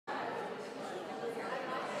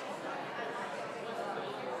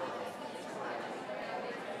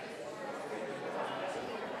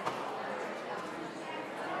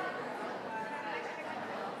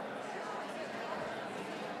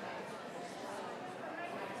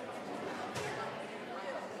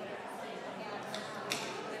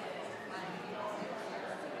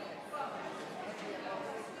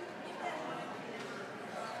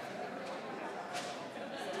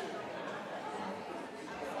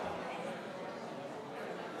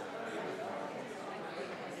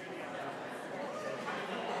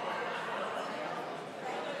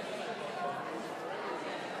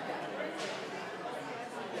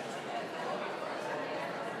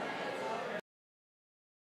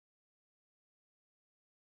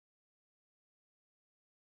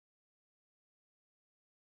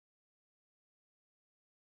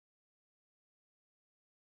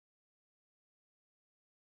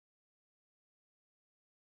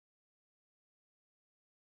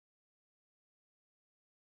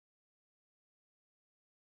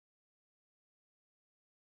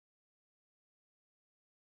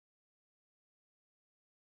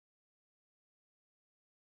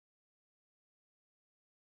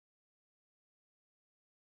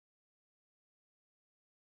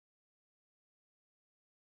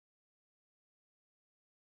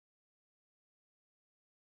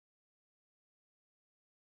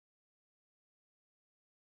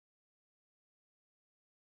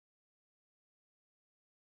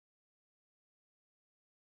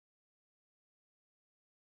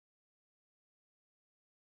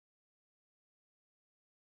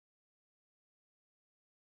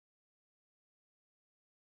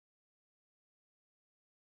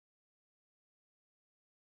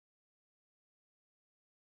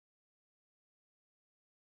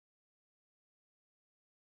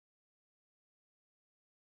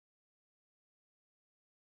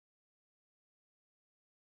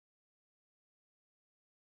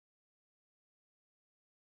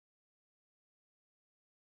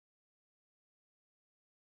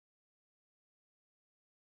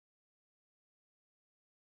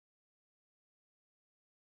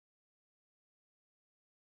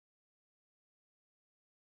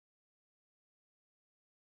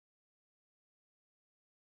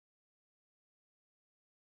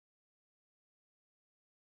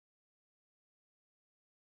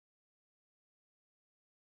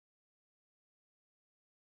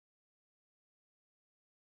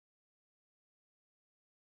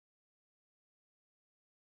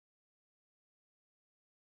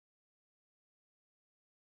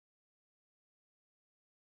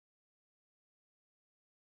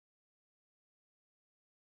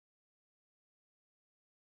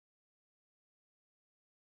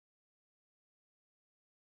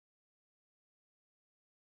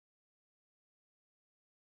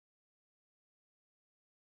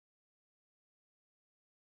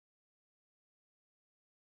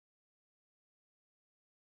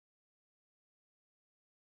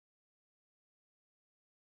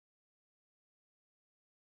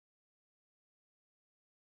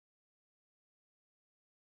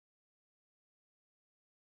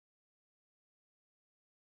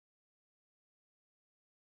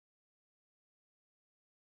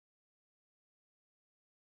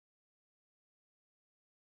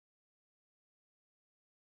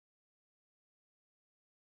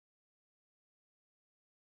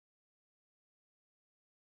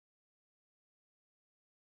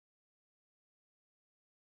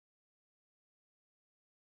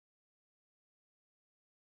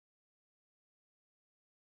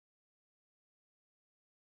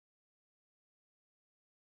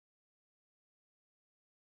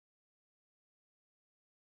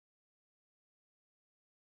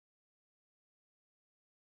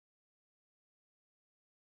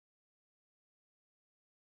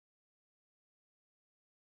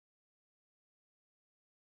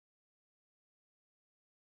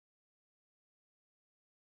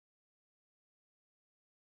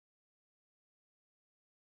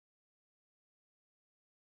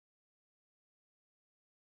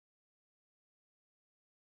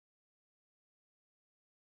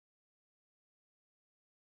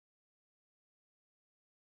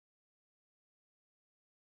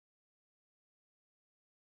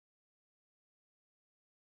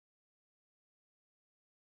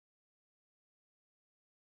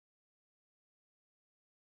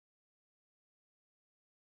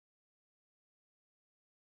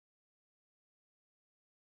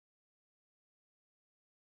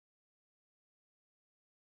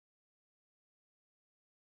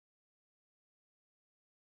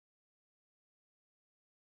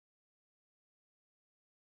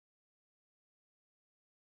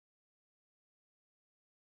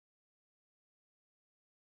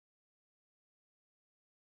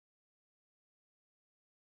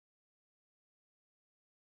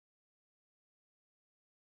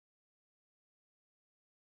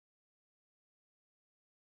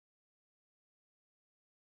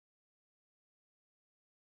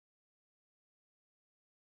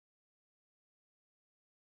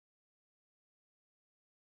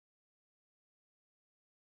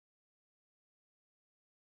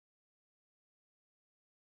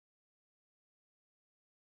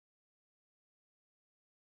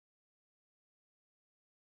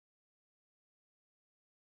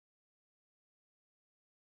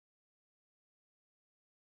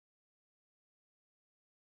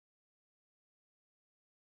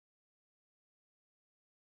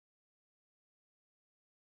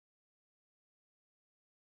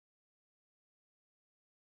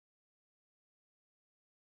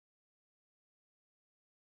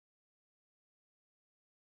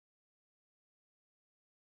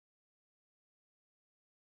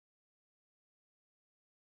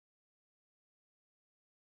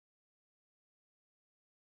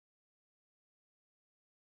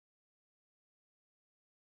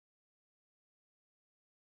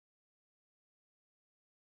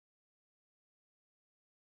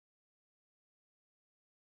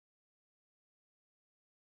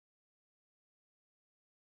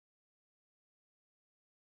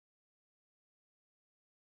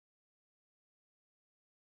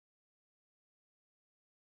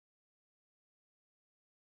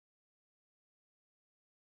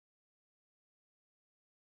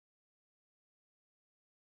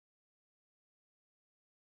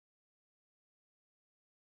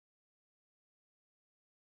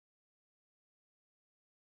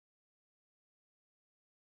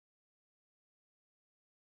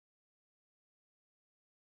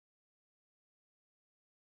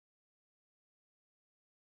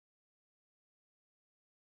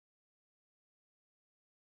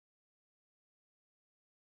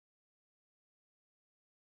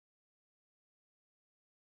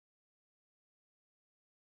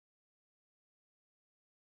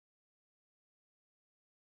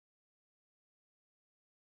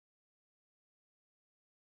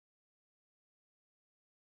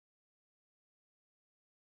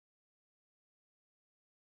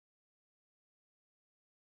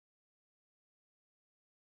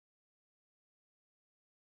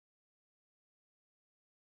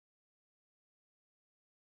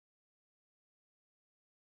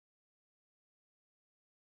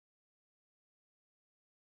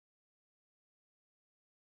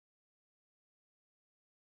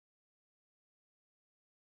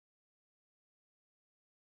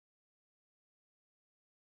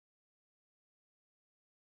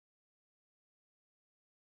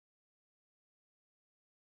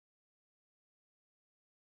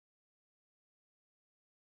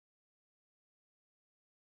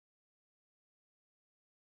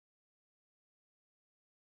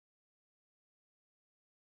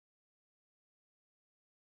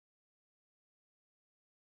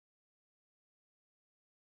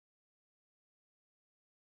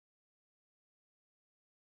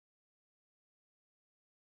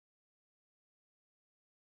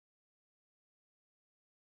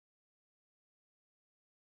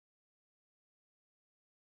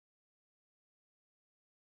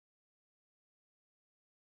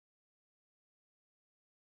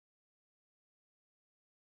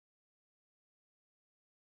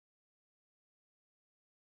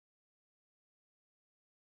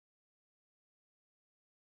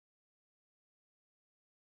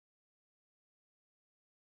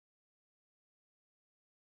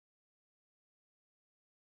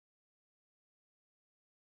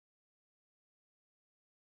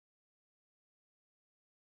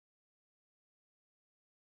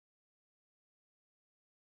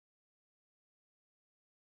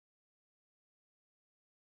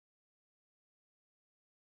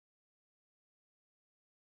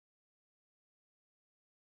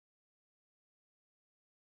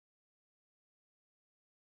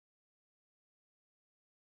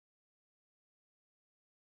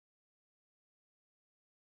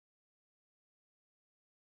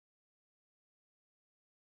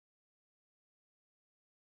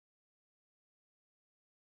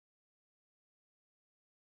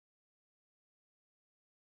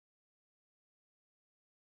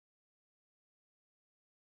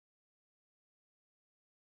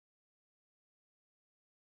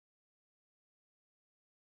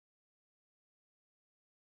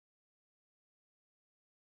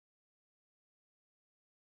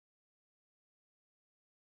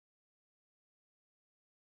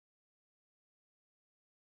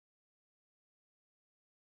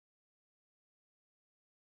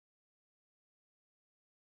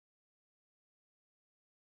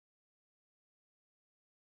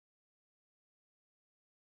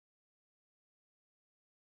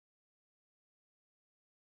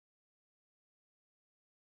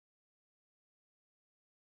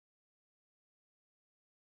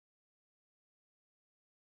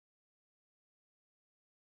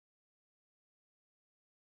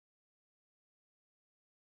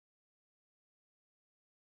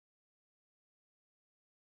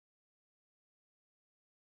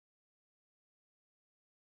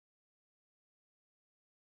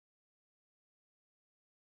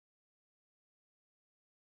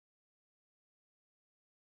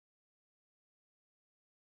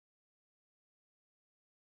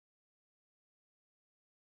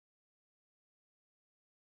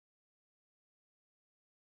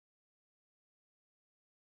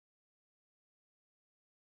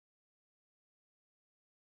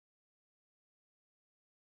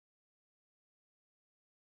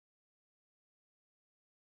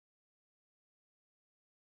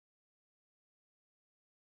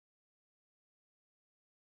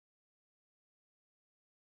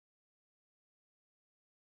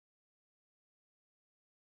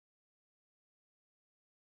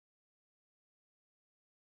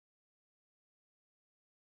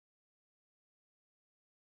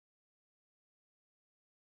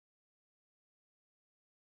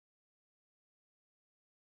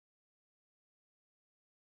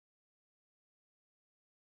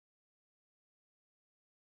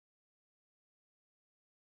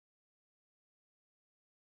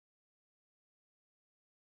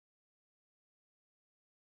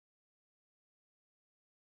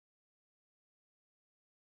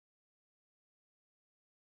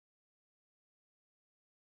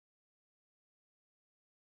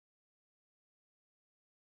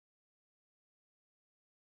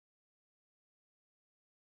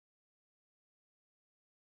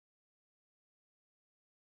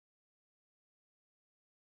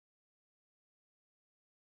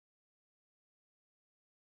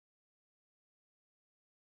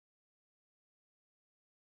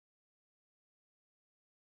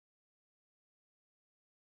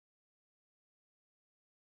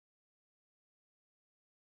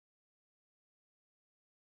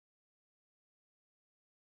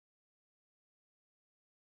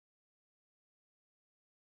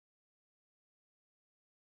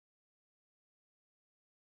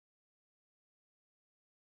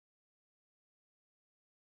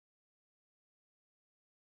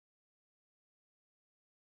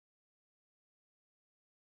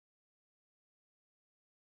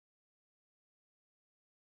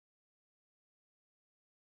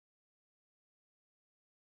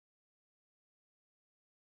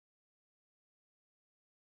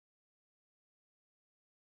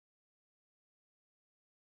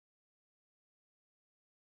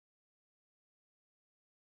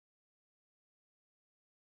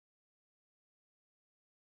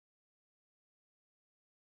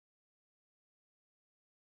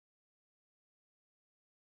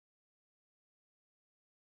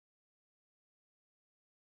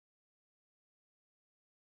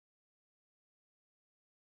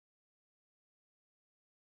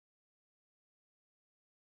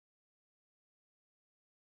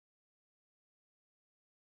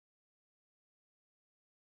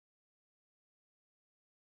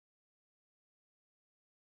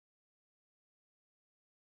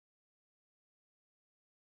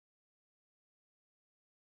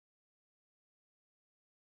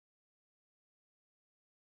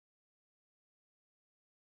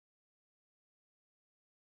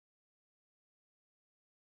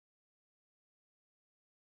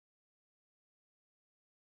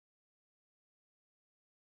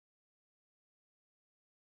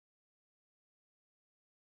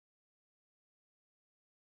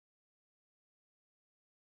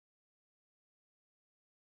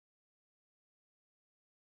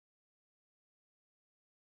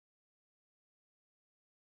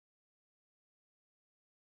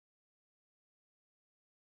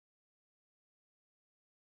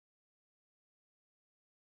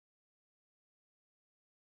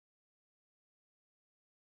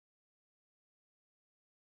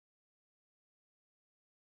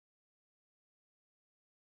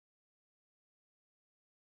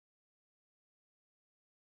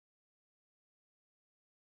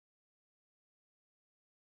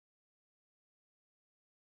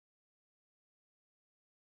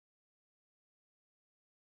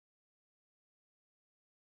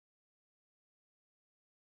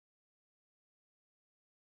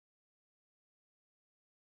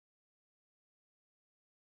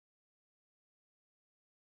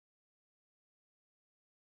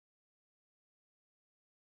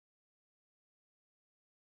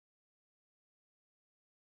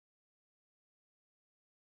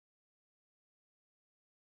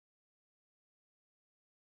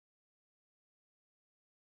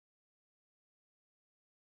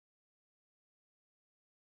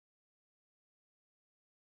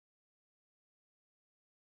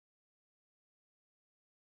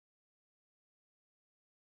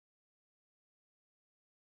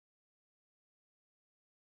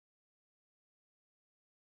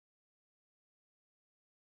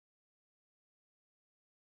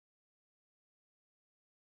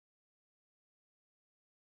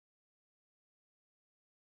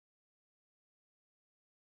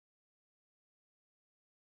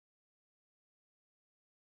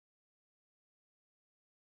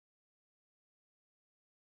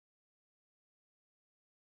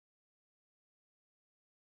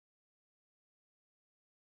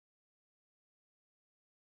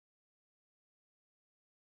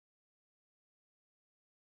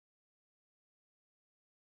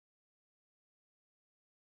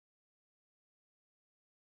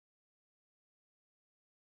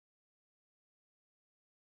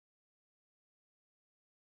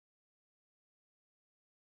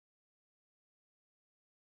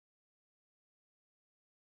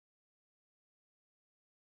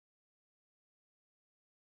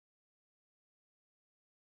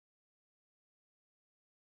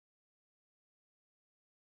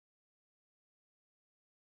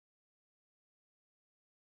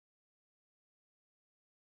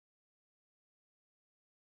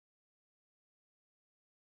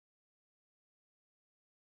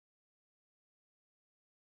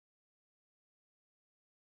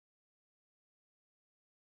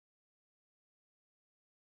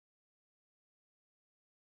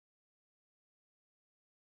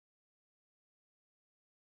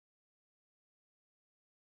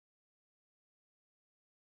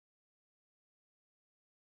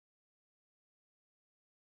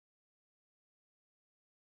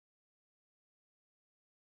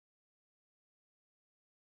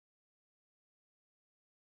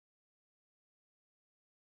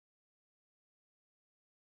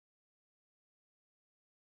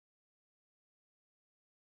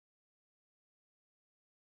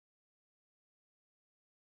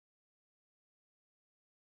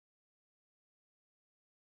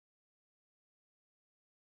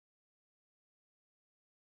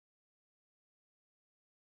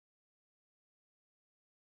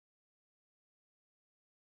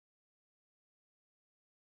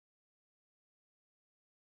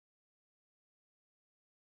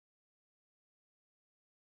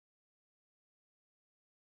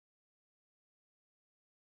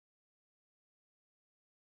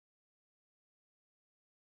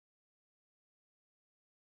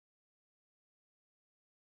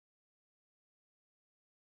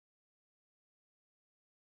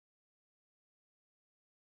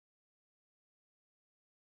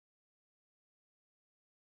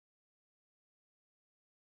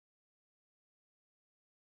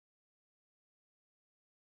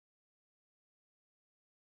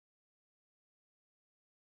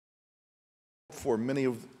for many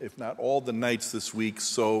of, if not all, the nights this week,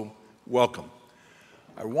 so welcome.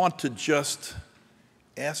 I want to just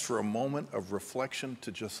ask for a moment of reflection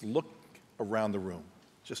to just look around the room.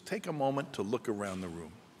 Just take a moment to look around the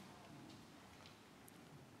room.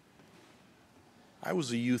 I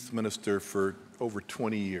was a youth minister for over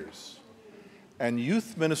 20 years, and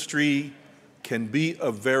youth ministry can be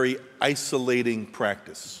a very isolating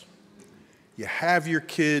practice. You have your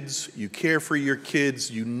kids, you care for your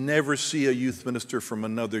kids, you never see a youth minister from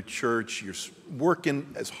another church. You're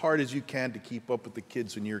working as hard as you can to keep up with the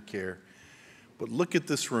kids in your care. But look at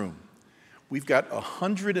this room. We've got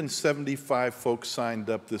 175 folks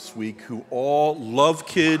signed up this week who all love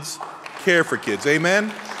kids, care for kids.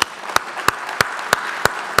 Amen?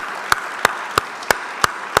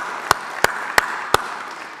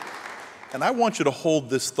 And I want you to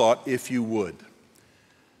hold this thought if you would.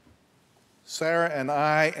 Sarah and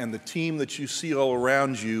I and the team that you see all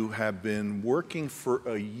around you have been working for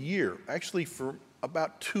a year, actually for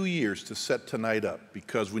about 2 years, to set tonight up,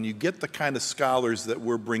 because when you get the kind of scholars that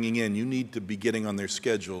we're bringing in, you need to be getting on their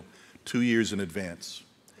schedule 2 years in advance.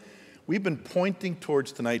 We've been pointing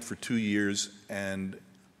towards tonight for 2 years, and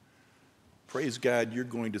praise God, you're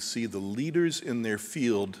going to see the leaders in their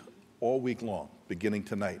field all week long, beginning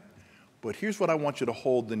tonight. But here's what I want you to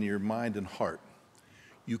hold in your mind and heart.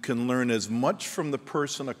 You can learn as much from the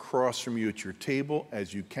person across from you at your table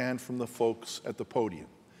as you can from the folks at the podium.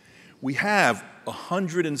 We have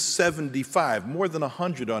 175, more than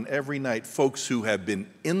 100 on every night, folks who have been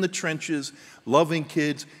in the trenches, loving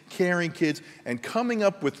kids, caring kids, and coming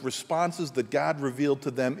up with responses that God revealed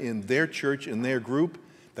to them in their church, in their group,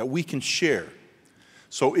 that we can share.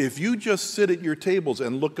 So if you just sit at your tables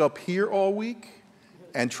and look up here all week,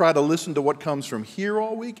 and try to listen to what comes from here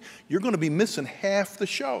all week, you're going to be missing half the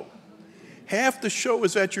show. Half the show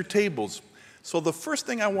is at your tables. So the first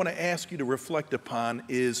thing I want to ask you to reflect upon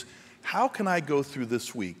is, how can I go through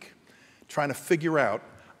this week trying to figure out,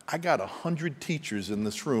 I got 100 teachers in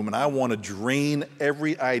this room, and I want to drain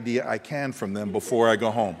every idea I can from them before I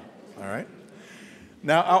go home, all right?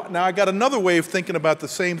 Now I got another way of thinking about the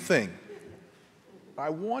same thing. I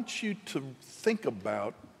want you to think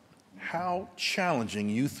about how challenging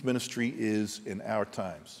youth ministry is in our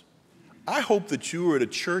times. I hope that you are at a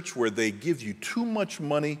church where they give you too much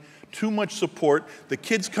money, too much support, the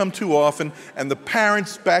kids come too often, and the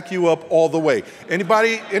parents back you up all the way.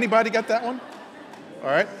 Anybody got that one? All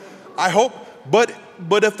right. I hope, but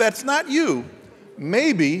if that's not you,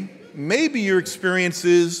 maybe your experience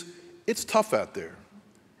is it's tough out there.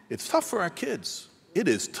 It's tough for our kids. It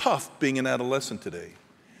is tough being an adolescent today.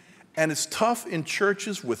 And it's tough in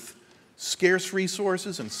churches with scarce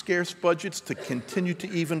resources and scarce budgets to continue to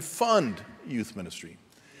even fund youth ministry.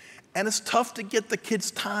 And it's tough to get the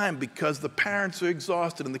kids time because the parents are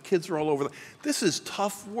exhausted and the kids are all over. This is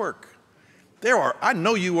tough work. I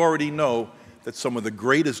know you already know that some of the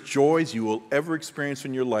greatest joys you will ever experience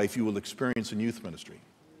in your life, you will experience in youth ministry.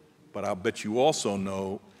 But I'll bet you also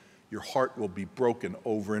know your heart will be broken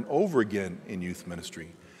over and over again in youth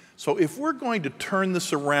ministry. So if we're going to turn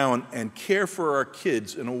this around and care for our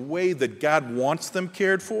kids in a way that God wants them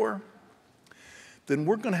cared for, then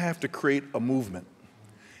we're going to have to create a movement.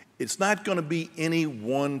 It's not going to be any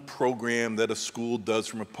one program that a school does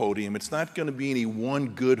from a podium. It's not going to be any one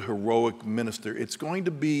good, heroic minister. It's going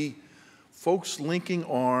to be folks linking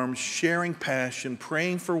arms, sharing passion,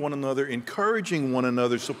 praying for one another, encouraging one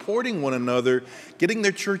another, supporting one another, getting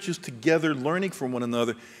their churches together, learning from one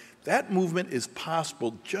another. That movement is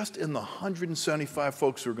possible just in the 175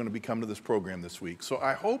 folks who are going to be coming to this program this week. So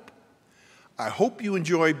I hope you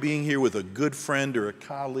enjoy being here with a good friend or a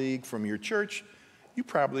colleague from your church. You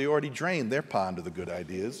probably already drained their pond of the good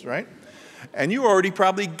ideas, right? And you already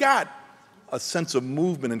probably got a sense of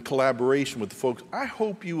movement and collaboration with the folks. I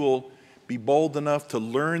hope you will be bold enough to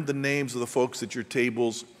learn the names of the folks at your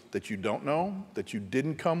tables that you don't know, that you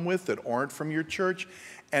didn't come with, that aren't from your church,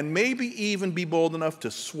 and maybe even be bold enough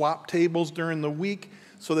to swap tables during the week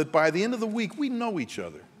so that by the end of the week, we know each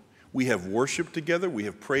other. We have worshiped together, we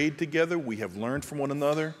have prayed together, we have learned from one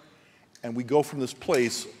another, and we go from this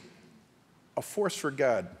place a force for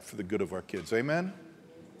God for the good of our kids. Amen?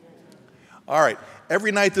 All right,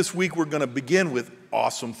 every night this week, we're going to begin with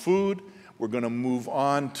awesome food. We're going to move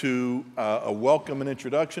on to a welcome and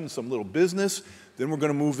introduction, some little business. Then we're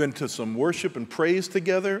going to move into some worship and praise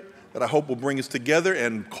together that I hope will bring us together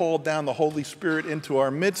and call down the Holy Spirit into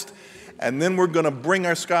our midst. And then we're going to bring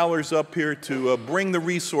our scholars up here to bring the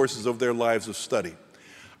resources of their lives of study.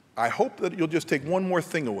 I hope that you'll just take one more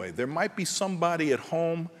thing away. There might be somebody at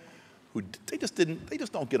home who they just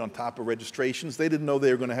don't get on top of registrations. They didn't know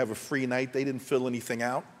they were going to have a free night. They didn't fill anything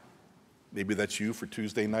out. Maybe that's you for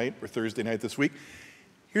Tuesday night or Thursday night this week.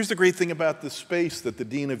 Here's the great thing about this space that the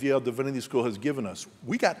Dean of Yale Divinity School has given us.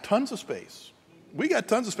 We got tons of space. We got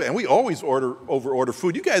tons of space, and we always over-order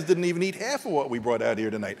food. You guys didn't even eat half of what we brought out here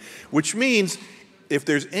tonight, which means if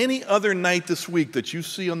there's any other night this week that you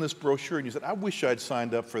see on this brochure and you said, I wish I'd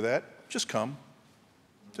signed up for that, just come.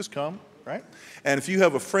 Just come, right? And if you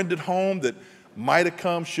have a friend at home that might have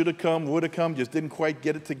come, should have come, would have come, just didn't quite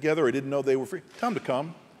get it together or didn't know they were free, tell them to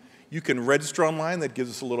come. You can register online. That gives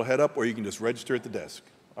us a little head up, or you can just register at the desk.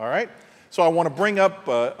 All right? So I want to bring up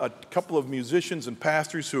a couple of musicians and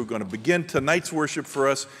pastors who are going to begin tonight's worship for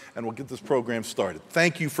us, and we'll get this program started.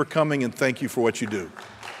 Thank you for coming, and thank you for what you do.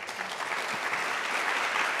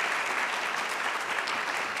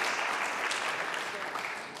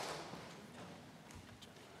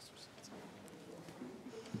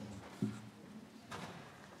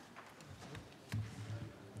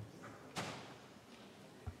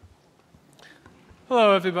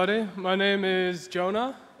 Hello, everybody. My name is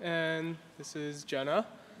Jonah, and this is Jenna.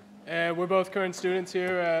 And we're both current students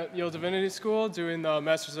here at Yale Divinity School doing the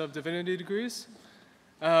Masters of Divinity degrees.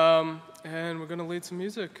 And we're going to lead some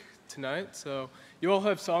music tonight. So you all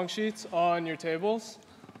have song sheets on your tables,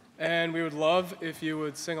 and we would love if you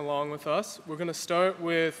would sing along with us. We're going to start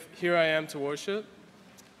with Here I Am to Worship.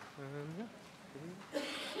 And,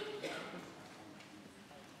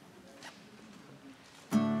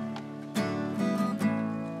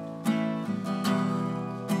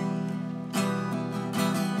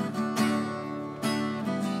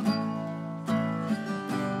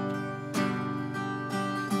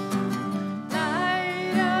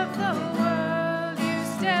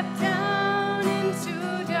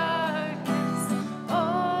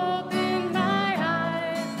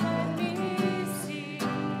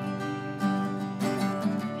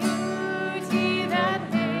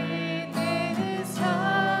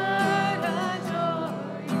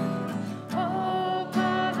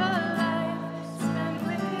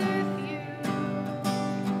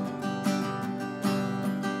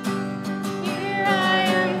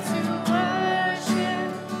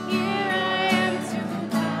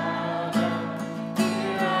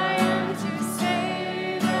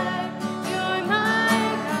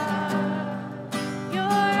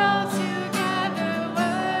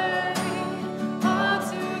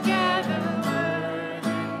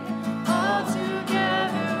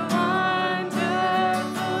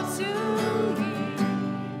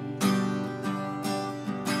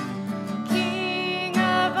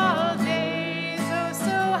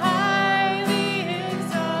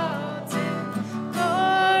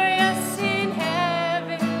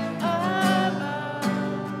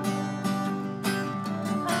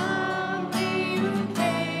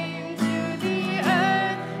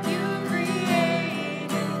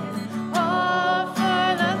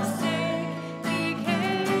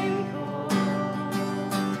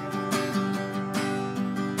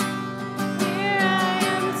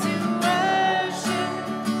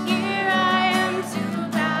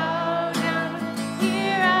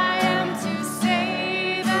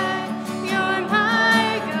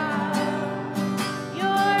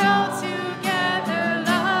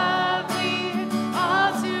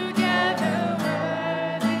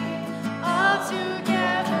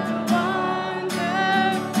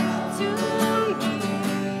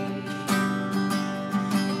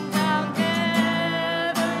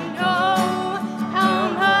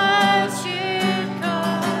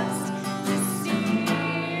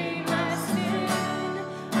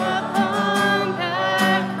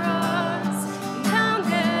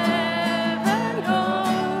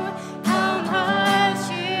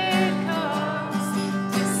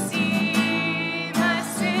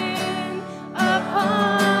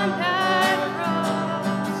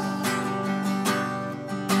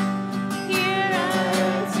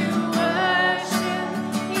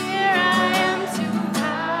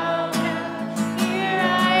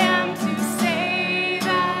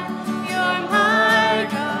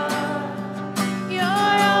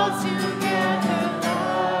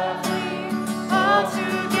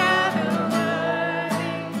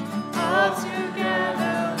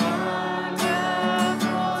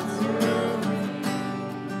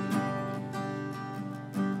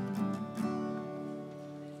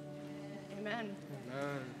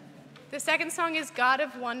 The second song is God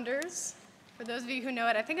of Wonders. For those of you who know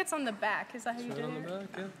it, I think it's on the back. Is that how you do it? On the back,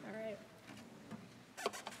 yeah. All right.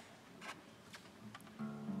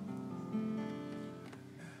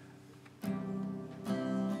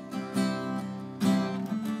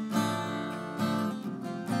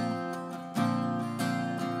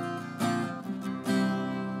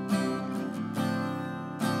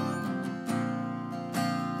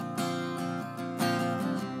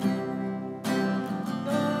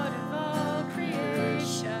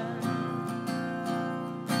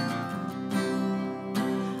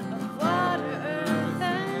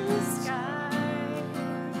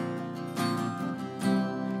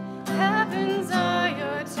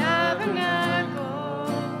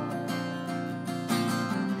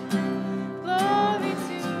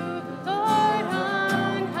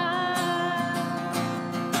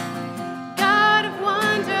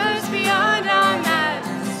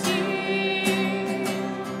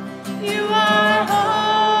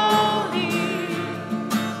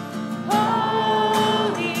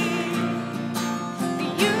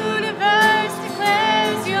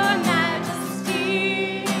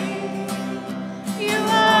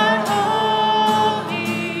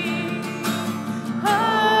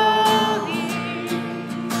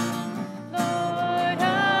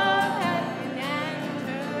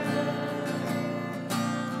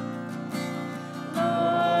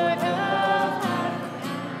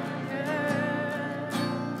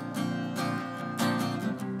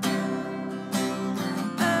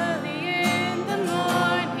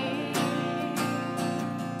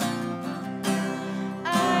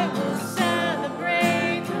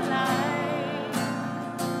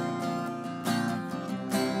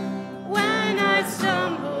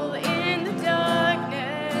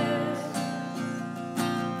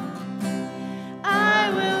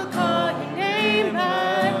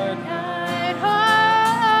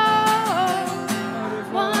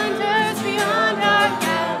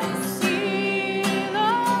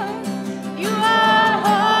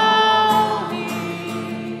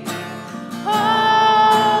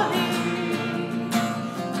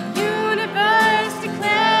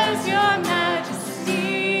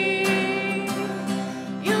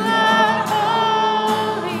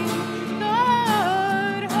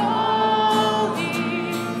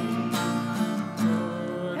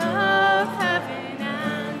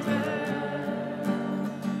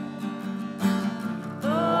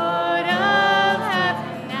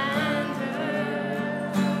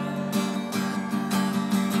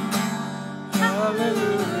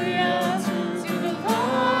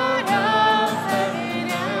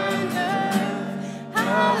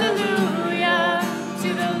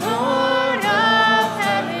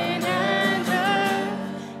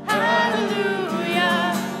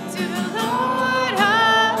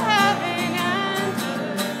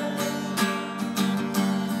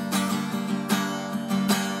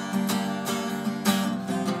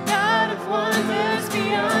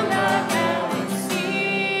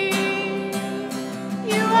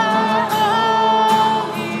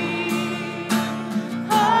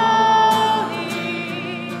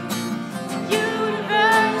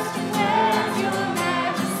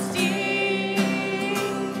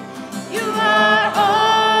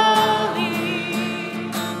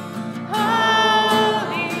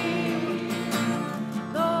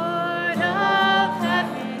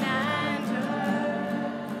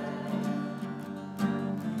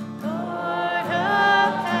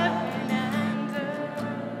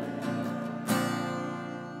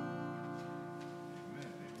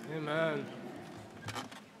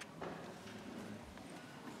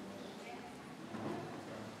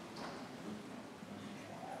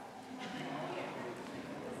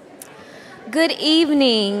 Good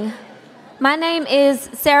evening. My name is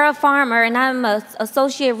Sarah Farmer, and I'm an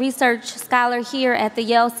Associate Research Scholar here at the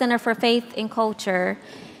Yale Center for Faith and Culture,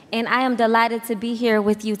 and I am delighted to be here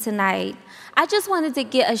with you tonight. I just wanted to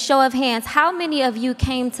get a show of hands. How many of you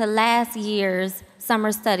came to last year's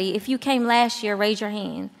summer study? If you came last year, raise your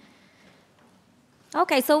hand.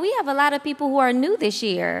 Okay, so we have a lot of people who are new this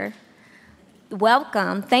year.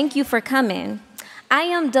 Welcome. Thank you for coming. I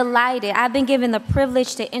am delighted. I've been given the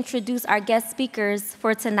privilege to introduce our guest speakers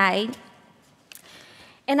for tonight.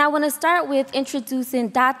 And I want to start with introducing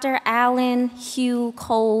Dr. Allan Hugh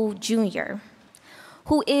Cole, Jr.,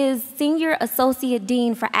 who is Senior Associate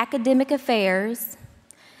Dean for Academic Affairs,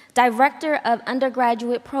 Director of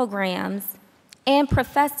Undergraduate Programs, and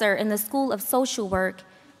Professor in the School of Social Work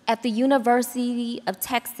at the University of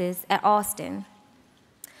Texas at Austin.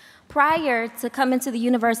 Prior to coming to the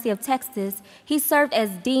University of Texas, he served as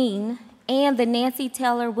Dean and the Nancy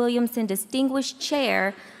Taylor Williamson Distinguished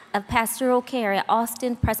Chair of Pastoral Care at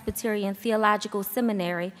Austin Presbyterian Theological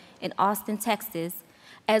Seminary in Austin, Texas,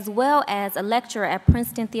 as well as a lecturer at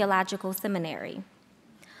Princeton Theological Seminary.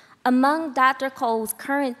 Among Dr. Cole's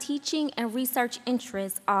current teaching and research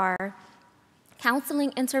interests are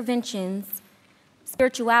counseling interventions,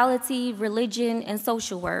 spirituality, religion, and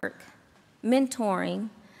social work, mentoring,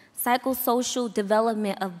 psychosocial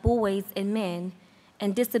development of boys and men,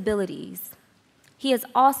 and disabilities. He has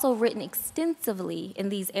also written extensively in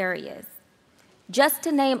these areas. Just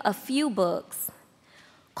to name a few books,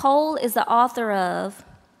 Cole is the author of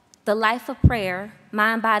The Life of Prayer,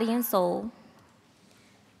 Mind, Body, and Soul,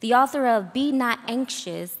 the author of Be Not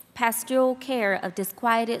Anxious, Pastoral Care of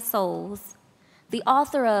Disquieted Souls, the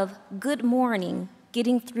author of Good Morning,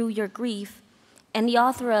 Getting Through Your Grief, and the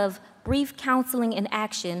author of Brief Counseling in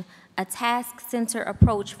Action, a task-centered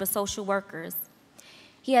approach for social workers.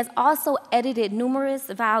 He has also edited numerous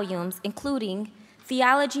volumes, including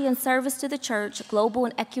Theology and Service to the Church, Global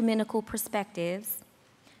and Ecumenical Perspectives,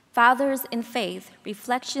 Fathers in Faith,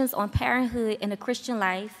 Reflections on Parenthood in a Christian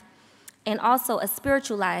Life, and also A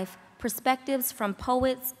Spiritual Life, Perspectives from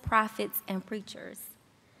Poets, Prophets, and Preachers.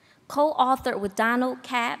 Co-authored with Donald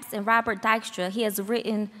Capps and Robert Dykstra, he has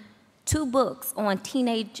written 2 books on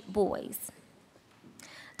teenage boys.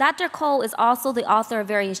 Dr. Cole is also the author of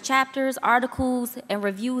various chapters, articles, and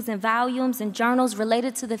reviews in volumes and journals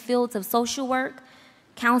related to the fields of social work,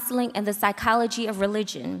 counseling, and the psychology of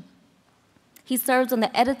religion. He serves on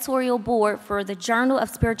the editorial board for the Journal of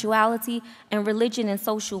Spirituality and Religion and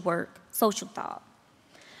Social Work, Social Thought.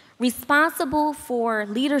 Responsible for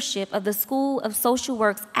leadership of the School of Social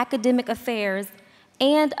Work's Academic Affairs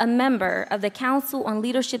and a member of the Council on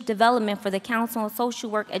Leadership Development for the Council on Social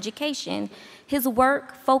Work Education, his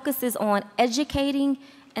work focuses on educating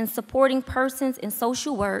and supporting persons in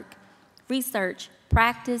social work, research,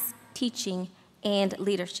 practice, teaching, and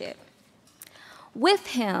leadership. With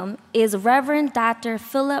him is Reverend Dr.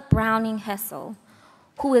 Philip Browning Helsel,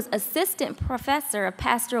 who is Assistant Professor of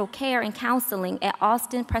Pastoral Care and Counseling at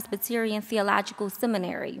Austin Presbyterian Theological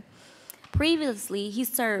Seminary. Previously, he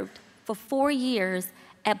served for 4 years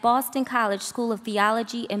at Boston College School of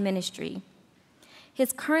Theology and Ministry.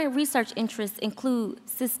 His current research interests include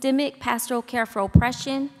systemic pastoral care for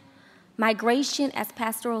oppression, migration as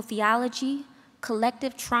pastoral theology,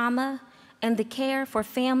 collective trauma, and the care for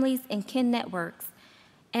families and kin networks,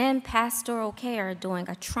 and pastoral care during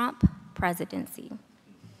a Trump presidency.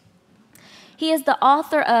 He is the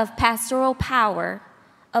author of Pastoral Power,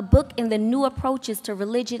 a book in the New Approaches to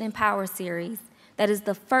Religion and Power series that is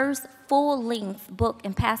the first full-length book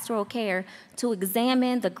in pastoral care to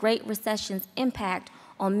examine the Great Recession's impact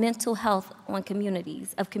on mental health of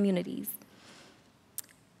communities.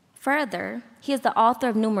 Further, he is the author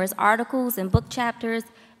of numerous articles and book chapters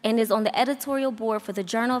and is on the editorial board for the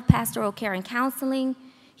Journal of Pastoral Care and Counseling.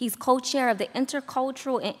 He's co-chair of the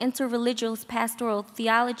Intercultural and Interreligious Pastoral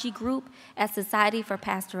Theology Group at Society for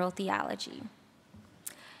Pastoral Theology.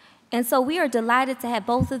 And so we are delighted to have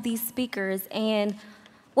both of these speakers. And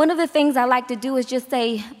one of the things I like to do is just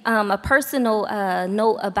say a personal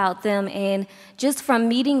note about them. And just from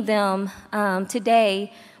meeting them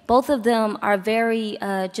today, both of them are very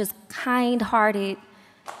just kind-hearted,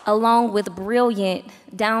 along with brilliant,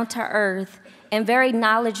 down-to-earth, and very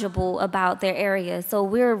knowledgeable about their area. So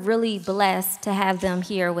we're really blessed to have them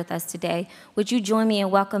here with us today. Would you join me in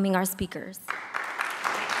welcoming our speakers?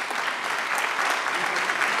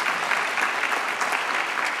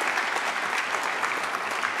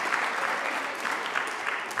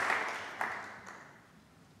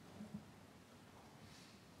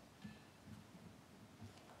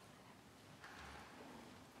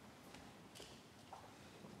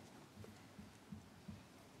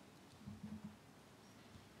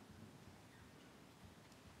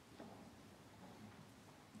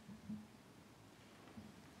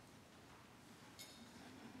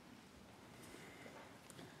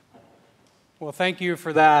 Well, thank you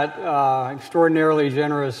for that extraordinarily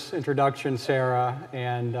generous introduction, Sarah,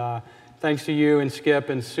 and thanks to you and Skip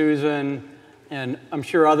and Susan, and I'm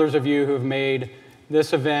sure others of you who have made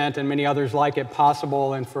this event and many others like it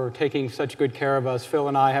possible, and for taking such good care of us. Phil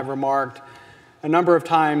and I have remarked a number of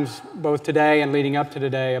times, both today and leading up to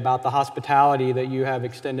today, about the hospitality that you have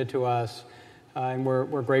extended to us, and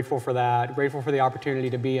we're grateful for that, grateful for the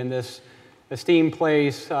opportunity to be in this esteemed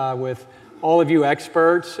place with all of you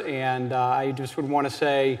experts, and I just would want to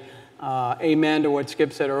say amen to what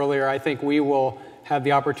Skip said earlier. I think we will have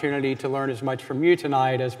the opportunity to learn as much from you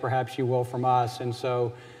tonight as perhaps you will from us, and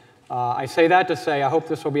so I say that to say I hope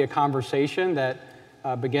this will be a conversation that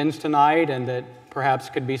begins tonight and that perhaps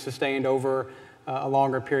could be sustained over a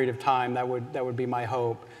longer period of time. That would be my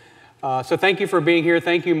hope. So thank you for being here.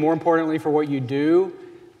 Thank you, more importantly, for what you do.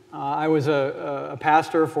 I was a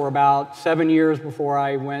pastor for about 7 years before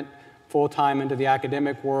I went full-time into the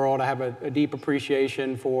academic world. I have a deep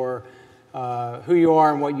appreciation for who you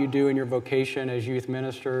are and what you do in your vocation as youth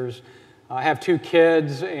ministers. I have 2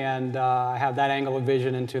 kids, and I have that angle of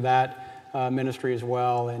vision into that ministry as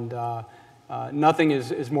well. And nothing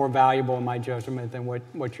is more valuable in my judgment than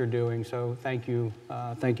what you're doing. So thank you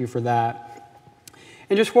for that.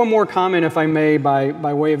 And just one more comment, if I may,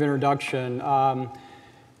 by way of introduction.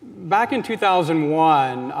 Back in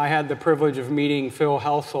 2001, I had the privilege of meeting Phil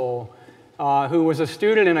Helsel, who was a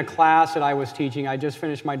student in a class that I was teaching. I just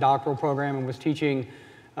finished my doctoral program and was teaching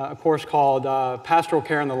a course called Pastoral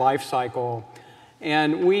Care in the Life Cycle.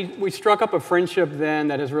 And we struck up a friendship then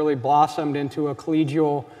that has really blossomed into a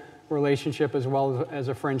collegial relationship as well as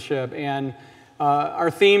a friendship. And our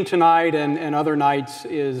theme tonight and other nights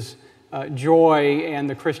is joy and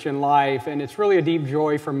the Christian life. And it's really a deep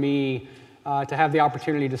joy for me to have the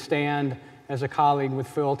opportunity to stand as a colleague with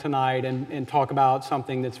Phil tonight and talk about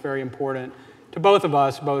something that's very important to both of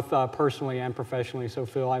us, both personally and professionally. So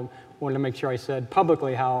Phil, I wanted to make sure I said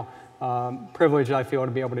publicly how privileged I feel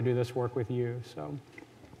to be able to do this work with you.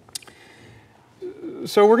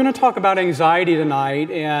 So we're going to talk about anxiety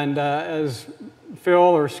tonight, and as Phil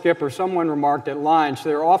or Skip or someone remarked at lunch,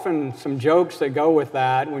 there are often some jokes that go with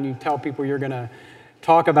that when you tell people you're going to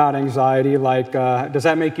talk about anxiety, like, does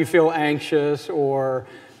that make you feel anxious, or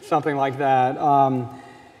something like that.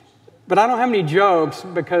 But I don't have any jokes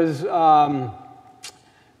because I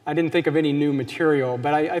didn't think of any new material.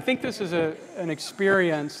 But I think this is an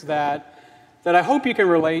experience that I hope you can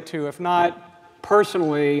relate to, if not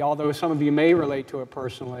personally, although some of you may relate to it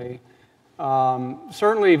personally,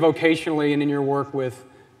 certainly vocationally and in your work with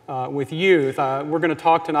youth. We're going to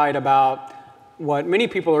talk tonight about what many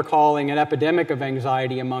people are calling an epidemic of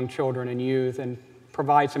anxiety among children and youth, and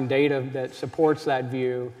provide some data that supports that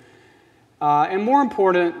view. And more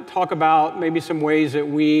important, talk about maybe some ways that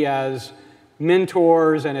we as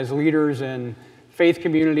mentors and as leaders in faith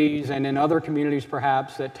communities and in other communities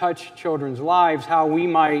perhaps that touch children's lives, how we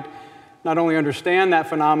might not only understand that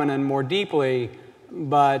phenomenon more deeply,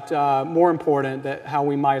 but more important, that how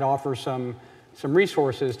we might offer some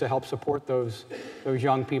resources to help support those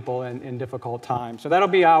young people in difficult times. So that'll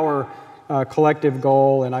be our collective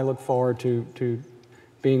goal, and I look forward to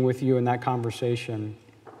being with you in that conversation.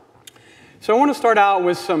 So I want to start out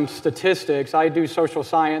with some statistics. I do social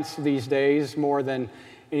science these days more than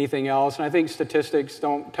anything else, and I think statistics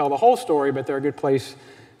don't tell the whole story, but they're a good place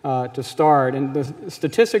to start. And the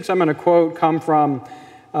statistics I'm going to quote come from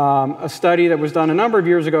a study that was done a number of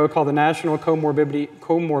years ago called the National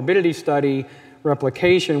Comorbidity Study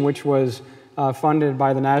Replication, which was funded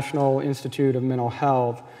by the National Institute of Mental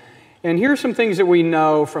Health. And here's some things that we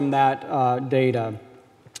know from that data.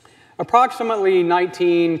 Approximately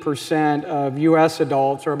 19% of U.S.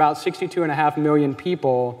 adults, or about 62.5 million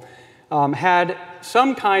people, had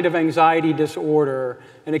some kind of anxiety disorder,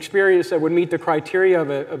 an experience that would meet the criteria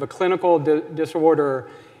of a clinical disorder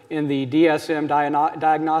in the DSM,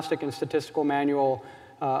 Diagnostic and Statistical Manual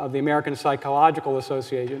of the American Psychiatric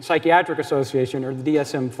Association, or the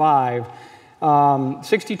DSM-5.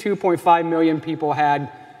 62.5 million people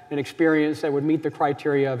had an experience that would meet the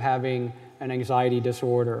criteria of having an anxiety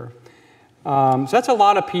disorder. So that's a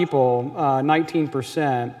lot of people,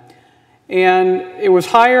 19%. And it was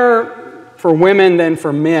higher for women than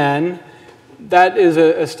for men. That is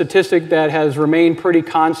a statistic that has remained pretty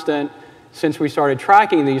constant since we started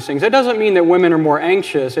tracking these things. That doesn't mean that women are more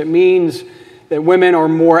anxious. It means that women are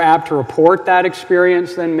more apt to report that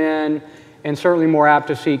experience than men, and certainly more apt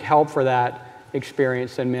to seek help for that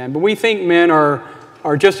experience than men. But we think men are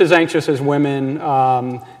just as anxious as women.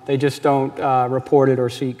 They just don't report it or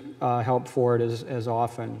seek help for it as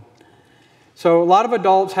often. So a lot of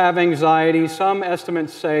adults have anxiety. Some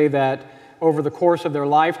estimates say that over the course of their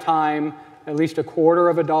lifetime, at least a quarter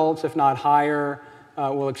of adults, if not higher,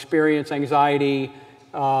 will experience anxiety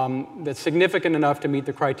that's significant enough to meet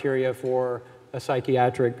the criteria for a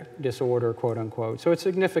psychiatric disorder, quote unquote. So it's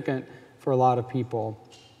significant for a lot of people.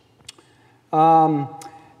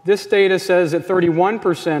 This data says that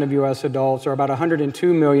 31% of US adults, or about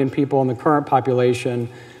 102 million people in the current population,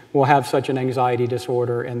 will have such an anxiety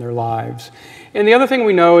disorder in their lives. And the other thing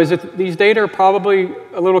we know is that these data are probably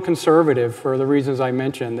a little conservative for the reasons I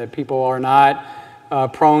mentioned, that people are not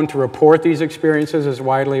prone to report these experiences as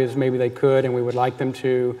widely as maybe they could and we would like them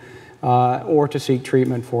to, or to seek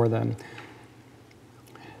treatment for them.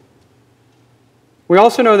 We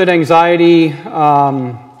also know that anxiety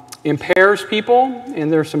impairs people,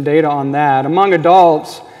 and there's some data on that. Among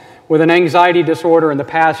adults with an anxiety disorder in the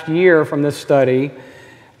past year from this study,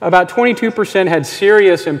 about 22% had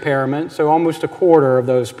serious impairment, so almost a quarter of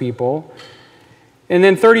those people. And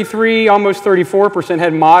then almost 34%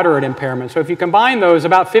 had moderate impairment. So if you combine those,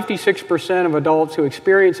 about 56% of adults who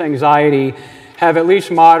experience anxiety have at least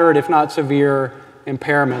moderate, if not severe,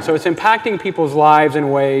 impairment. So it's impacting people's lives in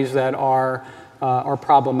ways that are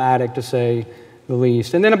problematic, to say the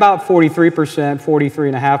least. And then about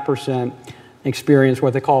 43.5% experience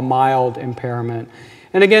what they call mild impairment.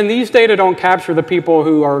 And again, these data don't capture the people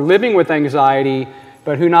who are living with anxiety,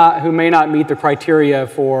 but who may not meet the criteria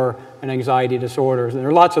for an anxiety disorder. And there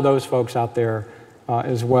are lots of those folks out there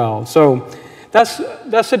as well. So that's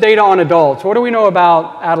the data on adults. What do we know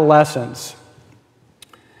about adolescents?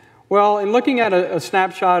 Well, in looking at a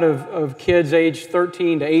snapshot of kids aged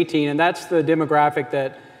 13 to 18, and that's the demographic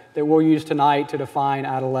that we'll use tonight to define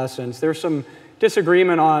adolescence. There's some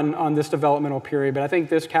disagreement on this developmental period, but I think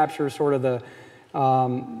this captures sort of the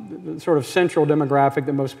sort of central demographic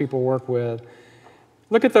that most people work with.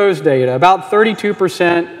 Look at those data. About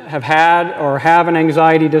 32% have had or have an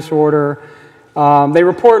anxiety disorder. They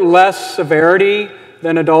report less severity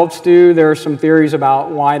than adults do. There are some theories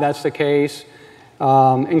about why that's the case,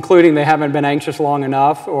 including they haven't been anxious long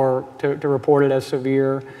enough or to report it as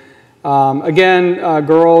severe. Again,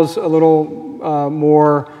 girls a little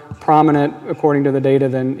more prominent according to the data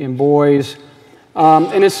than in boys.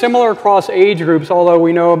 And it's similar across age groups, although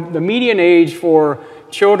we know the median age for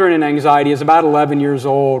children in anxiety is about 11 years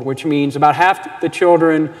old, which means about half the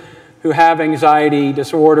children who have anxiety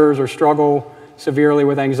disorders or struggle severely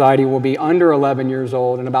with anxiety will be under 11 years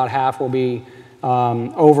old, and about half will be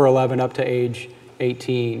over 11 up to age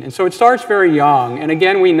 18. And so it starts very young. And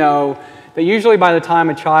again, we know that usually by the time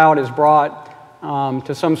a child is brought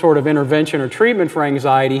to some sort of intervention or treatment for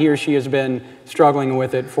anxiety, he or she has been struggling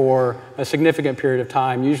with it for a significant period of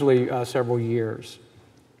time, usually several years.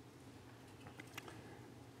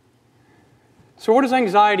 So what does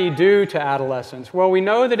anxiety do to adolescents? Well, we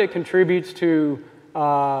know that it contributes to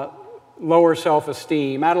lower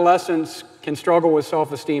self-esteem. Adolescents can struggle with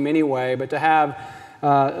self-esteem anyway, but to have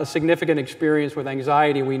a significant experience with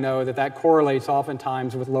anxiety, we know that correlates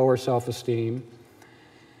oftentimes with lower self-esteem.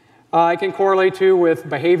 It can correlate too with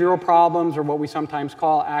behavioral problems, or what we sometimes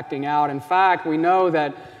call acting out. In fact, we know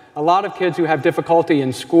that a lot of kids who have difficulty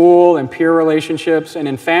in school and peer relationships and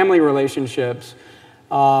in family relationships,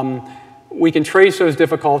 we can trace those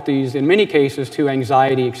difficulties in many cases to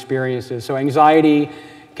anxiety experiences. So anxiety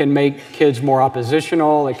can make kids more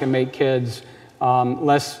oppositional. It can make kids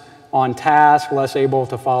less on task, less able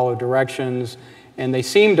to follow directions, and they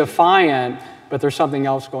seem defiant, but there's something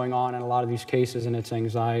else going on in a lot of these cases, and it's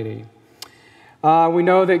anxiety. We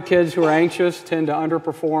know that kids who are anxious tend to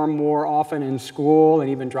underperform more often in school and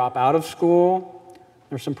even drop out of school.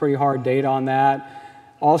 There's some pretty hard data on that.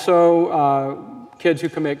 Also, kids who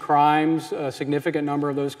commit crimes, a significant number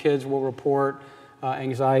of those kids will report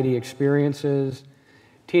anxiety experiences.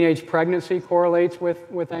 Teenage pregnancy correlates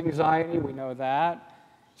with anxiety, we know that.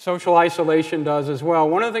 Social isolation does as well.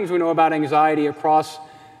 One of the things we know about anxiety across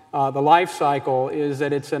the life cycle is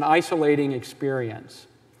that it's an isolating experience.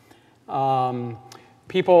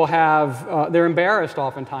 People they're embarrassed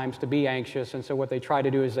oftentimes to be anxious, and so what they try to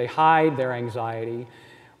do is they hide their anxiety,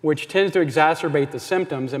 which tends to exacerbate the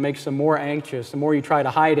symptoms and makes them more anxious. The more you try to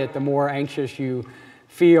hide it, the more anxious you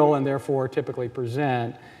feel and therefore typically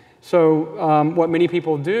present. So what many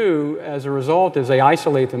people do as a result is they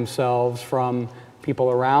isolate themselves from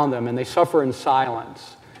people around them, and they suffer in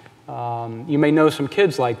silence. You may know some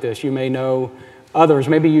kids like this. You may know others.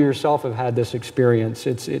 Maybe you yourself have had this experience.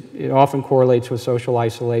 It often correlates with social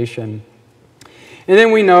isolation. And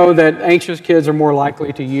then we know that anxious kids are more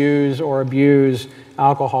likely to use or abuse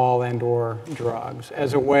alcohol and or drugs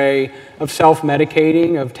as a way of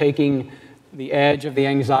self-medicating, of taking the edge of the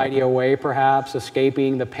anxiety away, perhaps,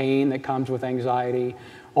 escaping the pain that comes with anxiety.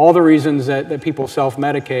 All the reasons that people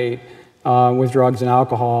self-medicate with drugs and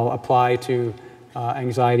alcohol apply to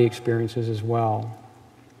anxiety experiences as well.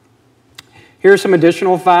 Here are some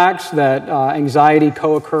additional facts that anxiety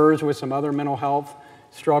co-occurs with some other mental health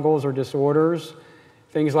struggles or disorders.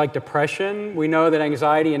 Things like depression. We know that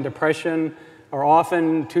anxiety and depression are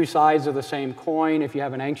often two sides of the same coin. If you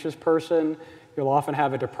have an anxious person, you'll often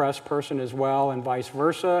have a depressed person as well, and vice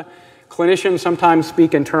versa. Clinicians sometimes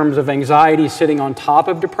speak in terms of anxiety sitting on top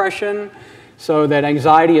of depression, so that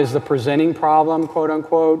anxiety is the presenting problem, quote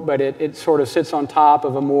unquote, but it sort of sits on top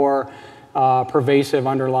of a more pervasive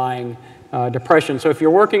underlying depression. So if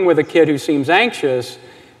you're working with a kid who seems anxious,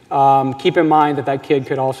 keep in mind that that kid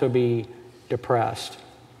could also be depressed.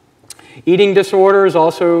 Eating disorders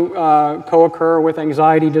also co-occur with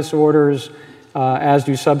anxiety disorders, as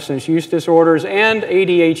do substance use disorders and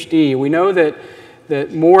ADHD. We know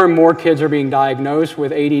that more and more kids are being diagnosed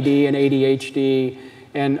with ADD and ADHD,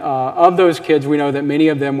 and of those kids, we know that many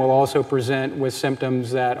of them will also present with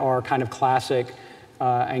symptoms that are kind of classic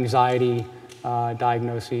anxiety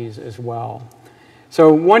diagnoses as well.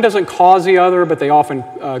 So one doesn't cause the other, but they often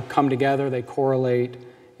come together, they correlate,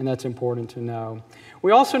 and that's important to know.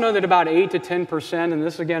 We also know that about 8 to 10%, and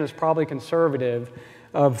this again is probably conservative,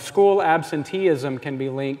 of school absenteeism can be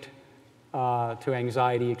linked to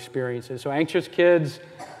anxiety experiences. So anxious kids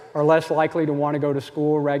are less likely to want to go to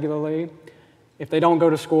school regularly. If they don't go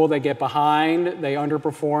to school, they get behind, they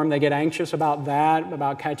underperform, they get anxious about that,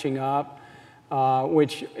 about catching up,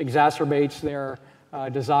 which exacerbates their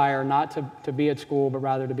desire not to be at school, but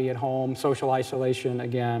rather to be at home, social isolation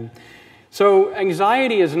again. So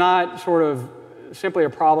anxiety is not sort of simply a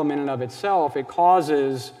problem in and of itself. It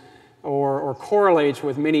causes or correlates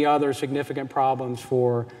with many other significant problems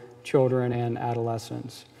for children and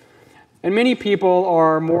adolescents. And many people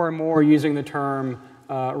are more and more using the term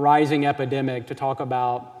rising epidemic to talk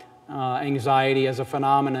about anxiety as a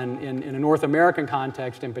phenomenon in a North American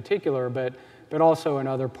context in particular, but also in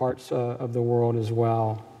other parts of the world as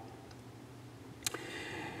well.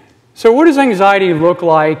 So what does anxiety look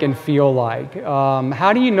like and feel like?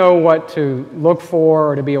 How do you know what to look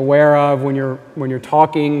for or to be aware of when you're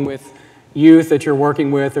talking with youth that you're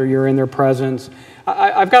working with or you're in their presence?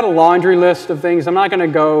 I've got a laundry list of things. I'm not going to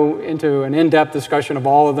go into an in-depth discussion of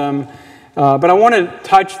all of them, but I want to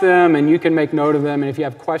touch them, and you can make note of them, and if you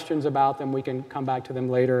have questions about them, we can come back to them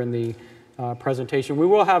later in the presentation. We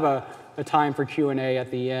will have a time for Q&A at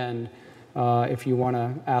the end if you want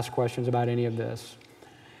to ask questions about any of this.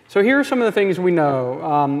 So here are some of the things we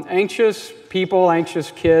know. Anxious people,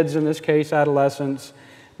 anxious kids, in this case adolescents,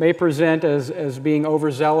 may present as being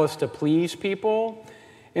overzealous to please people,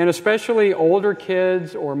 and especially older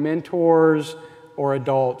kids or mentors or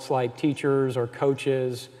adults like teachers or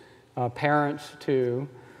coaches, parents too.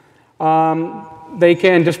 They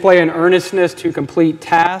can display an earnestness to complete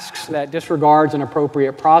tasks that disregards an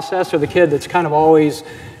appropriate process. So the kid that's kind of always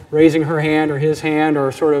raising her hand or his hand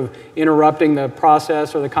or sort of interrupting the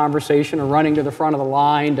process or the conversation or running to the front of the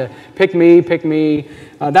line to pick me.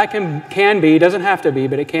 That can be, doesn't have to be,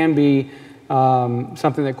 but it can be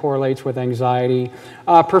something that correlates with anxiety.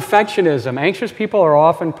 Perfectionism. Anxious people are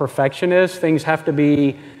often perfectionists. Things have to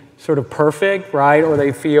be sort of perfect, right? Or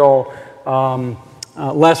they feel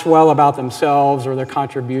less well about themselves or their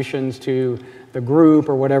contributions to the group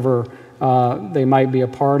or whatever they might be a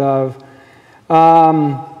part of.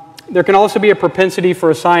 There can also be a propensity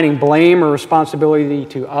for assigning blame or responsibility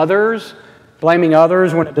to others, blaming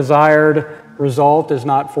others when a desired result is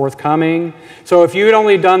not forthcoming. So if you had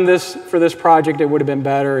only done this for this project, it would have been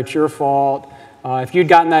better. It's your fault. If you'd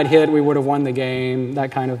gotten that hit, we would have won the game,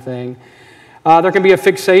 that kind of thing. There can be a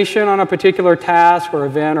fixation on a particular task or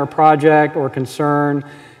event or project or concern,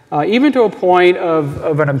 even to a point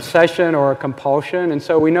of an obsession or a compulsion. And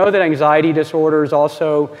so we know that anxiety disorders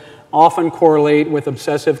also often correlate with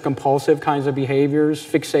obsessive-compulsive kinds of behaviors,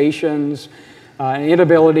 fixations, an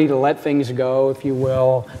inability to let things go, if you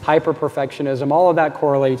will, hyper-perfectionism. All of that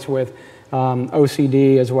correlates with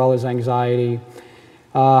OCD as well as anxiety.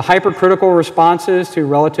 Hypercritical responses to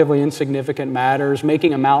relatively insignificant matters,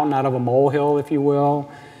 making a mountain out of a molehill, if you will.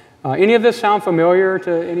 Any of this sound familiar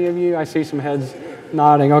to any of you? I see some heads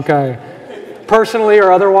nodding. Okay. Personally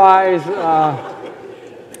or otherwise.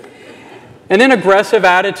 And then aggressive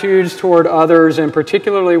attitudes toward others, and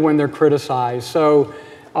particularly when they're criticized. So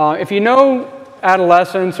if you know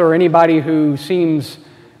adolescents or anybody who seems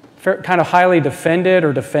kind of highly defended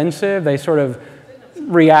or defensive, they sort of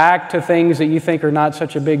react to things that you think are not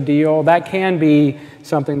such a big deal, that can be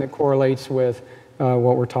something that correlates with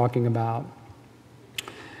what we're talking about.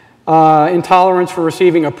 Intolerance for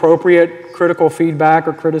receiving appropriate critical feedback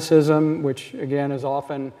or criticism, which again is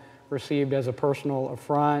often received as a personal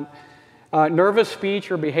affront. Nervous speech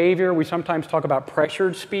or behavior, we sometimes talk about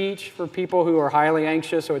pressured speech for people who are highly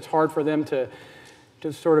anxious, so it's hard for them to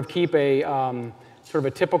sort of keep a sort of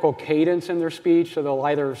a typical cadence in their speech, so they'll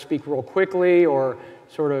either speak real quickly or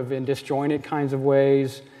sort of in disjointed kinds of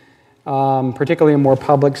ways, particularly in more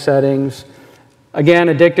public settings. Again,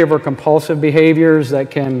 addictive or compulsive behaviors that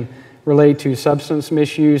can relate to substance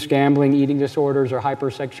misuse, gambling, eating disorders, or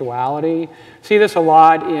hypersexuality. See this a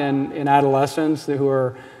lot in adolescents who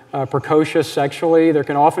are precocious sexually. There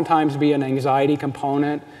can oftentimes be an anxiety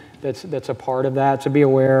component that's a part of that, so be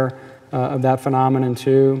aware of that phenomenon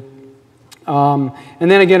too. And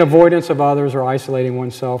then again, avoidance of others or isolating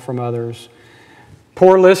oneself from others.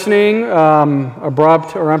 Poor listening,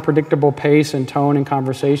 abrupt or unpredictable pace and tone in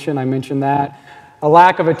conversation, I mentioned that. A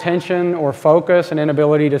lack of attention or focus, an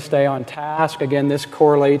inability to stay on task. Again, this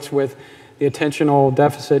correlates with the attentional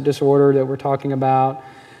deficit disorder that we're talking about.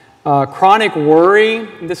 Chronic worry,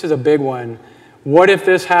 this is a big one. What if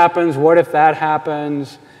this happens? What if that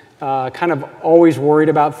happens? Kind of always worried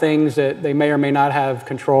about things that they may or may not have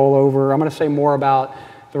control over. I'm going to say more about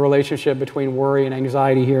the relationship between worry and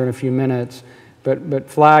anxiety here in a few minutes, but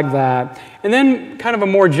flag that. And then kind of a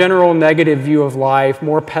more general negative view of life,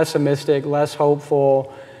 more pessimistic, less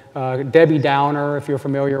hopeful, Debbie Downer, if you're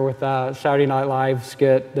familiar with that Saturday Night Live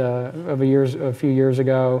skit of a few years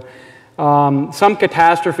ago. Some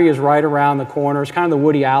catastrophe is right around the corner. It's kind of the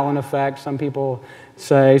Woody Allen effect, some people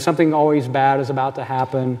say. Something always bad is about to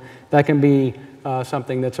happen. That can be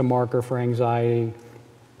something that's a marker for anxiety.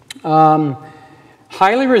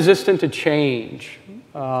 Highly resistant to change.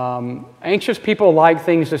 Anxious people like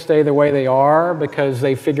things to stay the way they are because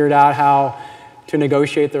they figured out how to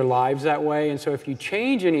negotiate their lives that way. And so if you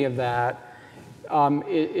change any of that,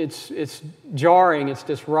 it's jarring, it's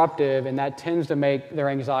disruptive, and that tends to make their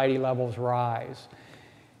anxiety levels rise.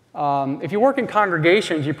 If you work in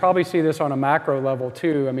congregations, you probably see this on a macro level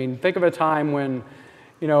too. I mean, think of a time when,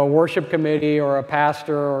 a worship committee or a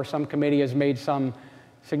pastor or some committee has made some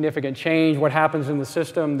significant change. What happens in the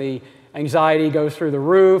system? The anxiety goes through the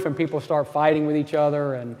roof, and people start fighting with each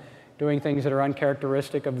other and doing things that are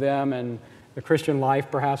uncharacteristic of them and the Christian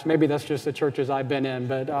life, perhaps. Maybe that's just the churches I've been in,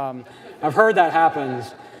 but I've heard that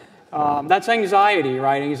happens. That's anxiety,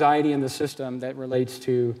 right? Anxiety in the system that relates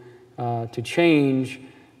to change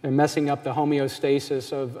and messing up the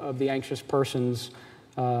homeostasis of the anxious person's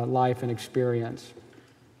life and experience.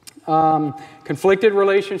 Conflicted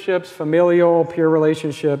relationships, familial, peer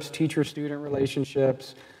relationships, teacher-student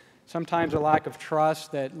relationships, sometimes a lack of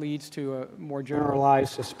trust that leads to a more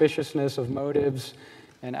generalized suspiciousness of motives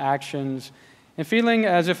and actions, and feeling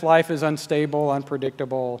as if life is unstable,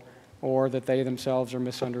 unpredictable, or that they themselves are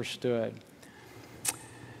misunderstood.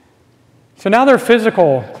 So now there are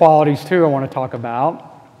physical qualities too I want to talk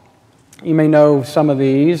about. You may know some of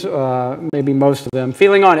these, maybe most of them.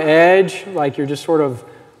 Feeling on edge, like you're just sort of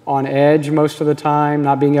on edge most of the time,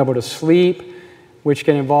 not being able to sleep, which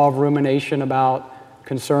can involve rumination about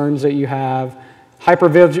concerns that you have.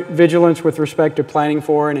 Hypervigilance with respect to planning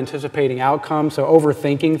for and anticipating outcomes, so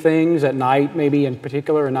overthinking things at night maybe in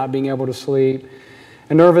particular and not being able to sleep.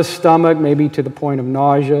 A nervous stomach, maybe to the point of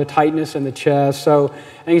nausea, tightness in the chest. So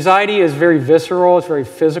anxiety is very visceral, it's a very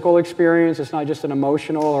physical experience. It's not just an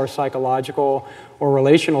emotional or psychological or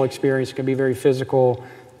relational experience. It can be very physical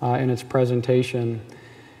in its presentation.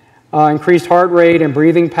 Increased heart rate and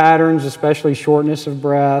breathing patterns, especially shortness of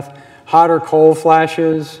breath, hot or cold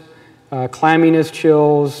flashes, clamminess,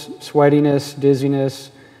 chills, sweatiness,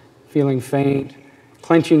 dizziness, feeling faint,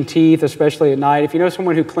 clenching teeth, especially at night. If you know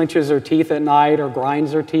someone who clenches their teeth at night or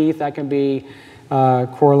grinds their teeth, that can be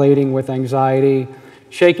correlating with anxiety.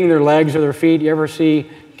 Shaking their legs or their feet. You ever see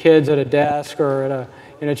kids at a desk or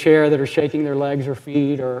in a chair that are shaking their legs or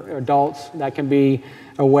feet, or adults? That can be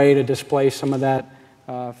a way to displace some of that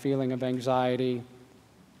feeling of anxiety.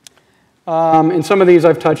 And some of these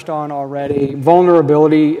I've touched on already.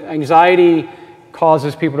 Vulnerability. Anxiety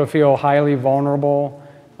causes people to feel highly vulnerable,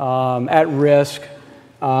 at risk,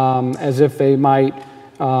 as if they might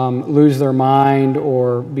lose their mind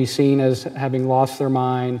or be seen as having lost their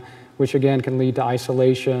mind, which again can lead to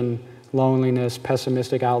isolation, loneliness,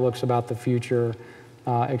 pessimistic outlooks about the future,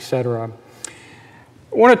 etc.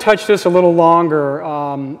 I want to touch this a little longer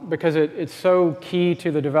because it's so key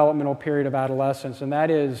to the developmental period of adolescence, and that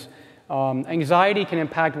is anxiety can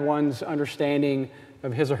impact one's understanding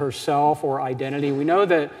of his or herself or identity. We know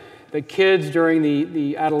that the kids during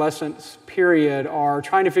the adolescence period are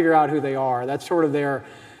trying to figure out who they are. That's sort of their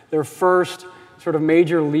first sort of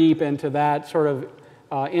major leap into that sort of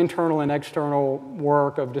internal and external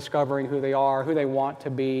work of discovering who they are, who they want to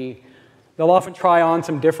be. They'll often try on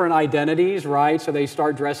some different identities, right? So they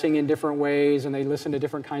start dressing in different ways, and they listen to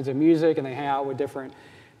different kinds of music, and they hang out with different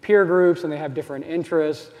peer groups, and they have different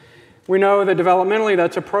interests. We know that developmentally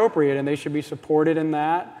that's appropriate, and they should be supported in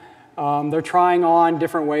that. They're trying on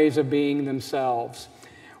different ways of being themselves.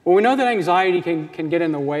 Well, we know that anxiety can get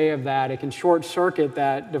in the way of that. It can short-circuit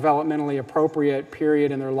that developmentally appropriate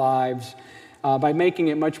period in their lives by making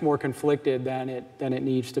it much more conflicted than it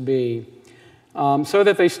needs to be. So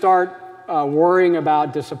that they start worrying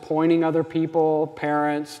about disappointing other people,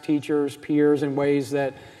 parents, teachers, peers, in ways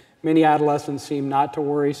that many adolescents seem not to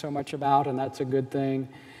worry so much about, and that's a good thing.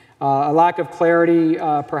 A lack of clarity,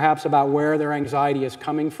 perhaps, about where their anxiety is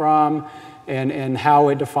coming from and how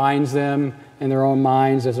it defines them in their own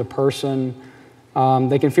minds as a person.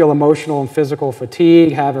 They can feel emotional and physical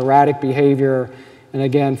fatigue, have erratic behavior, and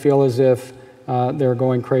again, feel as if they're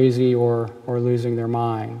going crazy or losing their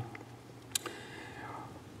mind.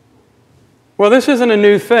 Well, this isn't a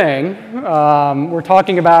new thing. We're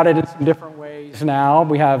talking about it in some different ways now.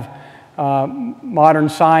 We have modern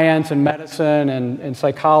science and medicine and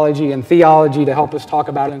psychology and theology to help us talk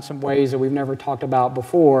about it in some ways that we've never talked about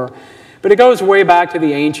before. But it goes way back to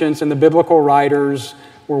the ancients, and the biblical writers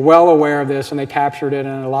were well aware of this, and they captured it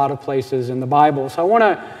in a lot of places in the Bible. So I want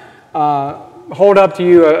to hold up to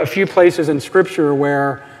you a few places in Scripture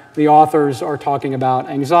where the authors are talking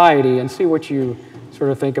about anxiety and see what you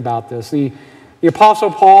sort of think about this. The Apostle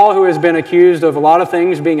Paul, who has been accused of a lot of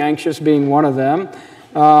things, being anxious being one of them,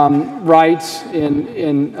 writes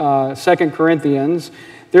in 2 Corinthians,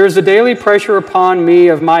 "There is a daily pressure upon me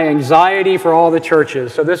of my anxiety for all the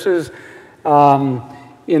churches." So this is,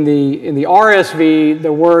 in the RSV,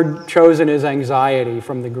 the word chosen is anxiety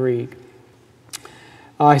from the Greek.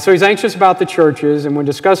 So he's anxious about the churches, and when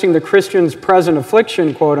discussing the Christian's present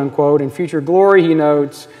affliction, quote unquote, and future glory, he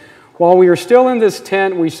notes, "While we are still in this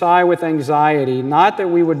tent, we sigh with anxiety, not that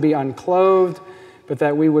we would be unclothed, but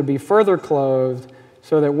that we would be further clothed,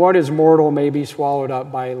 so that what is mortal may be swallowed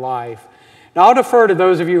up by life." Now, I'll defer to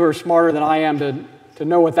those of you who are smarter than I am to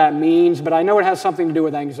know what that means, but I know it has something to do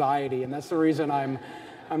with anxiety, and that's the reason I'm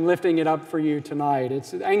lifting it up for you tonight.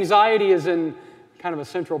 Anxiety is in kind of a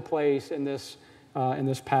central place in this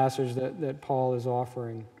passage that Paul is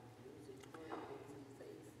offering.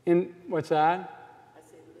 What's that?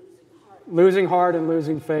 Losing heart and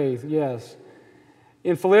losing faith, yes.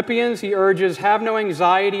 In Philippians, he urges, "Have no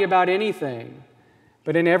anxiety about anything,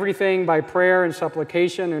 but in everything by prayer and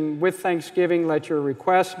supplication and with thanksgiving let your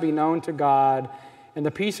requests be known to God, and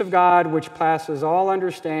the peace of God, which passes all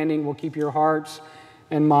understanding, will keep your hearts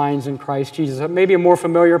and minds in Christ Jesus." Maybe a more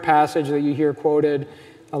familiar passage that you hear quoted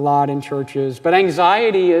a lot in churches. But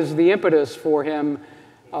anxiety is the impetus for him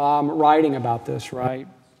writing about this, right?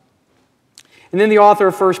 And then the author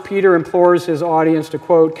of 1 Peter implores his audience to,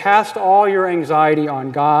 quote, "Cast all your anxiety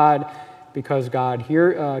on God because God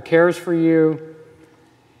cares for you."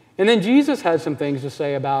 And then Jesus has some things to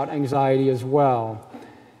say about anxiety as well.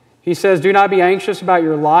 He says, "Do not be anxious about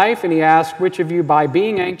your life," and he asks, "Which of you by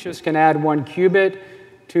being anxious can add 1 cubit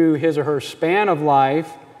to his or her span of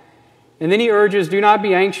life?" And then he urges, "Do not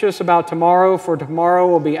be anxious about tomorrow, for tomorrow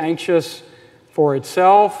will be anxious for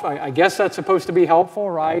itself." I guess that's supposed to be helpful,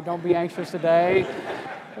 right? Don't be anxious today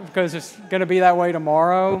because it's going to be that way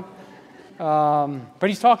tomorrow. But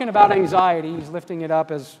he's talking about anxiety. He's lifting it up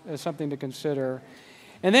as something to consider.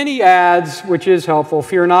 And then he adds, which is helpful,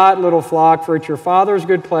 "Fear not, little flock, for it's your Father's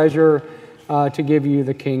good pleasure to give you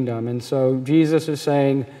the kingdom." And so Jesus is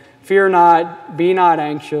saying, fear not, be not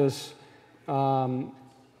anxious,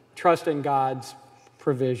 trust in God's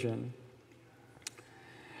provision.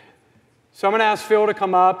 So I'm going to ask Phil to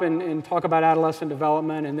come up and talk about adolescent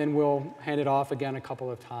development, and then we'll hand it off again a couple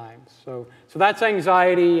of times. So that's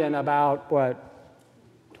anxiety in about,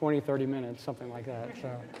 20, 30 minutes, something like that. So.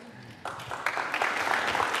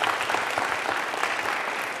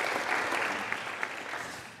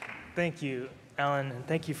 Thank you, Allan, and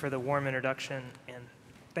thank you for the warm introduction, and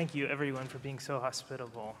thank you, everyone, for being so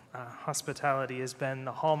hospitable. Hospitality has been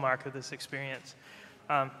the hallmark of this experience.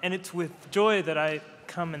 And it's with joy that I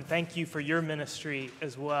come and thank you for your ministry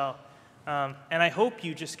as well. And I hope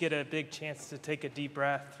you just get a big chance to take a deep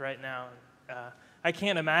breath right now. I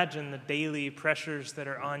can't imagine the daily pressures that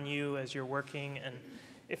are on you as you're working. And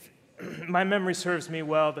if my memory serves me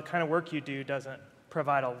well, the kind of work you do doesn't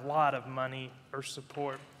provide a lot of money or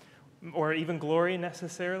support or even glory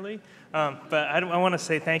necessarily. But I want to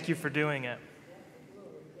say thank you for doing it.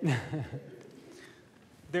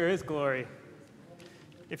 There is glory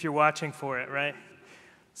if you're watching for it, right?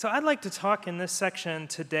 So I'd like to talk in this section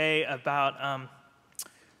today about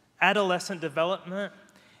adolescent development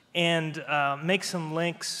and make some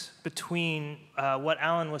links between what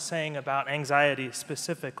Allan was saying about anxiety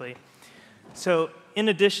specifically. So in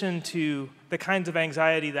addition to the kinds of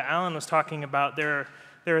anxiety that Allan was talking about, there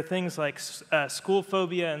are things like school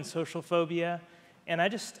phobia and social phobia, and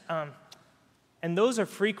and those are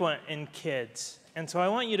frequent in kids. And so I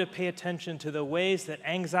want you to pay attention to the ways that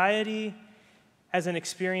anxiety as an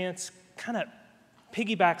experience kind of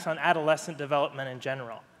piggybacks on adolescent development in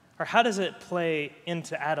general. Or how does it play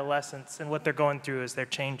into adolescence and what they're going through as they're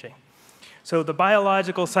changing? So the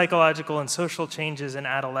biological, psychological, and social changes in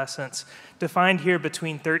adolescence, defined here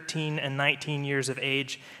between 13 and 19 years of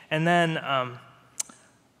age. And then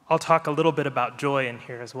I'll talk a little bit about joy in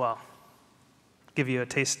here as well. Give you a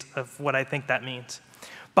taste of what I think that means.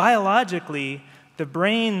 Biologically, the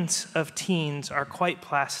brains of teens are quite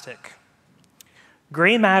plastic.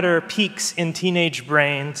 Gray matter peaks in teenage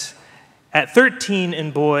brains at 13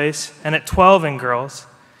 in boys and at 12 in girls,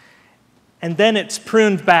 and then it's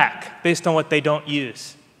pruned back based on what they don't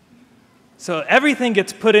use. So everything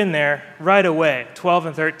gets put in there right away, 12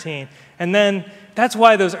 and 13, and then that's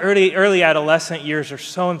why those early adolescent years are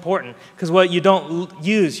so important, because what you don't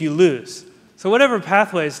use, you lose. So whatever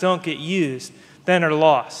pathways don't get used, then are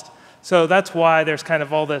lost. So that's why there's kind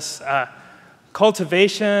of all this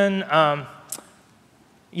cultivation. I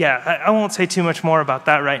won't say too much more about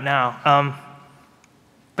that right now.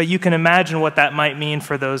 But you can imagine what that might mean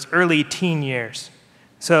for those early teen years.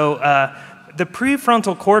 So the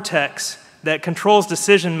prefrontal cortex that controls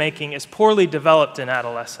decision-making is poorly developed in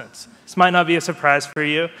adolescents. This might not be a surprise for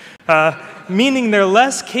you, meaning they're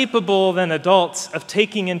less capable than adults of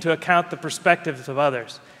taking into account the perspectives of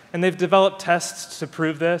others. And they've developed tests to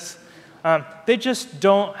prove this. They just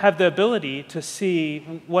don't have the ability to see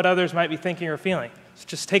what others might be thinking or feeling. So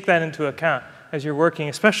just take that into account as you're working,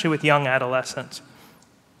 especially with young adolescents.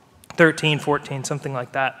 13, 14, something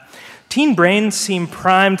like that. Teen brains seem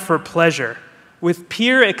primed for pleasure, with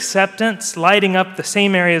peer acceptance lighting up the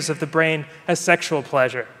same areas of the brain as sexual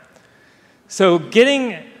pleasure. So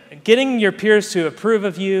getting your peers to approve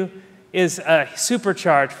of you is a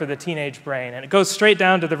supercharge for the teenage brain, and it goes straight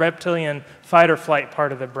down to the reptilian fight or flight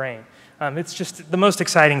part of the brain. It's just the most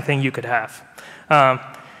exciting thing you could have.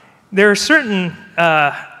 There are certain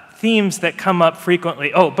themes that come up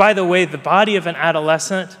frequently. Oh, by the way, the body of an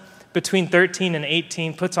adolescent between 13 and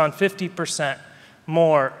 18 puts on 50%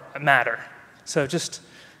 more matter. So just,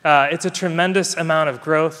 it's a tremendous amount of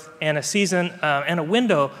growth and a season and a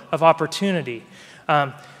window of opportunity.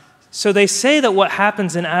 So they say that what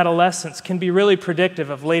happens in adolescence can be really predictive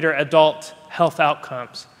of later adult health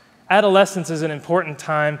outcomes. Adolescence is an important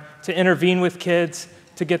time to intervene with kids,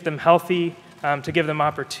 to get them healthy, to give them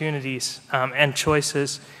opportunities and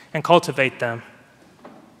choices, and cultivate them.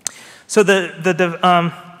 So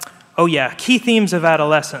key themes of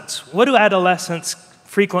adolescence. What do adolescents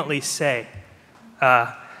frequently say?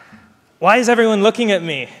 Why is everyone looking at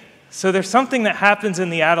me? So there's something that happens in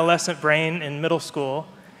the adolescent brain in middle school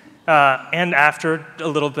and after a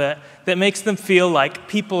little bit that makes them feel like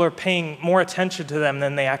people are paying more attention to them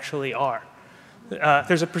than they actually are.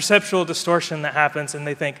 There's a perceptual distortion that happens, and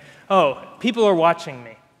they think, oh, people are watching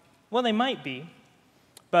me. Well, they might be,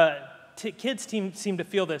 but kids seem to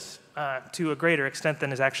feel this to a greater extent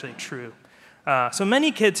than is actually true. So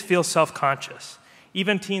many kids feel self-conscious,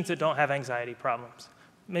 even teens that don't have anxiety problems.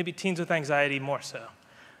 Maybe teens with anxiety more so.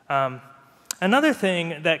 Another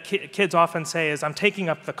thing that kids often say is, I'm taking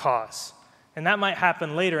up the cause. And that might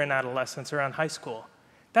happen later in adolescence, around high school.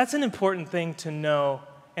 That's an important thing to know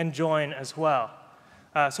and join as well.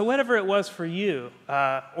 So whatever it was for you,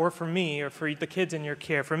 or for me, or for the kids in your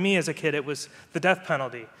care, for me as a kid, it was the death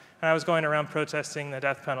penalty. And I was going around protesting the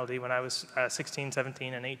death penalty when I was 16,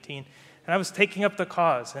 17, and 18. And I was taking up the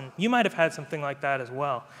cause. And you might have had something like that as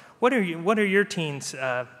well. What are your teens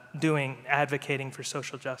doing advocating for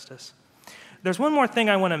social justice? There's one more thing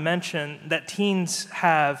I want to mention that teens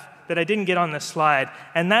have that I didn't get on this slide,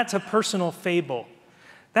 and that's a personal fable.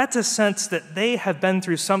 That's a sense that they have been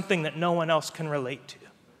through something that no one else can relate to.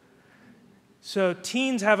 So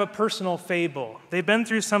teens have a personal fable. They've been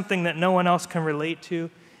through something that no one else can relate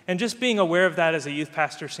to, and just being aware of that as a youth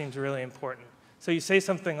pastor seems really important. So you say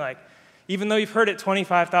something like, even though you've heard it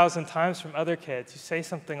 25,000 times from other kids, you say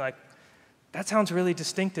something like, that sounds really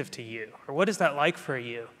distinctive to you, or what is that like for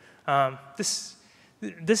you? This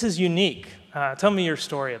is unique. Tell me your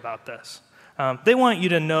story about this. They want you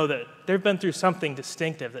to know that they've been through something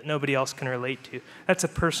distinctive that nobody else can relate to. That's a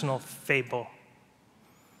personal fable.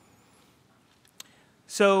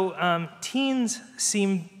 So teens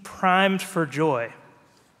seem primed for joy,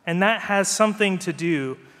 and that has something to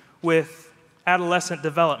do with adolescent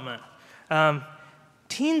development.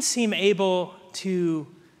 teens seem able to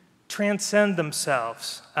transcend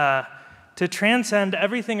themselves, to transcend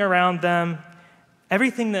everything around them,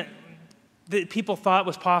 everything that people thought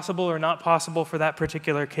was possible or not possible for that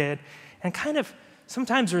particular kid, and kind of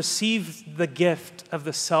sometimes receive the gift of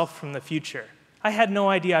the self from the future. I had no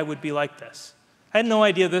idea I would be like this. I had no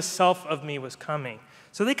idea this self of me was coming.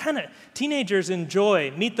 So teenagers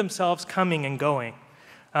meet themselves coming and going.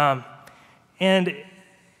 And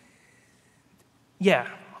yeah,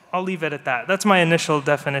 I'll leave it at that. That's my initial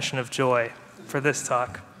definition of joy for this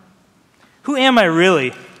talk. Who am I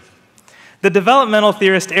really? The developmental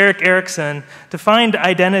theorist Erik Erikson defined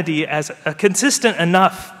identity as a consistent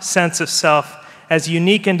enough sense of self as a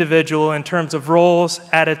unique individual in terms of roles,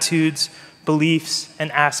 attitudes, beliefs,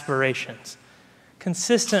 and aspirations.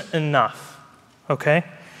 Consistent enough, okay?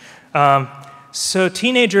 So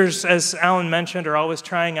teenagers, as Allan mentioned, are always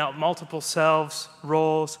trying out multiple selves,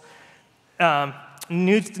 roles,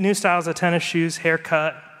 new styles of tennis shoes,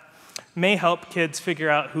 haircut, may help kids figure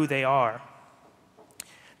out who they are.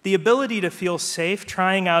 The ability to feel safe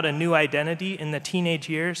trying out a new identity in the teenage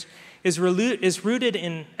years is rooted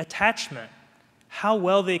in attachment, how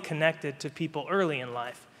well they connected to people early in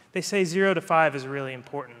life. They say 0 to 5 is really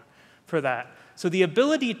important for that. So the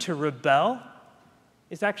ability to rebel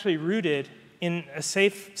is actually rooted in a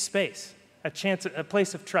safe space, a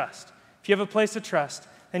place of trust. If you have a place of trust,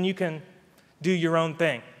 then you can do your own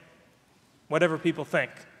thing. Whatever people think,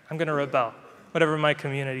 I'm going to rebel. Whatever my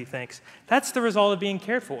community thinks. That's the result of being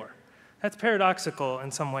cared for. That's paradoxical in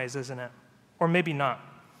some ways, isn't it? Or maybe not.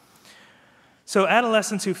 So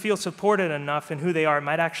adolescents who feel supported enough in who they are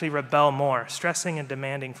might actually rebel more, stressing and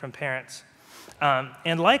demanding from parents.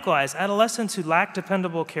 And likewise, adolescents who lack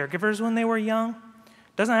dependable caregivers when they were young,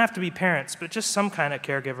 doesn't have to be parents, but just some kind of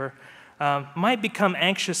caregiver, might become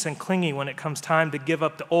anxious and clingy when it comes time to give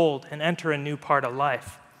up the old and enter a new part of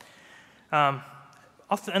life.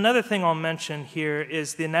 Another thing I'll mention here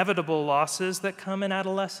is the inevitable losses that come in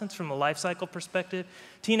adolescence from a life cycle perspective.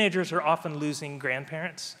 Teenagers are often losing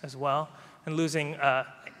grandparents as well, and losing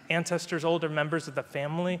ancestors, older members of the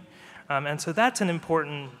family. And so that's an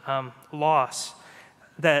important loss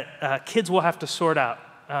that kids will have to sort out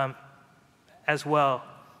as well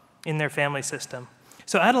in their family system.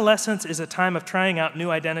 So adolescence is a time of trying out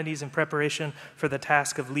new identities in preparation for the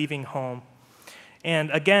task of leaving home.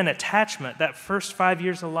 And again, attachment, that first 5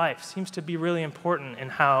 years of life, seems to be really important in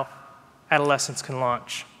how adolescence can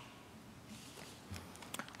launch.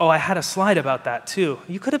 Oh, I had a slide about that too.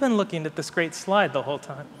 You could have been looking at this great slide the whole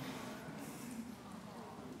time.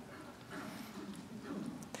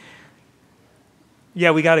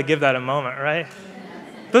 Yeah, we got to give that a moment, right?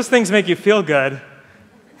 Those things make you feel good.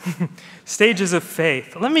 Stages of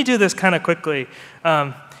faith. Let me do this kind of quickly.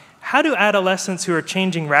 How do adolescents who are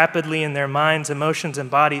changing rapidly in their minds, emotions, and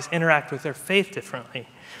bodies interact with their faith differently?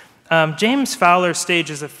 James Fowler's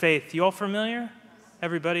Stages of Faith, you all familiar?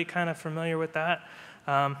 Everybody kind of familiar with that?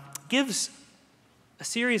 Gives a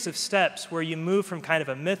series of steps where you move from kind of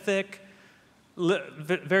a mythic,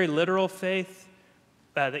 very literal faith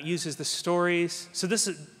that uses the stories. So this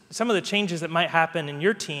is some of the changes that might happen in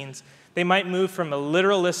your teens. They might move from a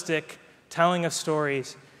literalistic telling of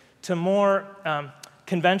stories to more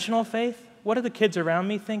conventional faith. What are the kids around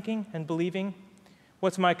me thinking and believing?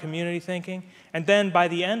 What's my community thinking? And then by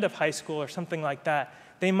the end of high school or something like that,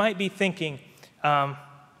 they might be thinking,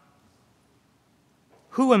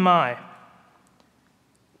 who am I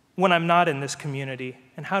when I'm not in this community?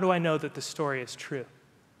 And how do I know that the story is true?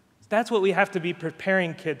 That's what we have to be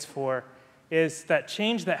preparing kids for, is that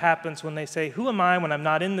change that happens when they say, who am I when I'm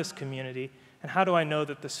not in this community? And how do I know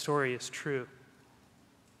that the story is true?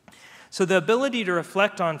 So the ability to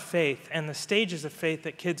reflect on faith and the stages of faith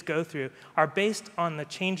that kids go through are based on the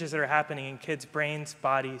changes that are happening in kids' brains,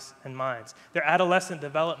 bodies, and minds. Their adolescent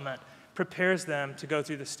development prepares them to go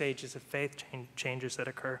through the stages of faith changes that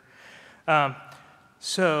occur.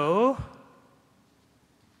 So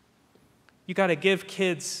you got to give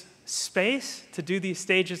kids space to do these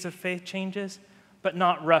stages of faith changes, but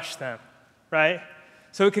not rush them, right?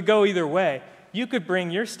 So it could go either way. You could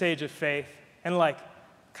bring your stage of faith and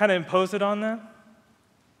kind of impose it on them.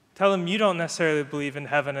 Tell them you don't necessarily believe in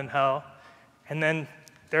heaven and hell, and then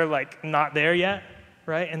they're not there yet,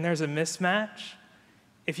 right? And there's a mismatch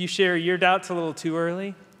if you share your doubts a little too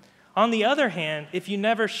early. On the other hand, if you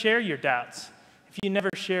never share your doubts, if you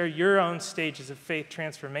never share your own stages of faith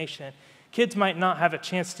transformation, kids might not have a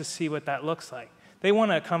chance to see what that looks like. They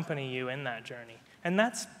want to accompany you in that journey. And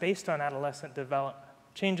that's based on adolescent development,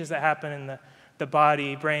 changes that happen in the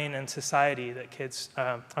body, brain, and society that kids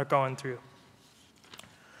are going through.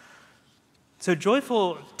 So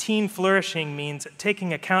joyful teen flourishing means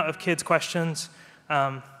taking account of kids' questions,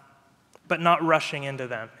 but not rushing into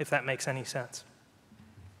them, if that makes any sense.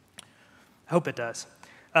 I hope it does.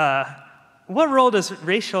 What role does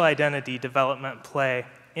racial identity development play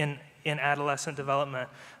in adolescent development?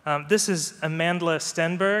 This is Amandla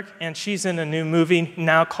Stenberg, and she's in a new movie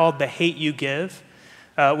now called The Hate U Give,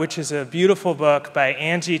 which is a beautiful book by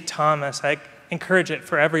Angie Thomas. I encourage it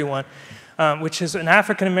for everyone, which is an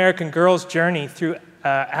African-American girl's journey through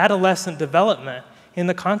adolescent development in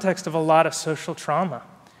the context of a lot of social trauma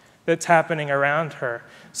that's happening around her.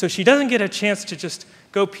 So she doesn't get a chance to just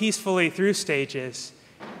go peacefully through stages.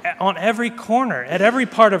 On every corner, at every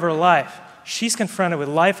part of her life, she's confronted with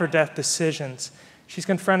life or death decisions. She's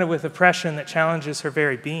confronted with oppression that challenges her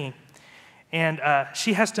very being. And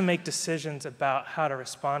she has to make decisions about how to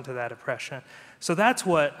respond to that oppression. So that's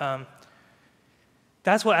what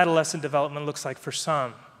adolescent development looks like for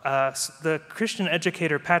some. The Christian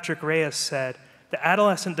educator Patrick Reyes said that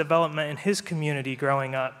adolescent development in his community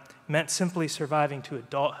growing up meant simply surviving to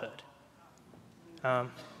adulthood.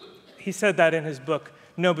 He said that in his book,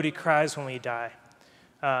 Nobody Cries When We Die,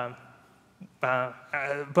 a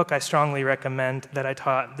book I strongly recommend that I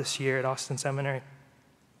taught this year at Austin Seminary.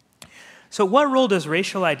 So what role does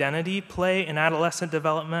racial identity play in adolescent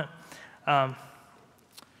development? I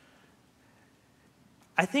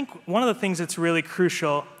think one of the things that's really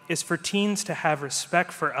crucial is for teens to have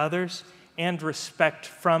respect for others and respect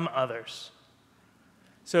from others.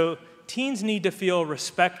 So teens need to feel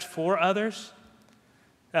respect for others,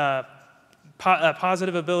 a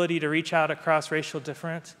positive ability to reach out across racial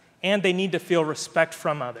difference, and they need to feel respect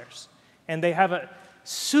from others. And they have a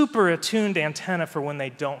super attuned antenna for when they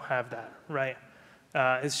don't have that, right?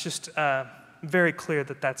 It's just very clear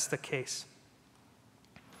that that's the case.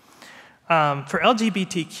 For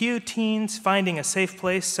LGBTQ teens, finding a safe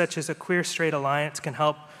place such as a queer straight alliance can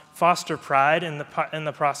help foster pride in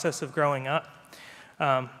the process of growing up.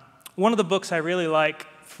 One of the books I really like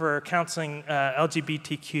for counseling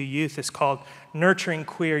LGBTQ youth is called Nurturing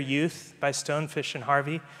Queer Youth by Stonefish and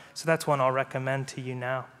Harvey. So that's one I'll recommend to you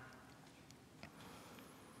now.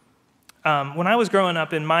 When I was growing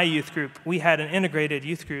up in my youth group, we had an integrated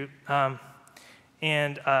youth group,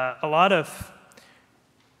 and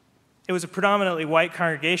it was a predominantly white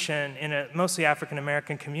congregation in a mostly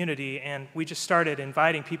African-American community, and we just started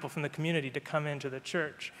inviting people from the community to come into the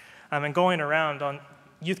church, and going around on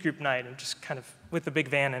youth group night and just kind of with the big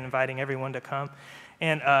van and inviting everyone to come.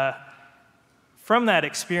 And from that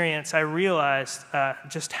experience, I realized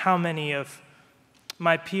just how many of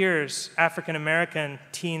my peers, African-American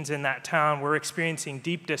teens in that town, were experiencing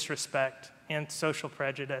deep disrespect and social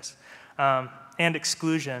prejudice and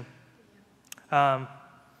exclusion. But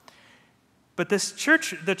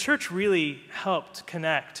the church really helped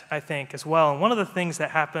connect, I think, as well. And one of the things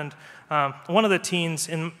that happened, one of the teens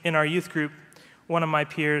in our youth group, one of my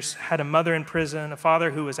peers, had a mother in prison, a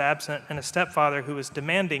father who was absent, and a stepfather who was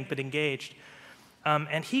demanding but engaged.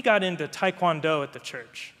 And he got into Taekwondo at the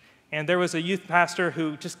church. And there was a youth pastor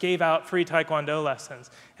who just gave out free Taekwondo lessons.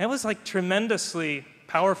 And it was like tremendously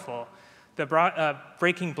powerful. The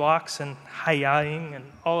breaking blocks and hayaing and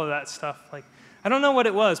all of that stuff. Like, I don't know what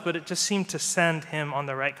it was, but it just seemed to send him on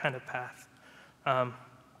the right kind of path.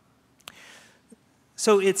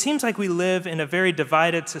 So it seems like we live in a very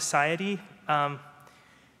divided society.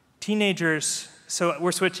 Teenagers, so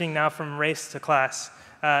we're switching now from race to class.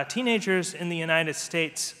 Teenagers in the United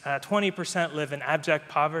States, 20% live in abject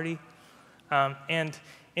poverty. And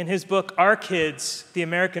in his book, Our Kids, The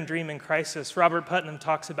American Dream in Crisis, Robert Putnam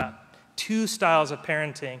talks about two styles of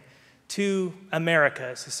parenting, two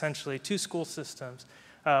Americas, essentially, two school systems,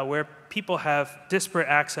 where people have disparate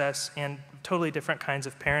access and totally different kinds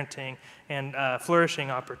of parenting and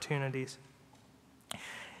flourishing opportunities.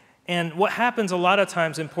 And what happens a lot of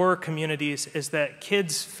times in poorer communities is that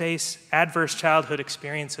kids face adverse childhood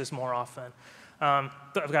experiences more often.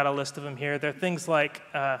 I've got a list of them here. They're things like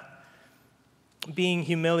being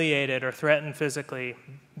humiliated or threatened physically,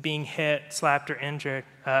 being hit, slapped, or injured,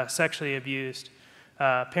 sexually abused,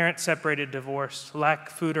 parents separated, divorced,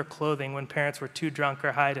 lack food or clothing when parents were too drunk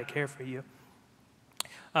or high to care for you.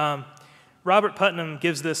 Robert Putnam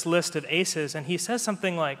gives this list of ACEs, and he says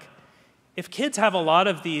something like, if kids have a lot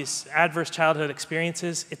of these adverse childhood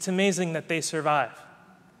experiences, it's amazing that they survive.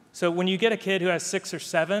 So when you get a kid who has 6 or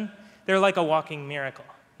 7, they're like a walking miracle.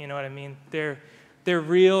 You know what I mean? They're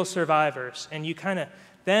real survivors, and you kind of,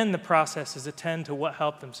 then the process is attend to what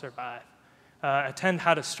helped them survive, attend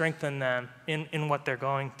how to strengthen them in what they're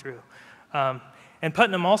going through. And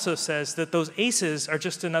Putnam also says that those ACEs are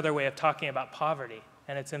just another way of talking about poverty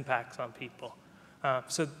and its impacts on people.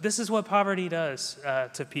 So this is what poverty does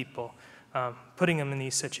to people, putting them in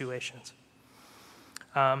these situations.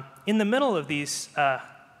 In the middle of these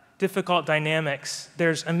difficult dynamics,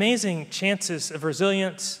 there's amazing chances of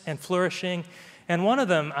resilience and flourishing. And one of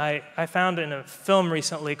them I found in a film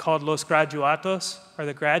recently called Los Graduatos, or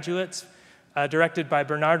The Graduates, directed by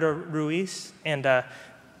Bernardo Ruiz. And it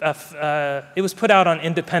was put out on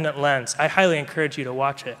Independent Lens. I highly encourage you to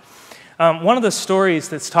watch it. One of the stories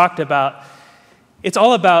that's talked about, it's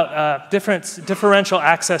all about differential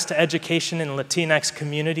access to education in Latinx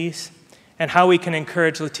communities and how we can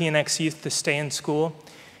encourage Latinx youth to stay in school.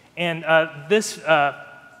 And this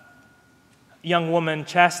young woman,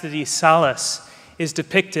 Chastity Salas, is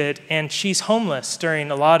depicted, and she's homeless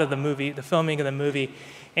during a lot of the movie, the filming of the movie,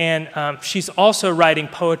 and she's also writing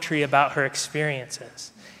poetry about her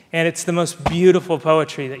experiences. And it's the most beautiful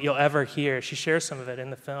poetry that you'll ever hear. She shares some of it in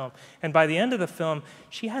the film. And by the end of the film,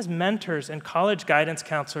 she has mentors and college guidance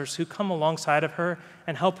counselors who come alongside of her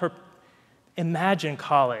and help her imagine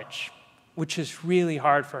college, which is really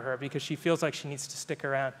hard for her because she feels like she needs to stick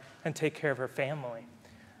around and take care of her family.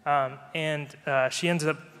 She ends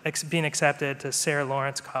up being accepted to Sarah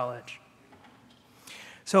Lawrence College.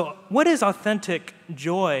 So what is authentic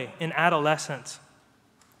joy in adolescence?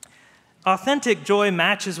 Authentic joy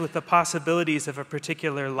matches with the possibilities of a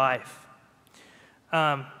particular life.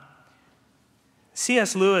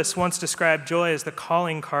 C.S. Lewis once described joy as the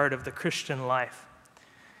calling card of the Christian life.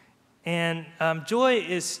 And joy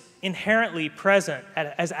is inherently present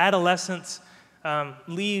as adolescents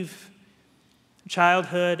leave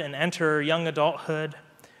childhood and enter young adulthood,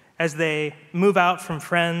 as they move out from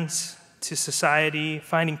friends to society,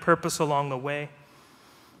 finding purpose along the way.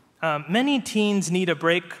 Many teens need a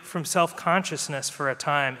break from self-consciousness for a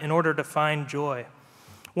time in order to find joy.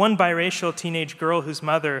 One biracial teenage girl whose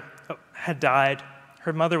mother had died,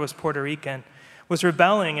 her mother was Puerto Rican, was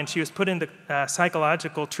rebelling, and she was put into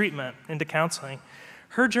psychological treatment, into counseling.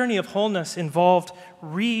 Her journey of wholeness involved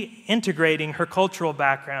reintegrating her cultural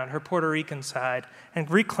background, her Puerto Rican side,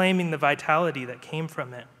 and reclaiming the vitality that came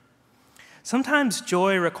from it. Sometimes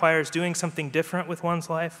joy requires doing something different with one's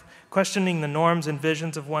life, questioning the norms and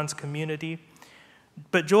visions of one's community.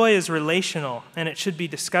 But joy is relational, and it should be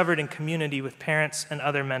discovered in community with parents and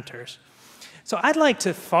other mentors. So I'd like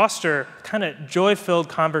to foster kind of joy-filled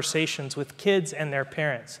conversations with kids and their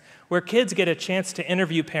parents, where kids get a chance to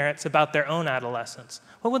interview parents about their own adolescence.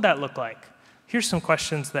 What would that look like? Here's some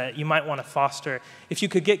questions that you might want to foster if you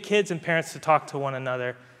could get kids and parents to talk to one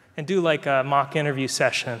another and do like a mock interview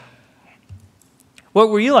session. What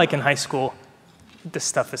were you like in high school? This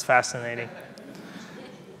stuff is fascinating.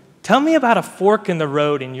 Tell me about a fork in the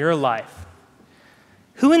road in your life.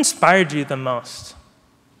 Who inspired you the most?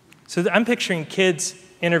 So I'm picturing kids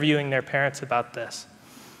interviewing their parents about this.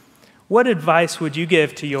 What advice would you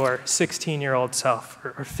give to your 16-year-old self,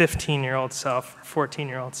 or 15-year-old self, or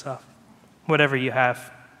 14-year-old self? Whatever you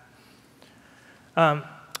have.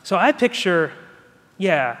 So I picture,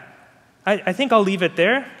 I think I'll leave it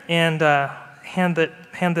there and hand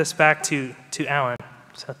this back to Allan.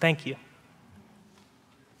 So thank you.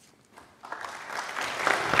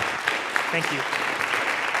 Thank you.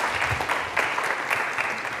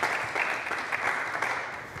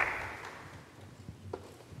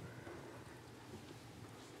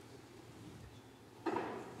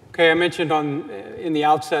 Okay, I mentioned in the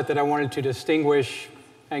outset that I wanted to distinguish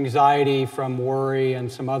anxiety from worry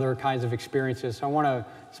and some other kinds of experiences. So I want to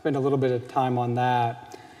spend a little bit of time on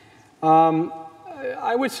that.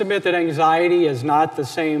 I would submit that anxiety is not the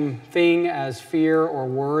same thing as fear or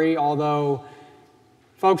worry, although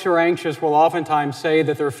folks who are anxious will oftentimes say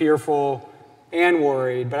that they're fearful and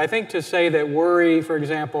worried. But I think to say that worry, for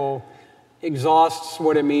example, exhausts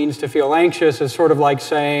what it means to feel anxious is sort of like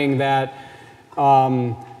saying that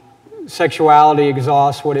sexuality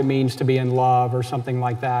exhausts what it means to be in love or something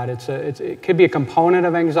like that. It could be a component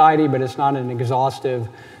of anxiety, but it's not an exhaustive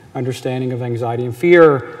understanding of anxiety. And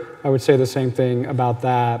fear, I would say the same thing about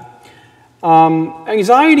that.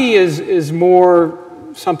 Anxiety is more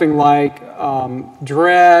something like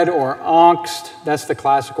dread or angst. That's the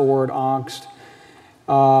classical word, angst.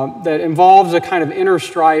 That involves a kind of inner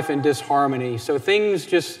strife and disharmony. So things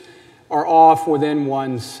just are off within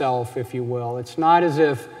one's self, if you will. It's not as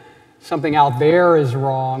if something out there is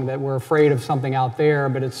wrong, that we're afraid of something out there,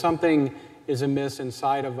 but it's something is amiss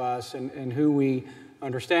inside of us and who we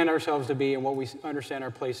understand ourselves to be and what we understand our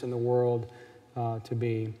place in the world to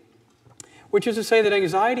be. Which is to say that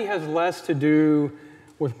anxiety has less to do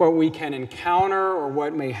with what we can encounter or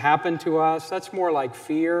what may happen to us. That's more like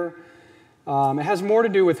fear. It has more to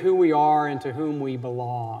do with who we are and to whom we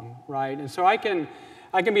belong, right? And so I can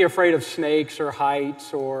I can be afraid of snakes or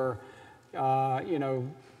heights or,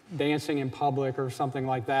 dancing in public or something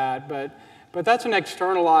like that. But that's an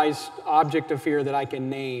externalized object of fear that I can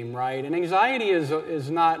name, right? And anxiety is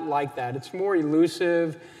not like that. It's more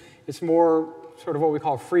elusive. It's more sort of what we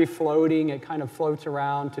call free-floating. It kind of floats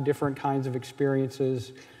around to different kinds of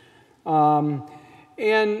experiences.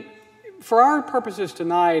 And for our purposes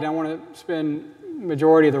tonight, I want to spend the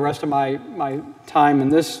majority of the rest of my time in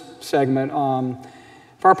this segment.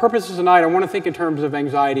 For our purposes tonight, I want to think in terms of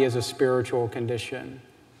anxiety as a spiritual condition.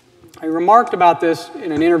 I remarked about this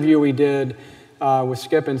in an interview we did with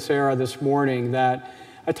Skip and Sarah this morning, that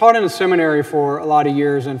I taught in a seminary for a lot of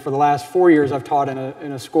years, and for the last 4 years I've taught in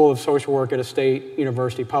a school of social work at a state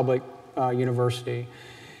university, public university.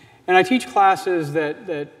 And I teach classes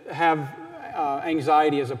that have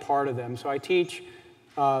anxiety as a part of them. So I teach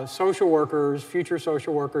social workers, future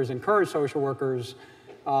social workers, and current social workers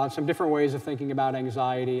some different ways of thinking about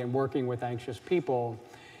anxiety and working with anxious people.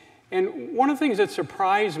 And one of the things that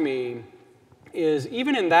surprised me is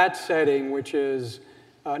even in that setting, which is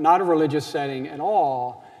not a religious setting at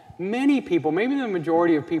all, many people, maybe the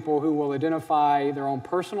majority of people who will identify their own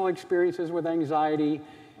personal experiences with anxiety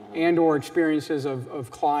and or experiences of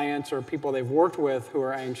clients or people they've worked with who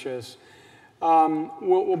are anxious,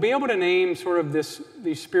 will be able to name sort of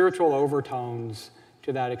these spiritual overtones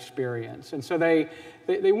to that experience. And so they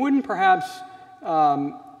wouldn't perhaps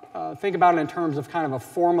think about it in terms of kind of a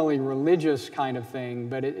formally religious kind of thing,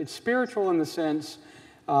 but it's spiritual in the sense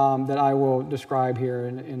that I will describe here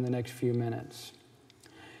in the next few minutes.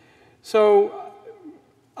 So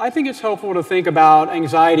I think it's helpful to think about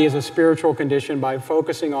anxiety as a spiritual condition by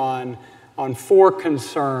focusing on 4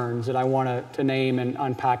 concerns that I want to name and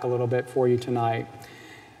unpack a little bit for you tonight.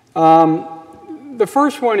 The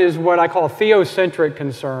first one is what I call theocentric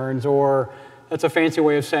concerns, or that's a fancy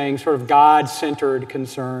way of saying sort of God-centered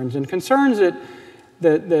concerns. And concerns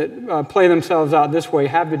that play themselves out this way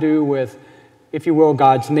have to do with, if you will,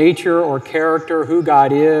 God's nature or character, who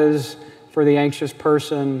God is for the anxious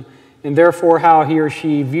person, and therefore how he or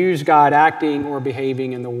she views God acting or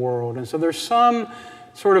behaving in the world. And so there's some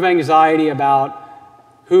sort of anxiety about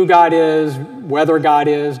who God is, whether God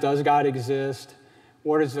is, does God exist,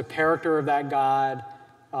 what is the character of that God,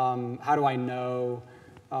 how do I know?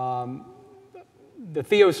 The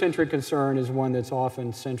theocentric concern is one that's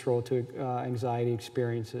often central to anxiety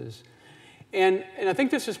experiences. And I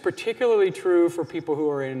think this is particularly true for people who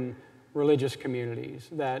are in religious communities,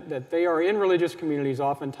 that they are in religious communities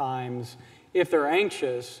oftentimes, if they're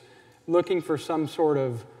anxious, looking for some sort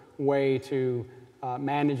of way to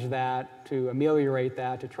manage that, to ameliorate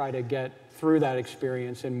that, to try to get through that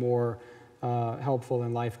experience in more helpful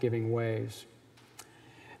and life-giving ways.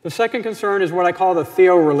 The second concern is what I call the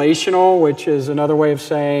theo-relational, which is another way of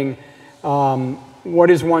saying what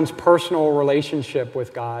is one's personal relationship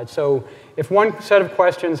with God. So if one set of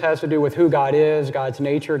questions has to do with who God is, God's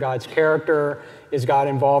nature, God's character, is God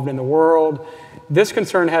involved in the world, this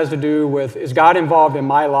concern has to do with, is God involved in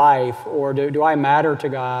my life, or do I matter to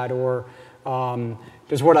God, or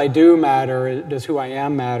does what I do matter, does who I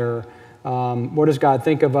am matter, what does God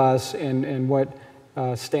think of us, and what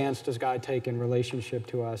stance does God take in relationship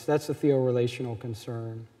to us? That's the theo-relational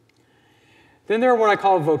concern. Then there are what I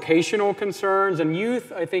call vocational concerns, and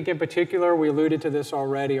youth, I think in particular, we alluded to this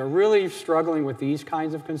already, are really struggling with these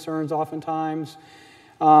kinds of concerns oftentimes.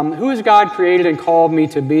 Who has God created and called me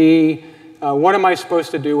to be? What am I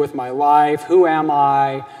supposed to do with my life? Who am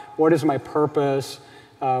I? What is my purpose?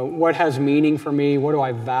 What has meaning for me? What do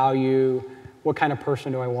I value? What kind of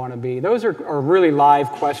person do I want to be? Those are really live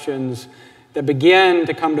questions that begin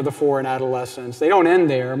to come to the fore in adolescence. They don't end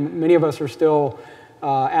there. Many of us are still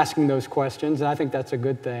asking those questions, and I think that's a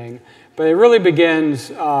good thing. But it really begins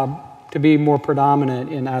to be more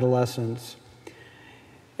predominant in adolescence.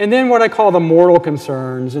 And then what I call the mortal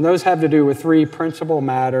concerns, and those have to do with 3 principal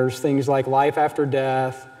matters, things like life after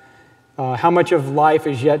death, how much of life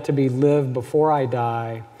is yet to be lived before I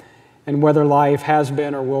die, and whether life has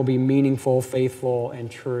been or will be meaningful, faithful,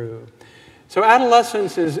 and true. So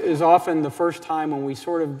adolescence is often the first time when we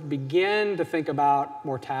sort of begin to think about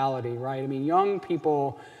mortality, right? I mean, young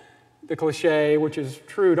people, the cliche, which is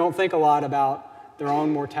true, don't think a lot about their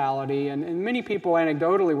own mortality. And many people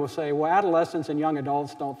anecdotally will say, well, adolescents and young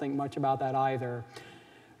adults don't think much about that either.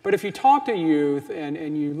 But if you talk to youth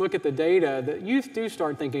and you look at the data, the youth do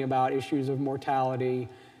start thinking about issues of mortality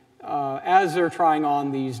as they're trying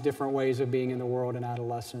on these different ways of being in the world in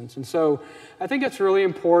adolescence. And so I think it's really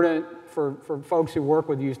important for folks who work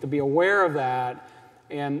with youth to be aware of that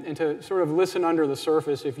and to sort of listen under the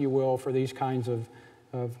surface, if you will, for these kinds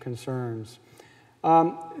of concerns.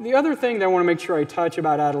 The other thing that I want to make sure I touch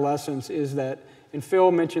about adolescence is that, and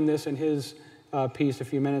Phil mentioned this in his piece a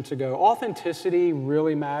few minutes ago, authenticity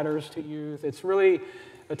really matters to youth. It's really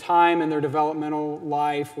a time in their developmental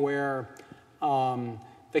life where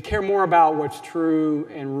they care more about what's true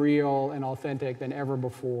and real and authentic than ever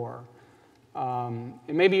before. And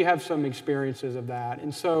maybe you have some experiences of that.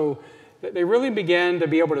 And so they really begin to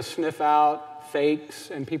be able to sniff out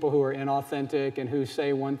fakes and people who are inauthentic and who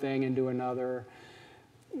say one thing and do another,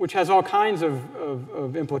 which has all kinds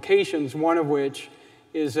of implications, one of which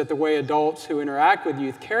is that the way adults who interact with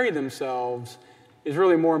youth carry themselves is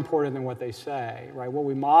really more important than what they say, right? What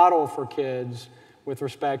we model for kids with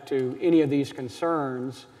respect to any of these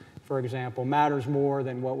concerns, for example, matters more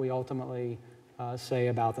than what we ultimately say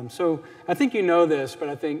about them. So I think you know this, but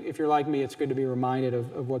I think if you're like me, it's good to be reminded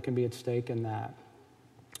of what can be at stake in that.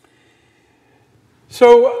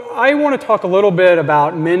 So I want to talk a little bit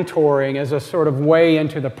about mentoring as a sort of way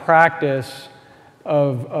into the practice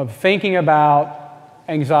of thinking about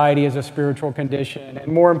anxiety as a spiritual condition,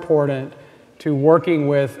 and more important, to working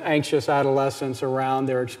with anxious adolescents around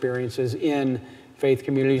their experiences in faith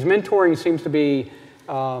communities. Mentoring seems to be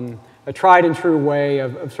a tried and true way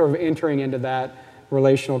of sort of entering into that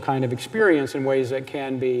relational kind of experience in ways that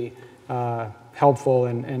can be helpful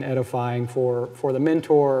and edifying for the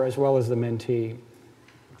mentor as well as the mentee.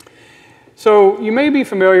 So you may be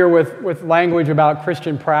familiar with language about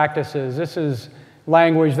Christian practices. This is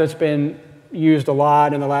language that's been used a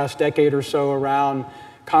lot in the last decade or so around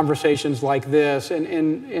conversations like this.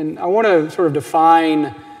 And I want to sort of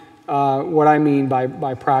define what I mean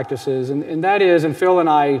by practices. And that is, and Phil and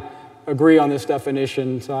I agree on this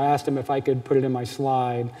definition, so I asked him if I could put it in my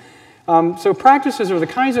slide. So practices are the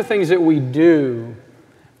kinds of things that we do,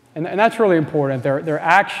 and that's really important. They're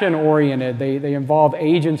action-oriented. They involve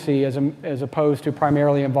agency as opposed to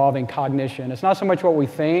primarily involving cognition. It's not so much what we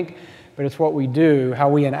think, but it's what we do, how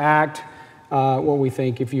we enact what we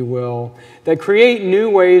think, if you will, that create new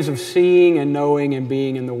ways of seeing and knowing and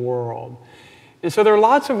being in the world. And so there are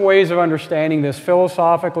lots of ways of understanding this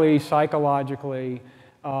philosophically, psychologically,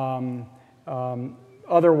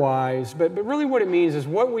 otherwise, but really what it means is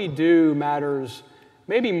what we do matters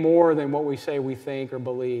maybe more than what we say we think or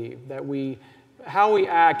believe, that how we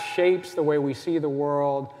act shapes the way we see the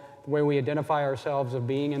world, the way we identify ourselves of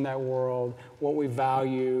being in that world, what we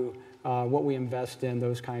value, what we invest in,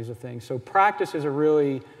 those kinds of things. So practices are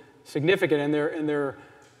really significant, and they're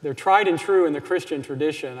tried and true in the Christian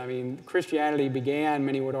tradition. I mean, Christianity began,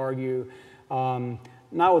 many would argue,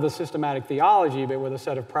 not with a systematic theology, but with a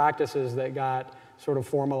set of practices that got sort of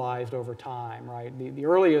formalized over time, right? The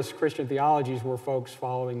earliest Christian theologies were folks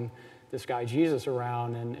following this guy Jesus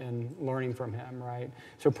around and learning from him, right?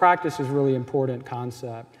 So practice is a really important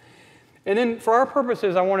concept. And then for our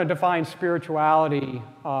purposes, I want to define spirituality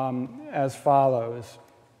as follows.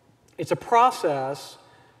 It's a process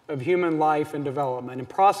of human life and development, and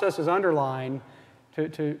process is underlined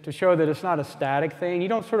to show that it's not a static thing. You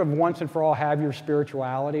don't sort of once and for all have your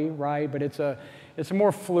spirituality, right? But it's a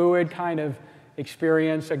more fluid kind of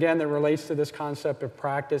experience, again, that relates to this concept of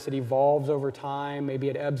practice. It evolves over time. Maybe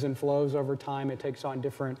it ebbs and flows over time. It takes on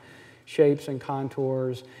different shapes and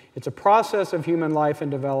contours. It's a process of human life and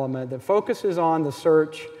development that focuses on the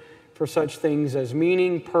search for such things as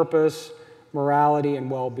meaning, purpose, morality, and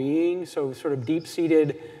well-being, so sort of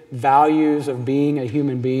deep-seated values of being a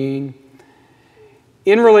human being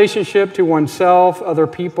in relationship to oneself, other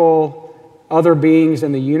people, other beings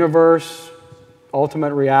in the universe,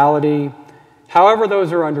 ultimate reality, however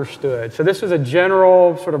those are understood. So this is a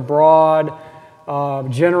general, sort of broad,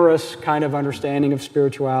 generous kind of understanding of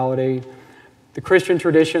spirituality. The Christian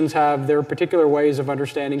traditions have their particular ways of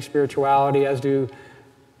understanding spirituality, as do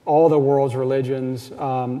all the world's religions.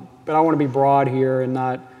 But I want to be broad here and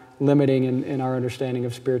not limiting in our understanding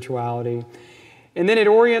of spirituality. And then it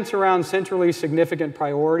orients around centrally significant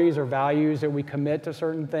priorities or values that we commit to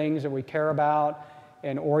certain things that we care about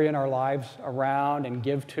and orient our lives around and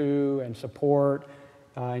give to and support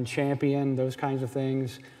and champion, those kinds of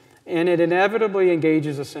things. And it inevitably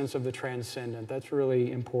engages a sense of the transcendent. That's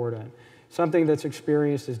really important. Something that's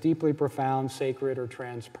experienced as deeply profound, sacred, or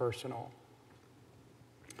transpersonal.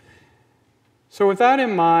 So with that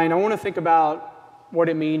in mind, I want to think about what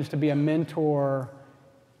it means to be a mentor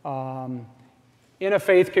in a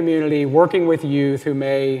faith community, working with youth who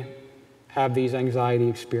may have these anxiety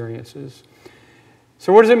experiences.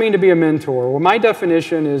 So what does it mean to be a mentor? Well, my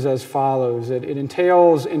definition is as follows. It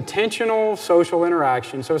entails intentional social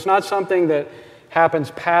interaction. So it's not something that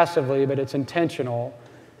happens passively, but it's intentional.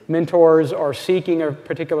 Mentors are seeking a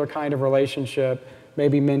particular kind of relationship.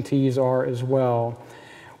 Maybe mentees are as well.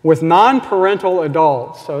 with non-parental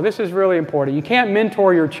adults. So this is really important. You can't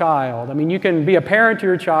mentor your child. I mean, you can be a parent to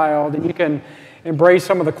your child, and you can embrace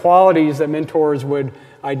some of the qualities that mentors would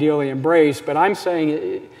ideally embrace, but I'm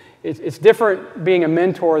saying it's different being a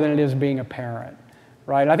mentor than it is being a parent,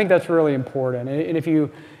 right? And I think that's really important. And if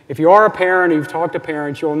you are a parent, you've talked to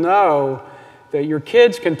parents, you'll know that your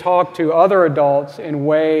kids can talk to other adults in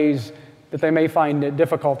ways that they may find it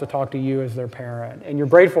difficult to talk to you as their parent. And you're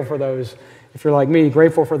grateful for those, if you're like me,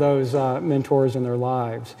 grateful for those mentors in their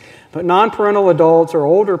lives. But non-parental adults or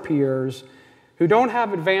older peers who don't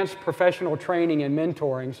have advanced professional training in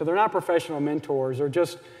mentoring, so they're not professional mentors, they're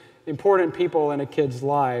just important people in a kid's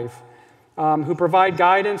life, who provide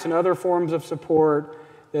guidance and other forms of support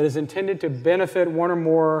that is intended to benefit one or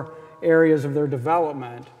more areas of their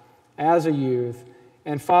development as a youth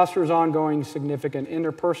and fosters ongoing significant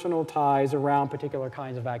interpersonal ties around particular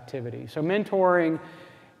kinds of activity. So mentoring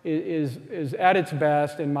is at its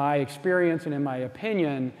best, in my experience and in my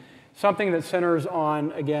opinion, something that centers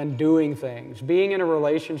on, again, doing things, being in a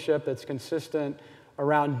relationship that's consistent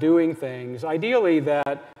around doing things, ideally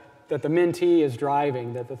that the mentee is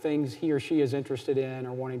driving, that the things he or she is interested in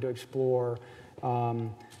or wanting to explore are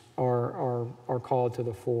called to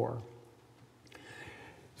the fore.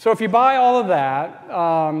 So if you buy all of that,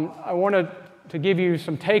 I wanted to give you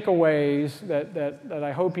some takeaways that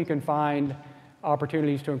I hope you can find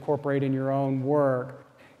opportunities to incorporate in your own work.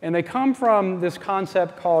 And they come from this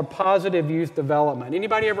concept called positive youth development.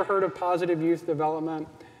 Anybody ever heard of positive youth development?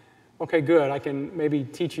 Okay, good. I can maybe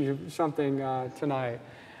teach you something tonight.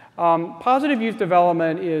 Positive youth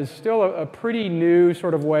development is still a pretty new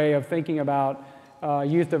sort of way of thinking about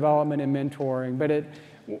youth development and mentoring. But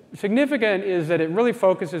significant is that it really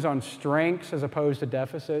focuses on strengths as opposed to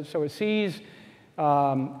deficits. So it sees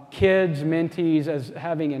kids, mentees, as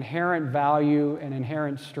having inherent value and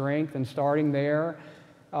inherent strength and starting there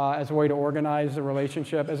as a way to organize the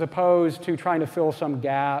relationship, as opposed to trying to fill some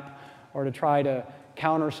gap or to try to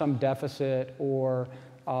counter some deficit or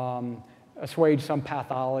assuage some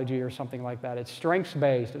pathology or something like that. It's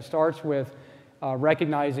strengths-based. It starts with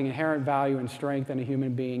recognizing inherent value and strength in a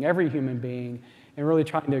human being, every human being, and really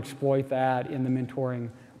trying to exploit that in the mentoring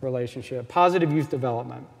relationship. Positive youth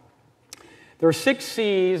development. There are 6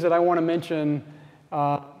 C's that I want to mention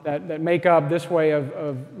that make up this way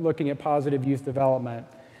of looking at positive youth development.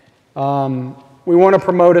 We want to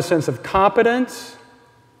promote a sense of competence.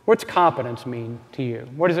 What's competence mean to you?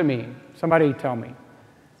 What does it mean? Somebody tell me.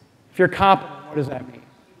 If you're competent, what does that mean?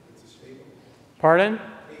 Pardon?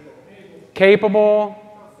 Capable.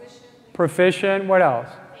 Proficient. What else?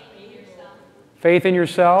 Faith in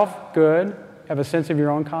yourself. Good. Have a sense of your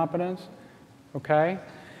own competence. Okay.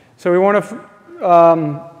 So we want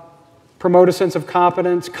to promote a sense of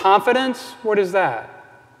competence. Confidence, what is that?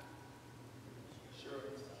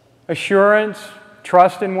 Assurance,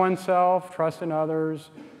 trust in oneself, trust in others.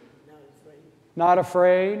 Not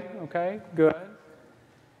afraid. Okay, good.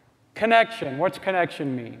 Connection, what's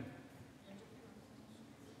connection mean?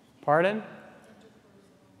 Pardon?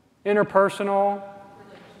 Interpersonal,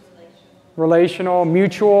 relational,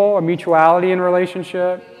 mutual, a mutuality in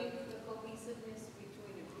relationship.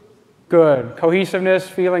 Good. Cohesiveness,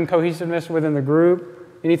 feeling cohesiveness within the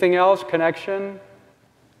group. Anything else? Connection?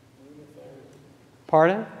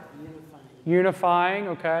 Pardon? Unifying,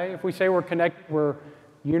 okay. If we say we're connected, we're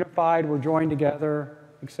unified, we're joined together,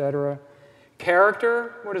 etc.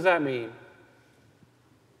 Character, what does that mean?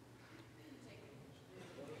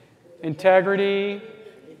 Integrity.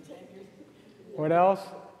 What else?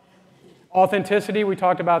 Authenticity, we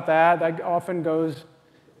talked about that. That often goes,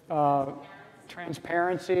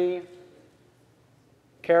 transparency.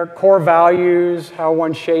 Core values, how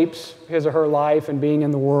one shapes his or her life and being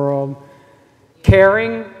in the world.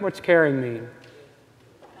 Caring, what's caring mean?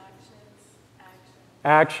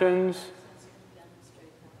 Actions.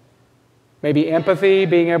 Maybe empathy,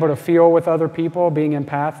 being able to feel with other people, being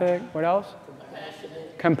empathic. What else?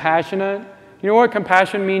 Compassionate. You know what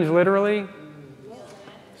compassion means literally?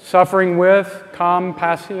 Suffering with,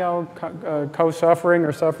 compassio, co-suffering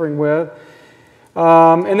or suffering with.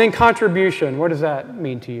 And then contribution, what does that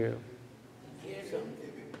mean to you?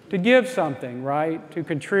 To give something, right? To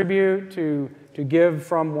contribute, to give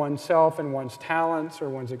from oneself and one's talents or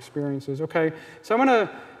one's experiences. Okay, so I'm going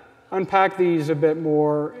to unpack these a bit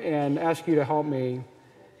more and ask you to help me.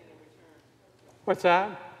 What's that?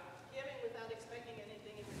 Giving without expecting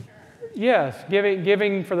anything in return. Yes,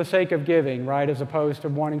 giving for the sake of giving, right, as opposed to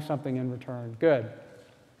wanting something in return. Good.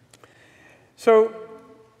 So,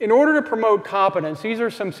 in order to promote competence, these are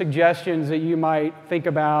some suggestions that you might think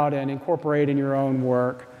about and incorporate in your own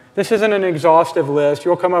work. This isn't an exhaustive list.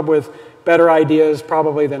 You'll come up with better ideas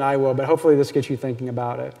probably than I will, but hopefully this gets you thinking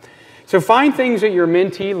about it. So find things that your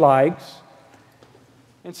mentee likes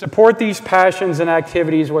and support these passions and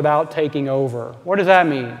activities without taking over. What does that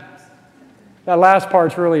mean? That last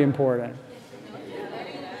part's really important.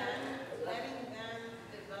 Letting them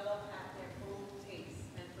develop at their own pace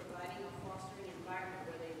and providing a fostering environment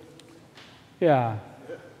where they will. Yeah.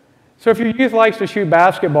 So if your youth likes to shoot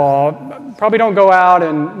basketball, probably don't go out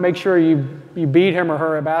and make sure you beat him or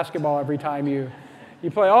her at basketball every time you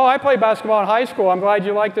play. Oh, I played basketball in high school. I'm glad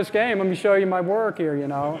you like this game. Let me show you my work here, you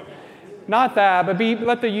know. Not that, but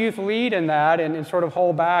let the youth lead in that and sort of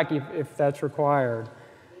hold back if that's required.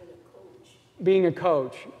 Being a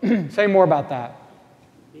coach. Say more about that.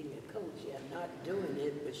 Being a coach, yeah, not doing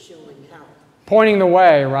it, but showing how. Pointing the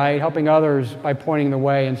way, right? Helping others by pointing the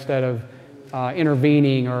way instead of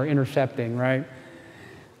intervening or intercepting, right?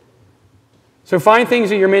 So find things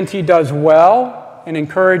that your mentee does well and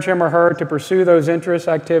encourage him or her to pursue those interests,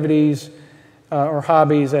 activities, or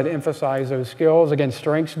hobbies that emphasize those skills. Again,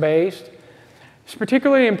 strengths-based. It's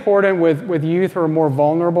particularly important with youth who are more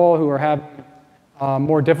vulnerable, who are having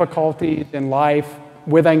more difficulties in life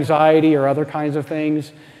with anxiety or other kinds of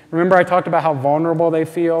things. Remember I talked about how vulnerable they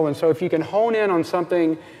feel, and so if you can hone in on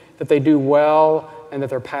something that they do well and that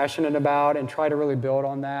they're passionate about and try to really build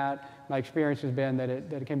on that, my experience has been that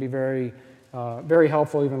it can be very, very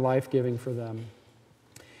helpful, even life-giving for them.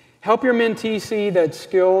 Help your mentee see that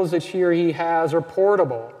skills that she or he has are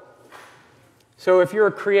portable. So if you're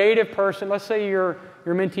a creative person, let's say your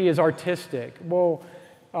mentee is artistic, well,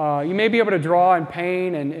 you may be able to draw and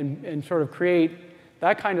paint and sort of create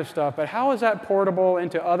that kind of stuff, but how is that portable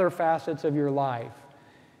into other facets of your life?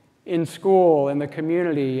 In school, in the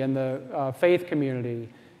community, in the faith community?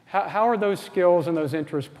 How are those skills and those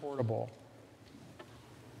interests portable?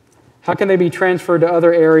 How can they be transferred to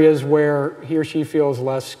other areas where he or she feels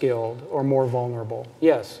less skilled or more vulnerable?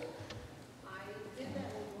 Yes? I did that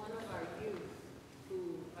with one of our youth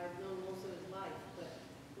who I've known most of his life, but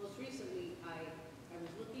most recently I was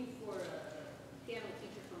looking for a piano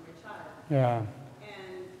teacher for my child. Yeah.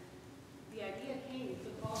 And the idea came, he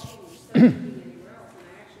took all things instead of looking anywhere else, and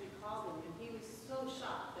I actually called him, and he was so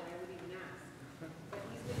shocked that I would even ask. But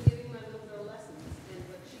he's been giving my little girl lessons,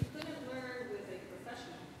 but she couldn't learn with a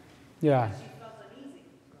professional. Yeah. She felt uneasy.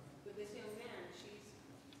 With this young man,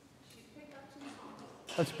 she's picked up 2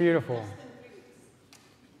 songs. That's beautiful. Less than 3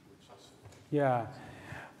 weeks. Yeah.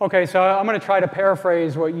 Okay, so I'm going to try to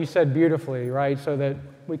paraphrase what you said beautifully, right, so that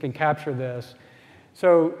we can capture this.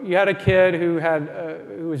 So you had a kid who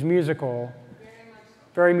was musical,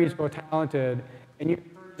 very musical, talented, and you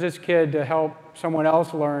encouraged this kid to help someone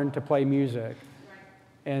else learn to play music.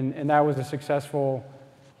 And that was a successful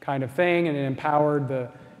kind of thing, and it empowered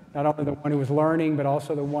not only the one who was learning, but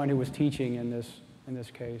also the one who was teaching in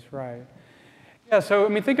this case, right? Yeah, so I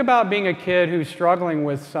mean, think about being a kid who's struggling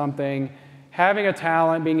with something, having a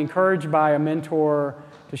talent, being encouraged by a mentor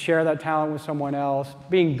to share that talent with someone else,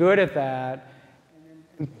 being good at that,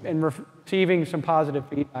 and receiving some positive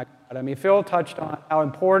feedback. I mean, Phil touched on how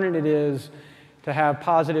important it is to have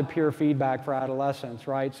positive peer feedback for adolescents,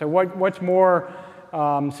 right? So what's more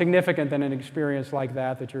significant than an experience like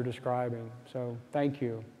that you're describing? So thank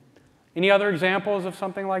you. Any other examples of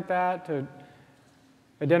something like that to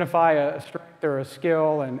identify a strength or a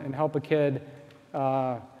skill and help a kid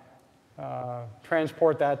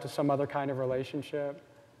transport that to some other kind of relationship?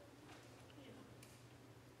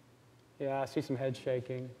 Yeah, I see some head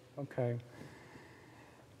shaking. Okay.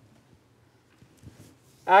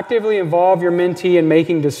 Actively involve your mentee in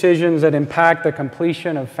making decisions that impact the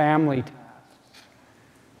completion of family tasks.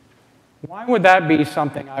 Why would that be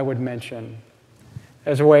something I would mention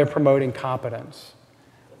as a way of promoting competence?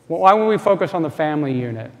 Well, why would we focus on the family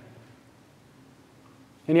unit?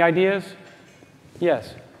 Any ideas?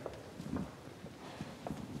 Yes.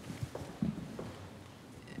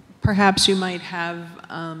 Perhaps you might have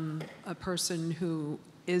a person who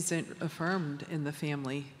isn't affirmed in the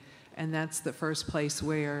family, and that's the first place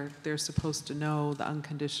where they're supposed to know the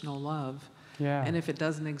unconditional love. Yeah. And if it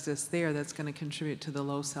doesn't exist there, that's going to contribute to the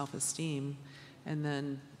low self-esteem, and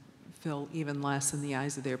then feel even less in the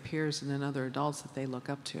eyes of their peers and then other adults that they look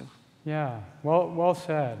up to. Yeah, well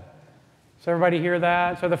said. So everybody hear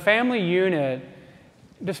that? So the family unit,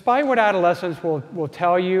 despite what adolescents will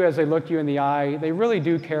tell you as they look you in the eye, they really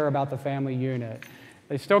do care about the family unit.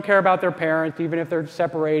 They still care about their parents, even if they're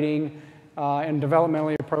separating in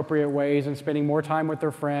developmentally appropriate ways and spending more time with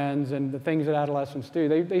their friends and the things that adolescents do.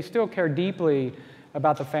 They still care deeply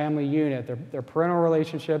about the family unit, their parental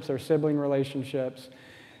relationships, their sibling relationships.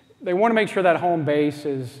 They want to make sure that home base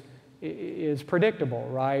is is predictable,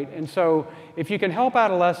 right? And so if you can help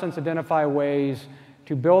adolescents identify ways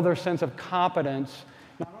to build their sense of competence,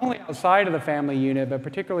 not only outside of the family unit, but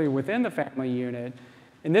particularly within the family unit,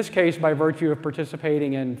 in this case by virtue of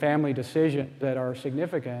participating in family decisions that are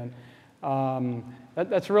significant,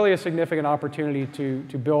 that's really a significant opportunity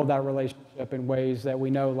to build that relationship in ways that we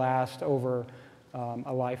know last over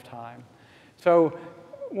a lifetime. So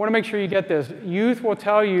I want to make sure you get this. Youth will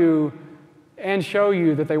tell you and show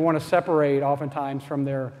you that they want to separate oftentimes from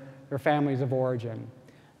their families of origin.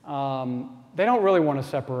 They don't really want to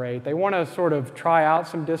separate. They want to sort of try out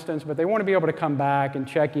some distance, but they want to be able to come back and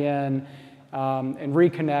check in and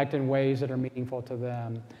reconnect in ways that are meaningful to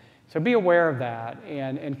them. So be aware of that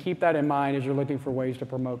and keep that in mind as you're looking for ways to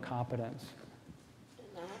promote competence.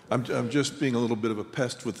 I'm just being a little bit of a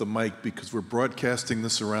pest with the mic because we're broadcasting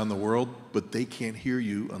this around the world, but they can't hear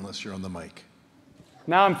you unless you're on the mic.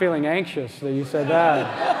 Now I'm feeling anxious that you said that.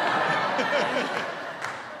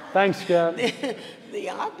 Thanks, Skip. The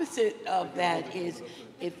opposite of that is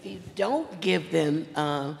if you don't give them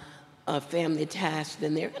a family task,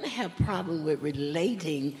 then they're going to have problems with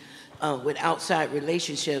relating with outside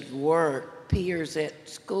relationships, work, peers at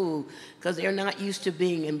school, because they're not used to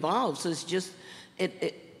being involved. So it's just,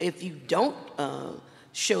 if you don't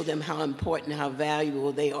show them how important, how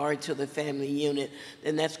valuable they are to the family unit,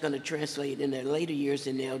 then that's going to translate in their later years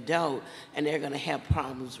in their adult, and they're going to have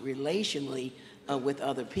problems relationally with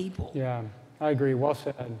other people. Yeah, I agree. Well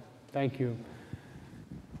said. Thank you.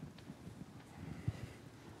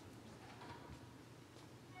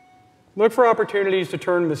 Look for opportunities to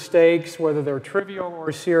turn mistakes, whether they're trivial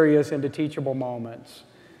or serious, into teachable moments.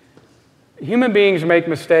 Human beings make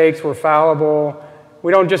mistakes. We're fallible.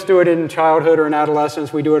 We don't just do it in childhood or in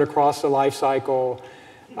adolescence. We do it across the life cycle.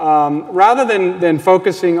 Rather than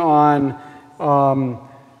focusing on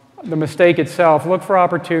the mistake itself, look for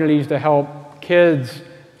opportunities to help kids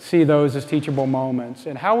see those as teachable moments.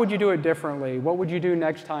 And how would you do it differently? What would you do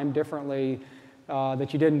next time differently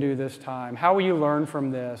that you didn't do this time? How will you learn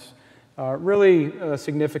from this? Really a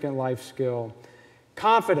significant life skill.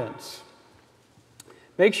 Confidence.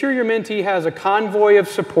 Make sure your mentee has a convoy of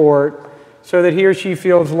support so that he or she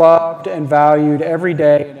feels loved and valued every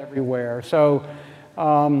day and everywhere. So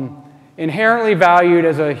inherently valued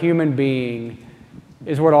as a human being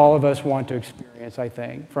is what all of us want to experience, I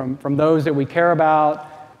think, from those that we care about,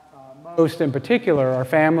 most in particular, our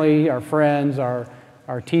family, our friends, our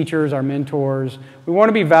teachers, our mentors. We want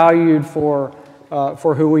to be valued for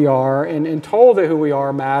who we are and told that who we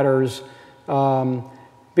are matters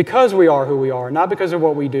because we are who we are, not because of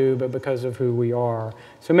what we do, but because of who we are.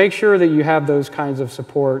 So make sure that you have those kinds of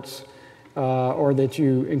supports or that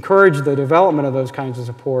you encourage the development of those kinds of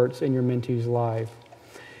supports in your mentee's life.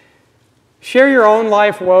 Share your own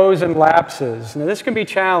life woes and lapses. Now, this can be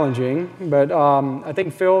challenging, but I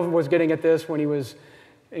think Phil was getting at this when he was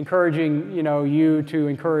encouraging you to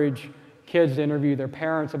encourage kids to interview their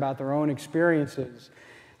parents about their own experiences.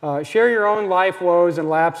 Share your own life woes and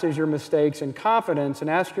lapses, your mistakes, and confidence, and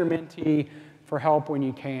ask your mentee for help when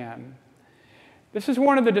you can. This is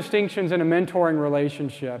one of the distinctions in a mentoring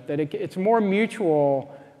relationship, that it's more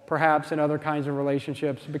mutual, perhaps, in other kinds of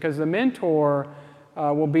relationships, because the mentor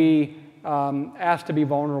will be asked to be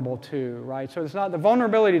vulnerable too, right? So it's not, the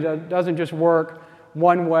vulnerability doesn't just work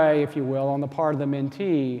one way, if you will, on the part of the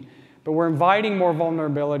mentee, but we're inviting more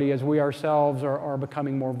vulnerability as we ourselves are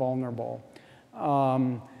becoming more vulnerable.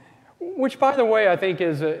 Which, by the way, I think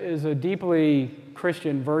is a deeply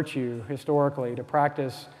Christian virtue historically, to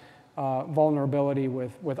practice vulnerability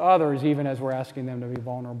with others, even as we're asking them to be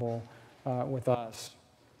vulnerable with us.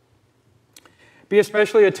 Be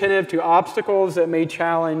especially attentive to obstacles that may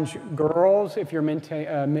challenge girls if your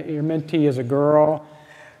mentee is a girl,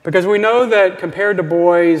 because we know that compared to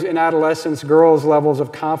boys in adolescence, girls' levels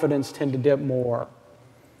of confidence tend to dip more.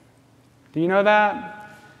 Do you know that?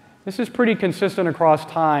 This is pretty consistent across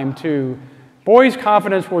time, too. Boys'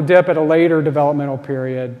 confidence will dip at a later developmental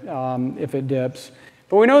period if it dips.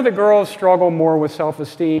 But we know that girls struggle more with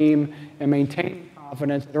self-esteem and maintaining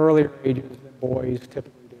confidence at earlier ages than boys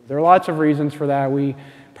typically do. There are lots of reasons for that. We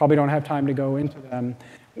probably don't have time to go into them.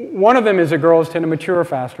 One of them is that girls tend to mature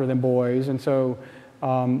faster than boys, and so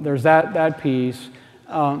there's that piece.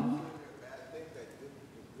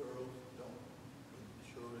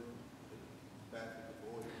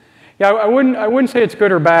 Yeah, I wouldn't say it's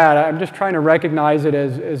good or bad. I'm just trying to recognize it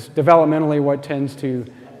as developmentally what tends to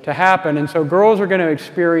happen. And so girls are going to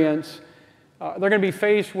experience, they're going to be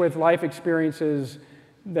faced with life experiences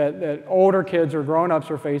that older kids or grown-ups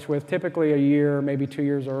are faced with, typically a year, maybe 2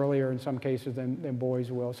 years earlier in some cases than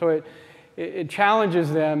boys will. So it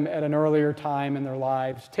challenges them at an earlier time in their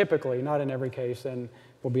lives, typically, not in every case, than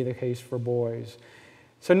will be the case for boys.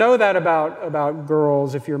 So know that about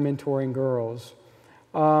girls if you're mentoring girls.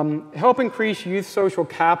 Help increase youth social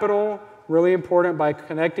capital, really important, by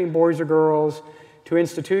connecting boys or girls to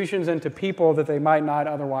institutions and to people that they might not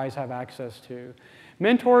otherwise have access to.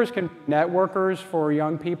 Mentors can be networkers for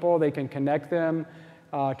young people. They can connect them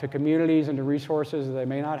to communities and to resources that they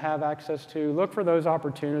may not have access to. Look for those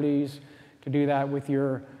opportunities to do that with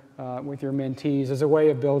your mentees as a way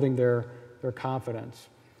of building their confidence.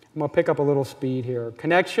 I'm going to pick up a little speed here.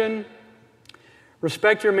 Connection.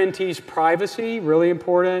 Respect your mentee's privacy, really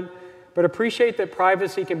important, but appreciate that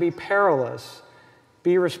privacy can be perilous.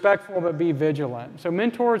 Be respectful, but be vigilant. So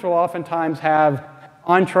mentors will oftentimes have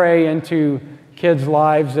entree into kids'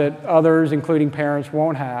 lives that others, including parents,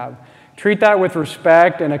 won't have. Treat that with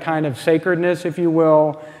respect and a kind of sacredness, if you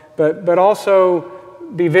will, but also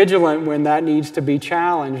be vigilant when that needs to be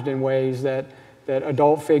challenged in ways that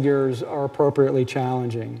adult figures are appropriately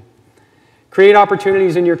challenging. Create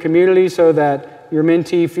opportunities in your community so that your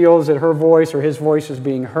mentee feels that her voice or his voice is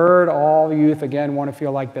being heard. All youth, again, want to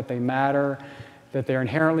feel like that they matter, that they're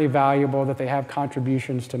inherently valuable, that they have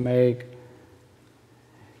contributions to make.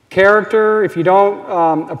 Character, if you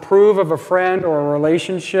don't approve of a friend or a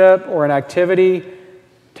relationship or an activity,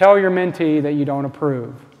 tell your mentee that you don't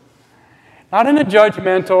approve. Not in a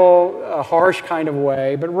judgmental, harsh kind of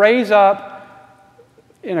way, but raise up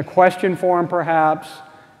in a question form perhaps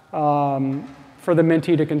for the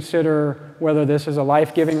mentee to consider whether this is a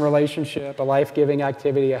life-giving relationship, a life-giving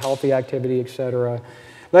activity, a healthy activity, etc.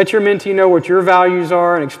 Let your mentee know what your values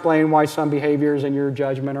are and explain why some behaviors in your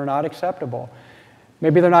judgment are not acceptable.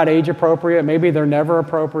 Maybe they're not age appropriate, maybe they're never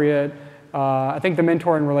appropriate. I think the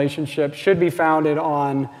mentoring relationship should be founded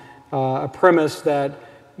on a premise that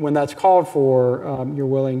when that's called for, you're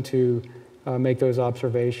willing to make those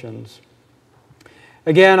observations.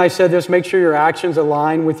 Again, I said this, make sure your actions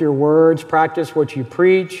align with your words, practice what you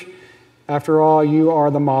preach. After all, you are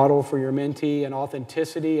the model for your mentee, and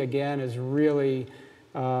authenticity, again, is really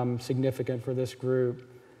significant for this group.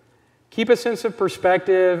 Keep a sense of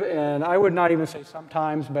perspective, and I would not even say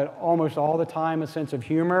sometimes, but almost all the time, a sense of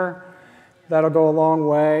humor. That'll go a long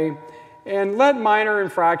way. And let minor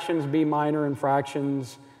infractions be minor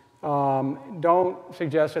infractions. Don't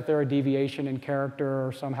suggest that they're a deviation in character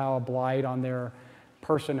or somehow a blight on their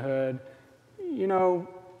personhood. You know,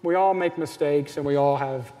 we all make mistakes and we all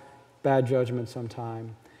have bad judgment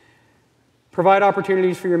sometime. Provide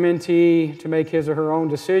opportunities for your mentee to make his or her own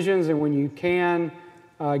decisions, and when you can,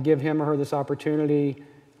 give him or her this opportunity,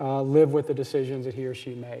 live with the decisions that he or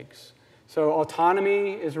she makes. So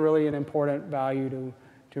autonomy is really an important value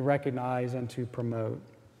to recognize and to promote.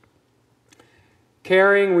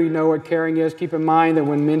 Caring, we know what caring is. Keep in mind that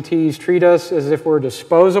when mentees treat us as if we're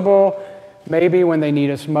disposable, maybe when they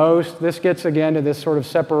need us most, this gets again to this sort of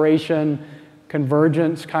separation,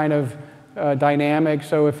 convergence kind of dynamic.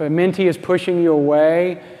 So if a mentee is pushing you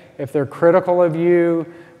away, if they're critical of you,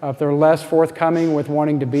 if they're less forthcoming with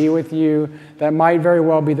wanting to be with you, that might very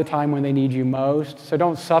well be the time when they need you most. So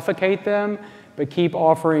don't suffocate them, but keep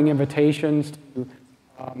offering invitations to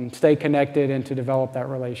stay connected and to develop that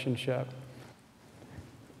relationship.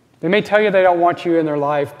 They may tell you they don't want you in their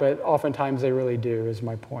life, but oftentimes they really do, is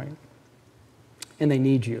my point. And they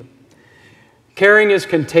need you. Caring is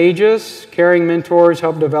contagious. Caring mentors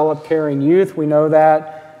help develop caring youth. We know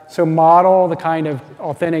that. So model the kind of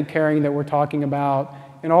authentic caring that we're talking about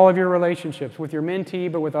in all of your relationships, with your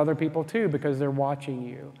mentee, but with other people too, because they're watching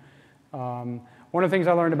you. One of the things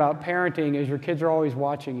I learned about parenting is your kids are always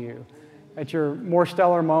watching you at your more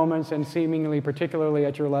stellar moments and seemingly particularly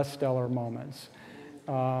at your less stellar moments.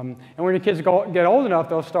 And when your kids get old enough,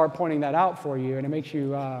 they'll start pointing that out for you, and it makes you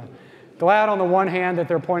glad on the one hand that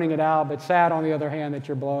they're pointing it out, but sad on the other hand that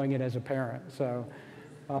you're blowing it as a parent. So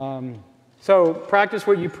practice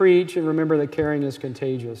what you preach, and remember that caring is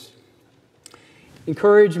contagious.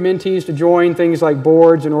 Encourage mentees to join things like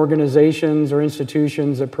boards and organizations or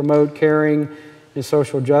institutions that promote caring and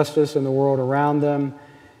social justice in the world around them,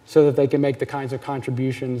 so that they can make the kinds of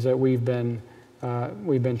contributions that we've been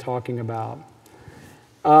talking about.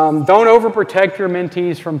 Don't overprotect your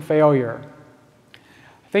mentees from failure.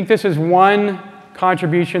 I think this is one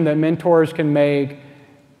contribution that mentors can make,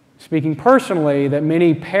 speaking personally, that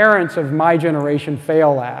many parents of my generation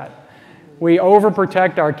fail at. We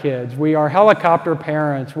overprotect our kids. We are helicopter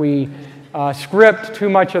parents. We script too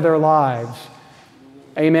much of their lives.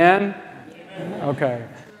 Amen? Okay.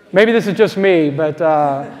 Maybe this is just me, but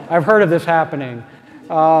I've heard of this happening.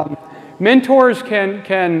 Mentors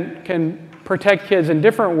can protect kids in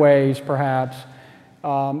different ways, perhaps.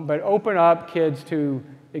 but open up kids to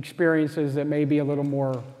experiences that may be a little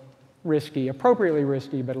more risky, appropriately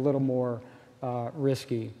risky, but a little more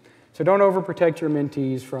risky. So don't overprotect your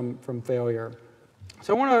mentees from failure.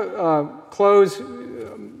 So I want to close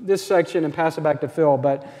this section and pass it back to Phil,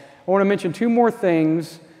 but I want to mention two more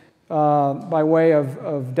things by way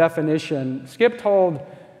of definition. Skip told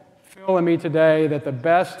Phil and me today that the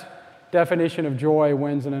best definition of joy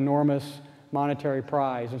wins an enormous monetary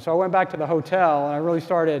prize. And so I went back to the hotel and I really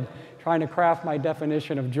started trying to craft my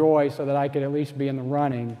definition of joy so that I could at least be in the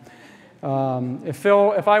running.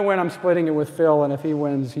 If I win, I'm splitting it with Phil, and if he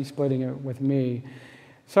wins, he's splitting it with me.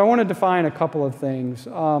 So I want to define a couple of things.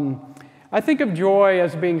 I think of joy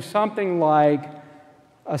as being something like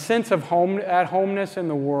a sense of at-homeness in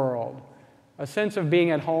the world, a sense of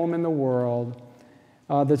being at home in the world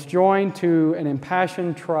that's joined to an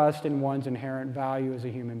impassioned trust in one's inherent value as a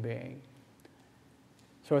human being.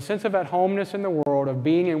 So a sense of at-homeness in the world, of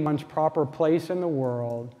being in one's proper place in the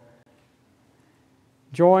world,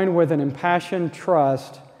 joined with an impassioned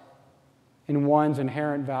trust in one's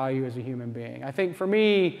inherent value as a human being. I think for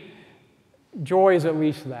me, joy is at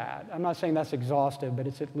least that. I'm not saying that's exhaustive, but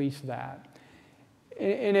it's at least that.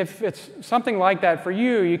 And if it's something like that for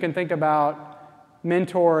you, you can think about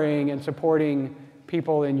mentoring and supporting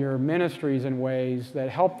people in your ministries in ways that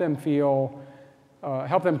help them feel,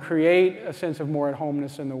 help them create a sense of more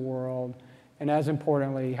at-homeness in the world, and as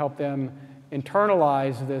importantly, help them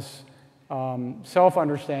internalize this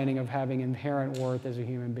self-understanding of having inherent worth as a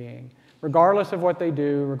human being. Regardless of what they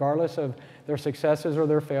do, regardless of their successes or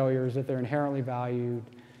their failures, that they're inherently valued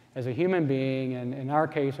as a human being, and in our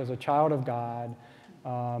case, as a child of God,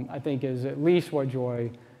 I think is at least what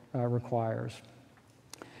joy requires.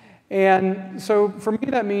 And so for me,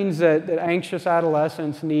 that means that anxious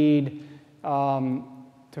adolescents need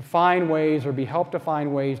to find ways or be helped to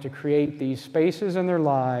find ways to create these spaces in their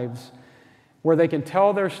lives where they can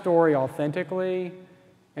tell their story authentically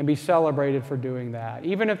and be celebrated for doing that.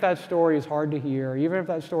 Even if that story is hard to hear, even if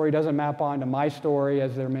that story doesn't map onto my story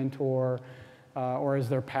as their mentor or as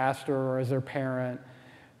their pastor or as their parent,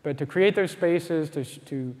 but to create those spaces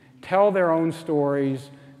to tell their own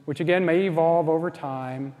stories, which again may evolve over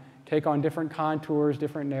time, take on different contours,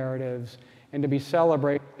 different narratives, and to be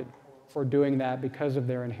celebrated for doing that because of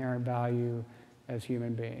their inherent value as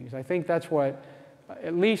human beings. I think that's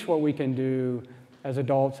at least what we can do as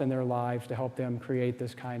adults in their lives to help them create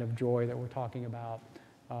this kind of joy that we're talking about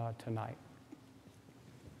tonight.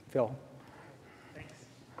 Phil. Thanks.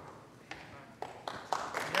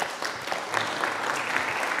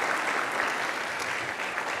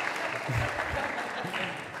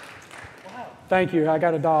 Thank you. I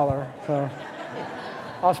got $1, so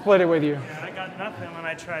I'll split it with you. Yeah, I got nothing when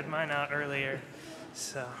I tried mine out earlier,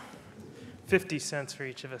 so 50 cents for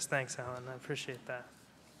each of us. Thanks, Alan. I appreciate that.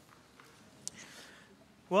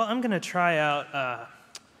 Well, I'm going to try out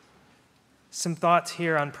some thoughts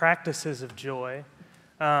here on practices of joy,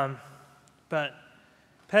 but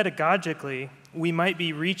pedagogically, we might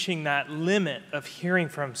be reaching that limit of hearing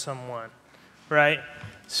from someone, right?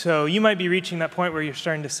 So you might be reaching that point where you're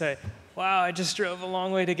starting to say, wow, I just drove a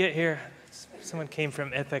long way to get here. Someone came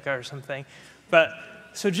from Ithaca or something. But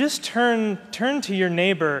so just turn to your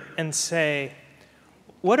neighbor and say,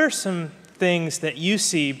 what are some things that you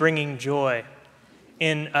see bringing joy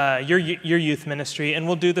in your youth ministry? And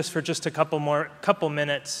we'll do this for just a couple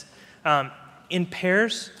minutes in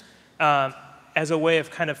pairs as a way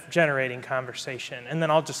of kind of generating conversation. And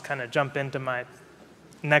then I'll just kind of jump into my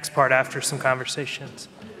next part after some conversations.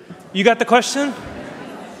 You got the question?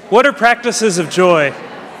 What are practices of joy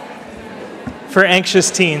for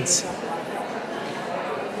anxious teens?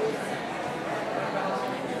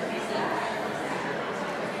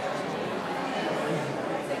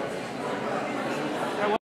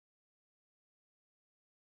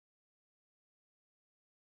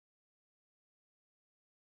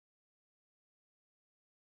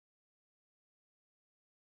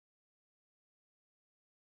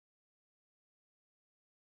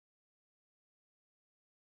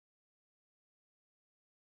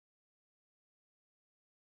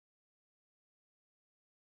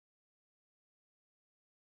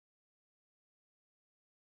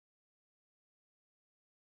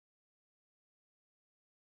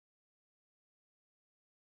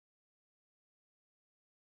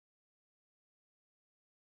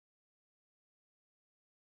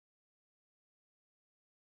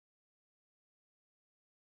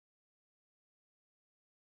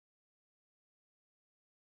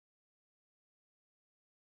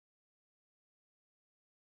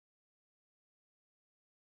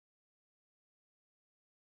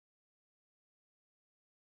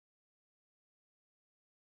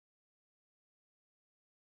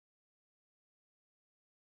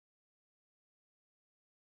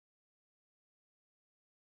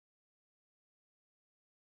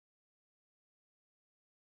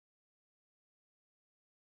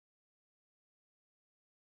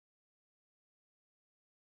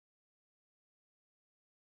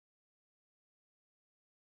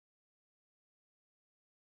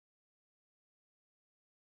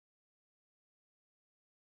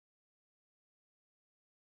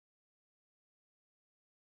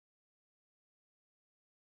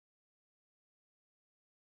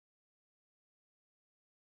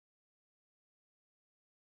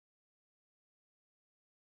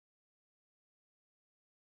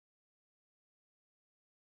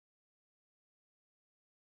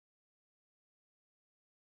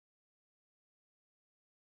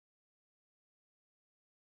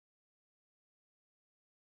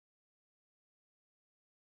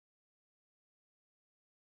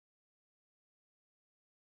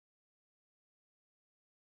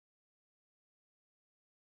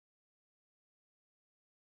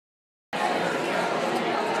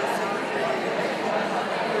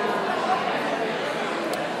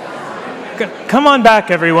 come on back,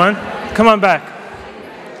 everyone. Come on back.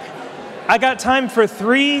 I got time for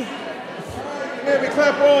 3. Maybe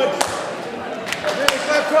clap once. Maybe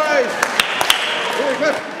clap twice. Maybe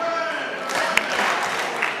clap.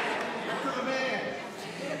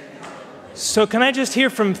 So can I just hear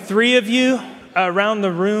from 3 of you around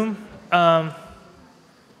the room?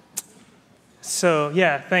 So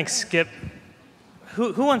yeah, thanks, Skip.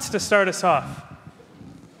 Who wants to start us off?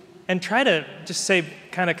 And try to just say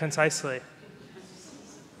kind of concisely.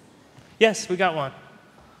 Yes, we got one.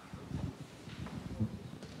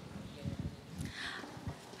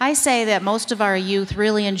 I say that most of our youth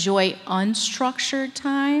really enjoy unstructured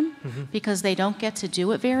time because they don't get to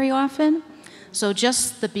do it very often. So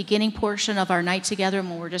just the beginning portion of our night together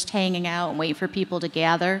when we're just hanging out and waiting for people to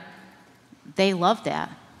gather, they love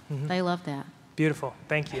that. They love that. Beautiful.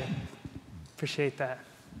 Thank you. Appreciate that.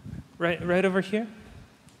 Right over here.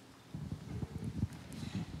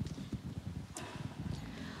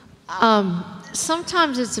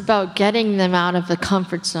 Sometimes it's about getting them out of the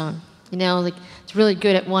comfort zone. You know, like it's really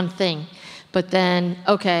good at one thing, but then,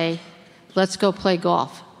 okay, let's go play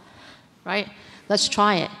golf, right? Let's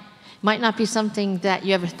try it. Might not be something that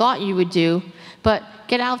you ever thought you would do, but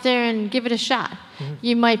get out there and give it a shot.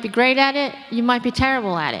 You might be great at it, you might be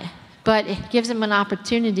terrible at it, but it gives them an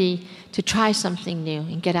opportunity to try something new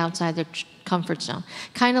and get outside their comfort zone.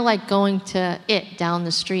 Kind of like going to it down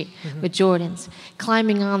the street with Jordans,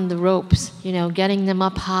 climbing on the ropes, you know, getting them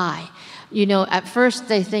up high. You know, at first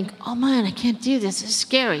they think, oh man, I can't do this, it's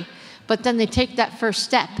scary. But then they take that first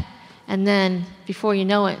step, and then before you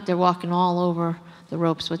know it, they're walking all over the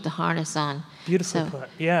ropes with the harness on. Beautifully put.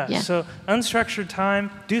 Yeah. So unstructured time,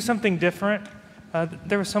 do something different.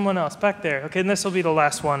 There was someone else back there. Okay, and this will be the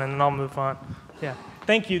last one, and then I'll move on. Yeah.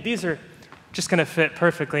 Thank you. These are just going to fit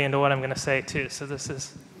perfectly into what I'm going to say, too. So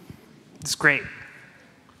it's great.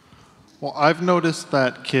 Well, I've noticed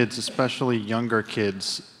that kids, especially younger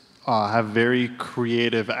kids, have very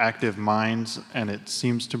creative, active minds, and it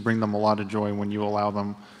seems to bring them a lot of joy when you allow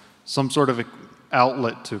them some sort of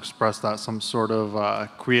outlet to express that, some sort of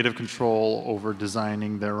creative control over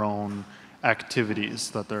designing their own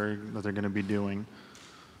activities that they're going to be doing.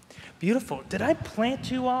 Beautiful. Did I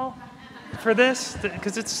plant you all for this?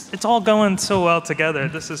 Because it's all going so well together.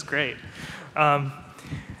 This is great.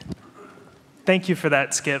 Thank you for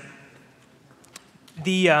that, Skip.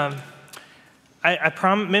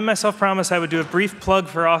 I made myself promise I would do a brief plug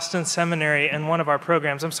for Austin Seminary and one of our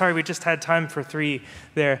programs. I'm sorry, we just had time for 3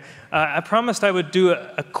 there. I promised I would do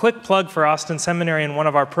a quick plug for Austin Seminary and one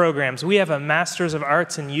of our programs. We have a Master's of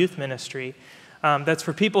Arts in Youth Ministry that's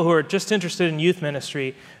for people who are just interested in youth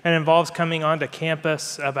ministry and involves coming onto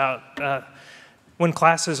campus about when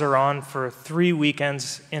classes are on for 3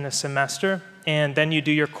 weekends in a semester, and then you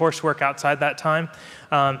do your coursework outside that time.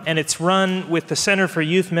 And it's run with the Center for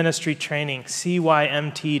Youth Ministry Training,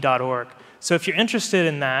 cymt.org. So if you're interested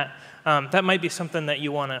in that, that might be something that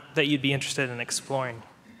you'd be interested in exploring.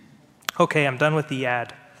 Okay, I'm done with the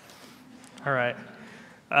ad. All right.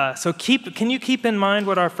 So can you keep in mind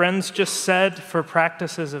what our friends just said for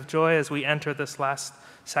practices of joy as we enter this last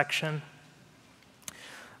section?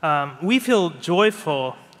 We feel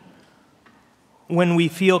joyful when we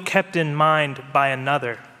feel kept in mind by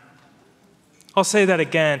another. I'll say that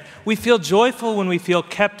again. We feel joyful when we feel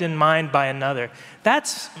kept in mind by another.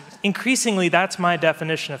 That's my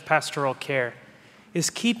definition of pastoral care, is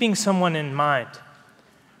keeping someone in mind.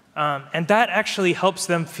 And that actually helps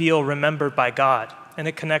them feel remembered by God, and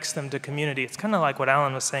it connects them to community. It's kind of like what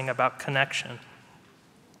Allan was saying about connection.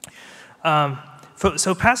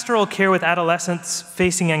 So pastoral care with adolescents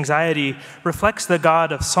facing anxiety reflects the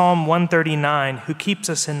God of Psalm 139, who keeps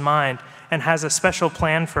us in mind and has a special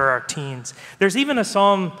plan for our teens. There's even a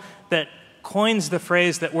psalm that coins the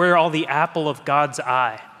phrase that we're all the apple of God's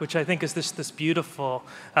eye, which I think is this beautiful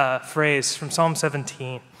phrase from Psalm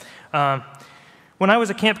 17. When I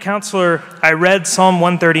was a camp counselor, I read Psalm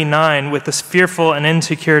 139 with this fearful and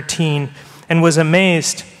insecure teen and was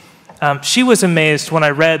amazed. She was amazed when I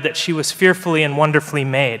read that she was fearfully and wonderfully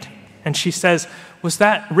made. And she says, "Was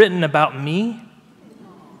that written about me?"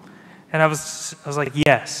 And I was like,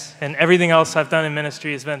 yes. And everything else I've done in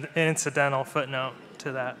ministry has been an incidental footnote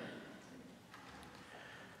to that.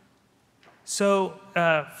 So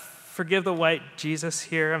forgive the white Jesus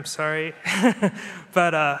here, I'm sorry.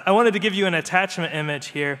 But I wanted to give you an attachment image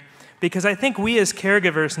here because I think we as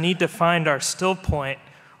caregivers need to find our still point,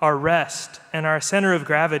 our rest, and our center of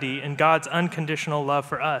gravity in God's unconditional love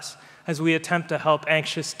for us as we attempt to help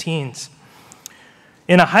anxious teens.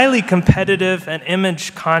 In a highly competitive and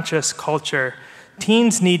image-conscious culture,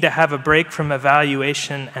 teens need to have a break from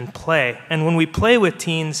evaluation and play. And when we play with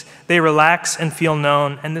teens, they relax and feel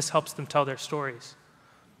known, and this helps them tell their stories.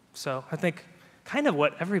 So I think kind of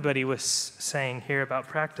what everybody was saying here about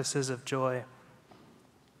practices of joy.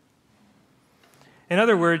 In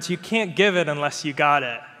other words, you can't give it unless you got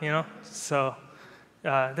it, you know? So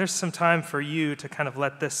there's some time for you to kind of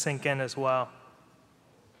let this sink in as well.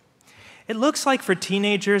 It looks like for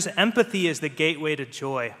teenagers, empathy is the gateway to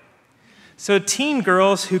joy. So teen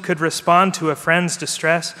girls who could respond to a friend's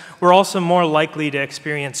distress were also more likely to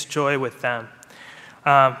experience joy with them.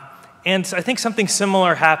 And I think something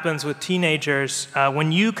similar happens with teenagers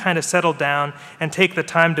when you kind of settle down and take the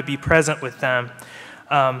time to be present with them.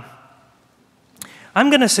 I'm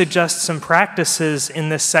going to suggest some practices in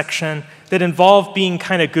this section that involve being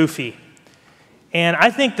kind of goofy. And I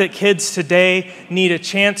think that kids today need a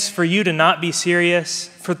chance for you to not be serious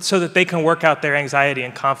so that they can work out their anxiety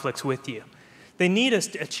and conflicts with you. They need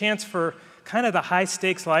a chance for kind of the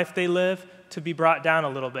high-stakes life they live to be brought down a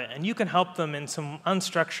little bit. And you can help them in some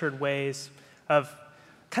unstructured ways of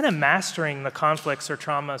kind of mastering the conflicts or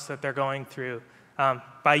traumas that they're going through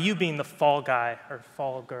by you being the fall guy or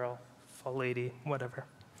fall girl, fall lady, whatever.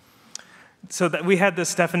 So that we had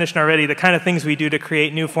this definition already, the kind of things we do to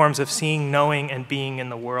create new forms of seeing, knowing, and being in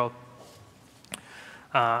the world.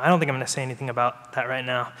 I don't think I'm going to say anything about that right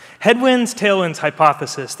now. Headwinds, tailwinds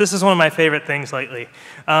hypothesis. This is one of my favorite things lately.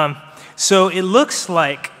 So it looks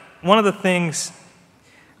like one of the things,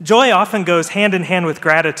 joy often goes hand in hand with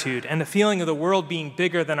gratitude and the feeling of the world being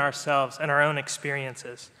bigger than ourselves and our own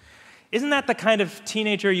experiences. Isn't that the kind of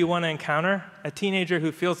teenager you want to encounter? A teenager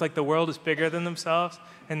who feels like the world is bigger than themselves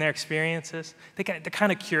and their experiences? They're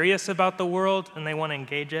kind of curious about the world and they want to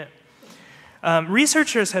engage it.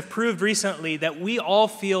 Researchers have proved recently that we all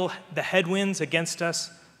feel the headwinds against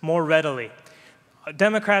us more readily.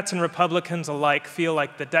 Democrats and Republicans alike feel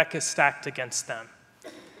like the deck is stacked against them.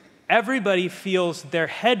 Everybody feels their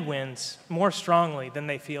headwinds more strongly than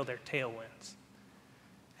they feel their tailwinds.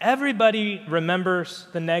 Everybody remembers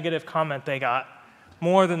the negative comment they got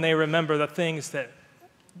more than they remember the things that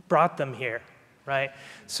brought them here, right?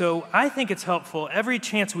 So I think it's helpful every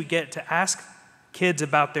chance we get to ask kids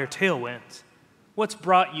about their tailwinds. What's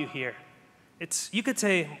brought you here? You could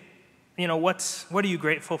say, you know, what are you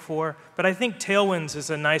grateful for? But I think tailwinds is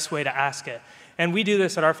a nice way to ask it. And we do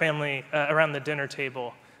this at our family around the dinner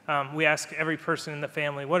table. We ask every person in the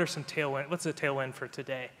family, what's the tailwind for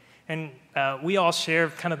today? And we all share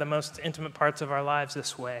kind of the most intimate parts of our lives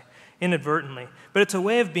this way, inadvertently. But it's a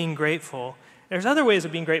way of being grateful. There's other ways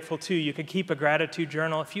of being grateful, too. You could keep a gratitude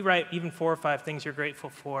journal. If you write even 4 or 5 things you're grateful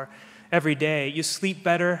for every day, you sleep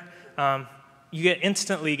better. You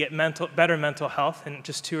instantly get better mental health in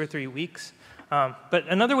just 2 or 3 weeks. But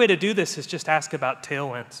another way to do this is just ask about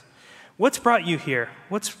tailwinds. What's brought you here?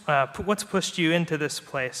 What's pushed you into this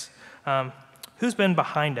place? Who's been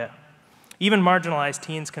behind it? Even marginalized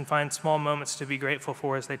teens can find small moments to be grateful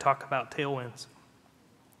for as they talk about tailwinds.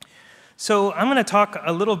 So I'm going to talk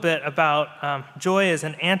a little bit about joy as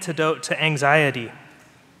an antidote to anxiety.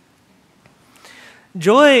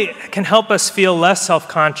 Joy can help us feel less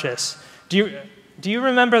self-conscious. Do you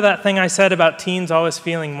remember that thing I said about teens always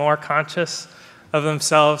feeling more conscious of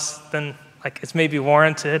themselves than like it's maybe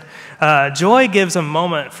warranted? Joy gives a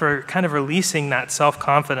moment for kind of releasing that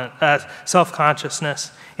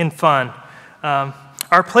self-consciousness in fun.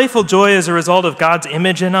 Our playful joy is a result of God's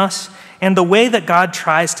image in us and the way that God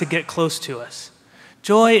tries to get close to us.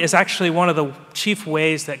 Joy is actually one of the chief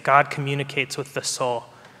ways that God communicates with the soul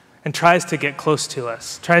and tries to get close to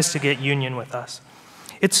us, tries to get union with us.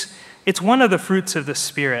 It's one of the fruits of the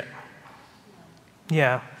Spirit.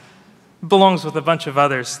 Yeah. It belongs with a bunch of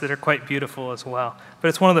others that are quite beautiful as well. But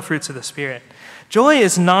it's one of the fruits of the Spirit. Joy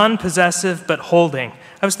is non-possessive but holding.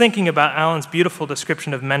 I was thinking about Allan's beautiful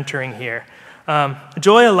description of mentoring here.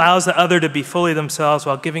 Joy allows the other to be fully themselves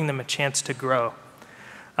while giving them a chance to grow.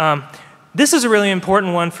 This is a really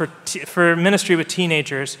important one for ministry with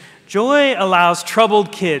teenagers. Joy allows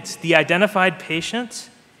troubled kids, the identified patients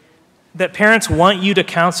that parents want you to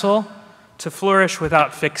counsel, to flourish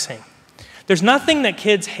without fixing. There's nothing that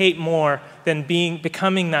kids hate more than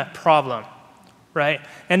becoming that problem, right?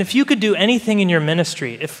 And if you could do anything in your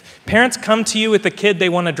ministry, if parents come to you with a kid they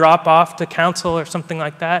want to drop off to counsel or something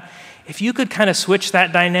like that, if you could kind of switch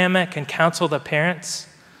that dynamic and counsel the parents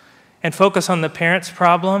and focus on the parents'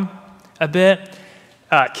 problem a bit,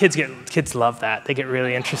 kids love that. They get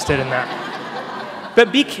really interested in that.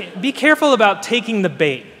 But be careful about taking the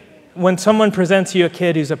bait when someone presents you a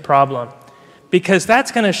kid who's a problem, because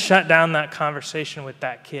that's going to shut down that conversation with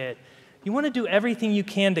that kid. You want to do everything you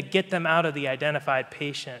can to get them out of the identified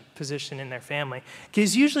patient position in their family.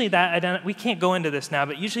 Because usually we can't go into this now,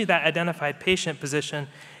 but usually that identified patient position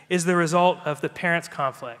is the result of the parent's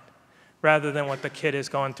conflict rather than what the kid is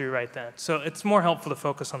going through right then. So it's more helpful to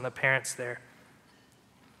focus on the parents there.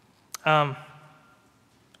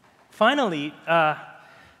 Finally,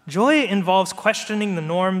 joy involves questioning the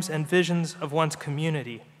norms and visions of one's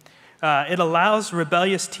community. It allows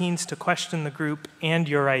rebellious teens to question the group and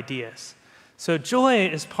your ideas. So joy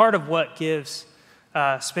is part of what gives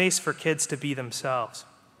space for kids to be themselves.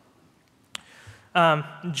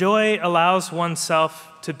 Joy allows oneself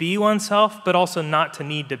to be oneself, but also not to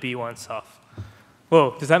need to be oneself.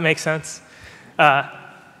 Whoa, does that make sense?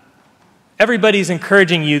 Everybody's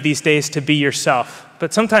encouraging you these days to be yourself,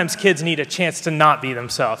 but sometimes kids need a chance to not be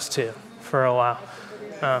themselves too for a while.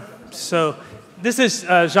 So this is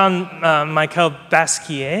Jean-Michel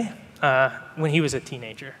Basquiat when he was a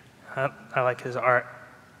teenager. I like his art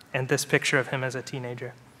and this picture of him as a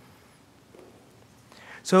teenager.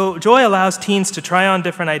 So joy allows teens to try on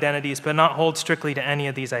different identities, but not hold strictly to any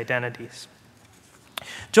of these identities.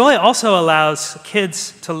 Joy also allows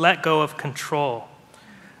kids to let go of control.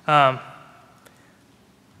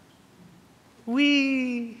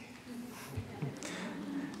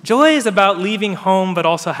 Joy is about leaving home, but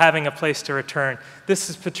also having a place to return. This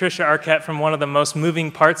is Patricia Arquette from one of the most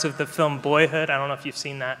moving parts of the film Boyhood. I don't know if you've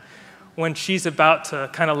seen that. When she's about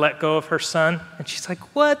to kind of let go of her son, and she's like,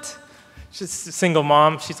 what? She's a single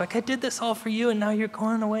mom. She's like, I did this all for you, and now you're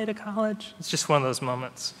going away to college. It's just one of those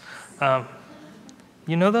moments.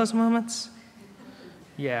 You know those moments?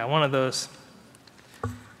 Yeah, one of those.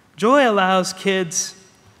 Joy allows kids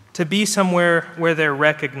to be somewhere where they're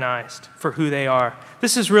recognized for who they are.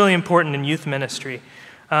 This is really important in youth ministry.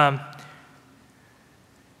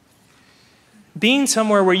 Being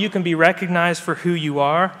somewhere where you can be recognized for who you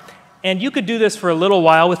are, and you could do this for a little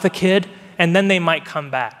while with a kid, and then they might come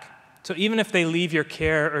back. So even if they leave your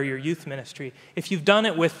care or your youth ministry, if you've done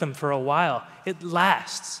it with them for a while, it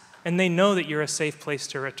lasts, and they know that you're a safe place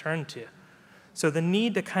to return to. So the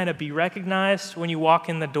need to kind of be recognized when you walk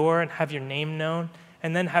in the door and have your name known,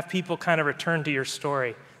 and then have people kind of return to your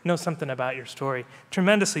story, know something about your story,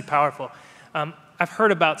 tremendously powerful. I've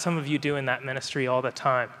heard about some of you doing that ministry all the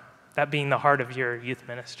time, that being the heart of your youth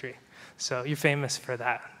ministry. So you're famous for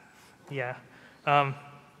that. Yeah.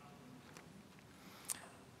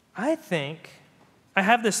 I think I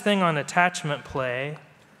have this thing on attachment play.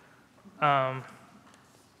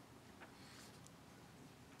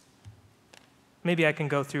 Maybe I can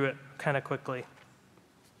go through it kind of quickly.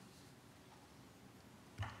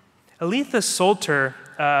 Aletha Solter,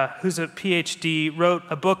 who's a PhD, wrote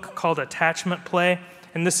a book called Attachment Play,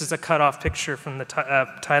 and this is a cut-off picture from the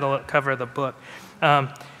title cover of the book.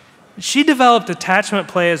 She developed attachment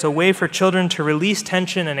play as a way for children to release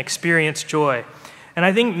tension and experience joy. And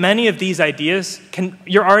I think many of these ideas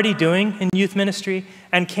you're already doing in youth ministry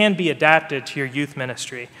and can be adapted to your youth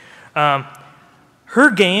ministry. Her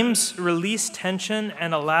games release tension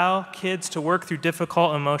and allow kids to work through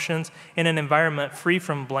difficult emotions in an environment free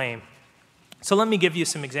from blame. So let me give you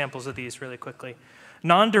some examples of these really quickly.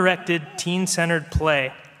 Non-directed, teen-centered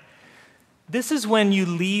play. This is when you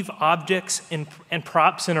leave objects and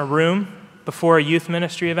props in a room before a youth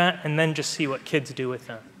ministry event and then just see what kids do with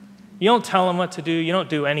them. You don't tell them what to do. You don't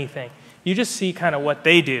do anything. You just see kind of what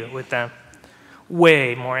they do with them.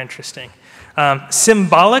 Way more interesting.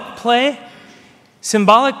 Symbolic play.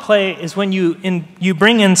 Symbolic play is when you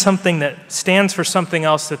bring in something that stands for something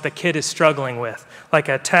else that the kid is struggling with, like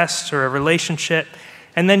a test or a relationship,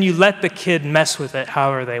 and then you let the kid mess with it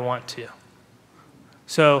however they want to.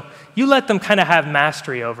 So you let them kind of have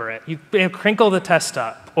mastery over it. You crinkle the test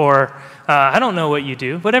up, or I don't know what you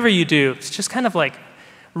do. Whatever you do, it's just kind of like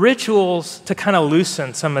rituals to kind of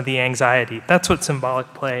loosen some of the anxiety. That's what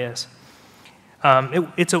symbolic play is.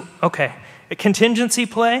 Okay. A contingency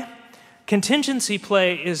play. Contingency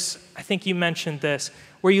play is, I think you mentioned this,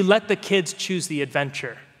 where you let the kids choose the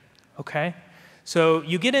adventure, okay? So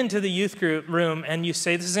you get into the youth group room and you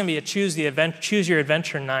say, this is going to be a choose your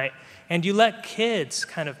adventure night, and you let kids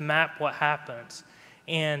kind of map what happens.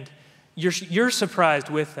 And you're surprised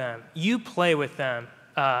with them. You play with them.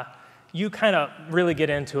 You kind of really get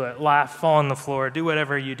into it, laugh, fall on the floor, do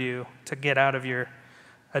whatever you do to get out of your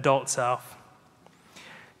adult self.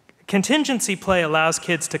 Contingency play allows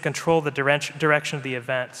kids to control the direction of the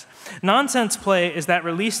events. Nonsense play is that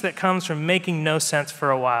release that comes from making no sense for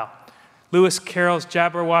a while. Lewis Carroll's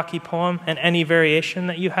Jabberwocky poem and any variation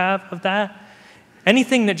that you have of that.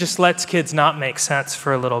 Anything that just lets kids not make sense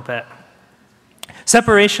for a little bit.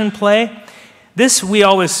 Separation play. This we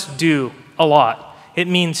always do a lot. it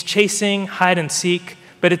means chasing, hide and seek,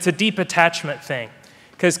 but it's a deep attachment thing.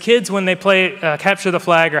 Because kids, when they play capture the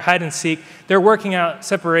flag or hide and seek, they're working out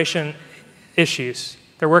separation issues.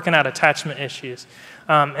 They're working out attachment issues.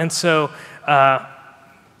 And so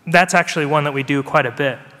that's actually one that we do quite a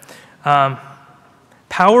bit.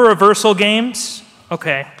 Power reversal games,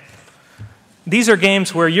 okay. These are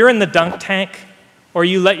games where you're in the dunk tank or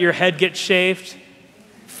you let your head get shaved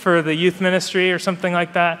for the youth ministry or something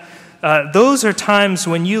like that. Those are times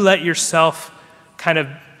when you let yourself kind of,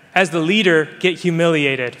 as the leader, get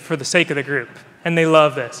humiliated for the sake of the group. And they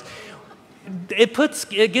love this.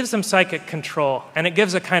 It gives them psychic control, and it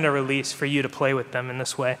gives a kind of release for you to play with them in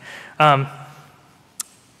this way.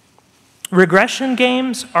 Regression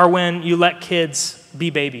games are when you let kids be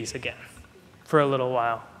babies again for a little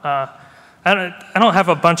while. I don't have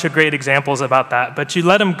a bunch of great examples about that, but you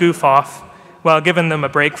let them goof off while giving them a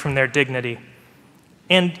break from their dignity.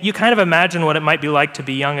 And you kind of imagine what it might be like to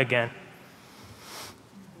be young again.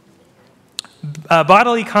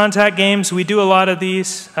 Bodily contact games, we do a lot of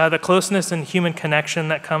these, the closeness and human connection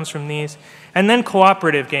that comes from these. And then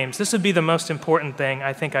cooperative games. This would be the most important thing,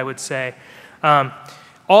 I think I would say.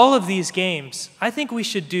 All of these games, I think we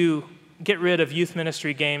should get rid of youth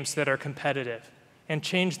ministry games that are competitive and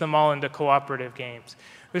change them all into cooperative games.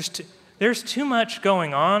 There's too much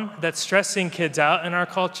going on that's stressing kids out in our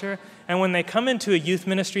culture, and when they come into a youth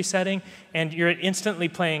ministry setting and you're instantly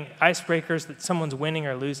playing icebreakers that someone's winning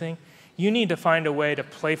or losing, you need to find a way to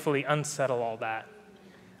playfully unsettle all that.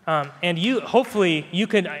 And hopefully you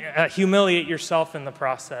could humiliate yourself in the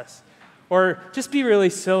process, or just be really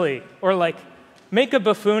silly, or like make a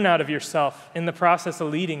buffoon out of yourself in the process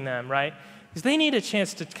of leading them, right? Because they need a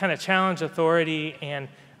chance to kind of challenge authority and,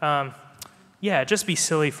 just be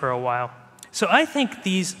silly for a while. So I think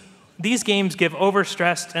these games give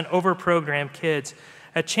overstressed and overprogrammed kids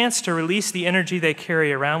a chance to release the energy they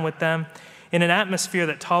carry around with them in an atmosphere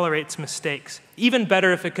that tolerates mistakes. Even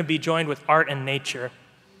better if it can be joined with art and nature.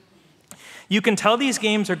 You can tell these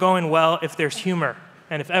games are going well if there's humor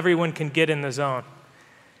and if everyone can get in the zone.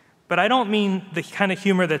 But I don't mean the kind of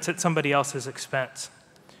humor that's at somebody else's expense.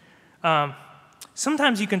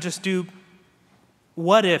 Sometimes you can just do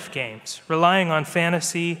what-if games, relying on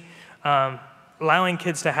fantasy, allowing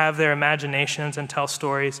kids to have their imaginations and tell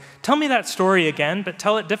stories. Tell me that story again, but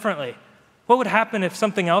tell it differently. What would happen if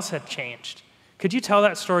something else had changed? Could you tell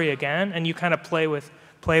that story again? And you kind of play with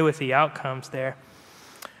the outcomes there.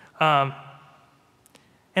 And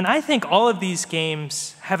I think all of these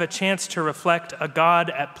games have a chance to reflect a God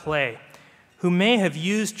at play who may have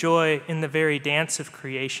used joy in the very dance of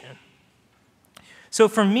creation. So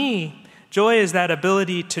for me, joy is that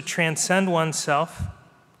ability to transcend oneself,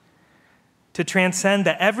 to transcend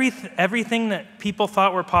everything that people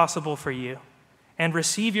thought were possible for you, and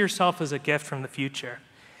receive yourself as a gift from the future.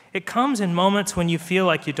 It comes in moments when you feel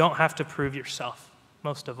like you don't have to prove yourself,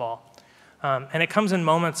 most of all. And it comes in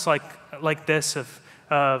moments like this of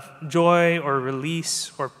joy or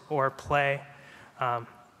release or play. I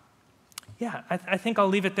think I'll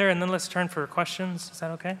leave it there, and then let's turn for questions. Is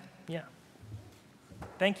that okay? Yeah.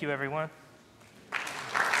 Thank you, everyone.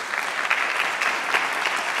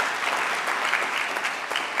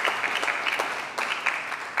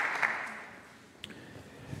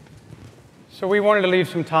 So we wanted to leave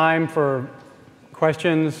some time for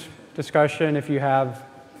questions, discussion, if you have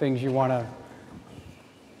things you want to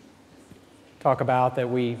talk about that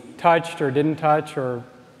we touched or didn't touch or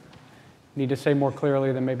need to say more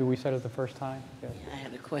clearly than maybe we said it the first time. Yes. I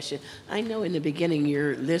had a question. I know in the beginning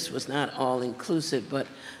your list was not all inclusive, but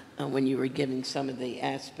when you were giving some of the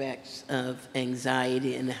aspects of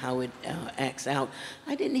anxiety and how it acts out,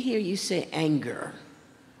 I didn't hear you say anger.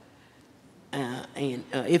 And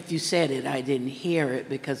if you said it, I didn't hear it,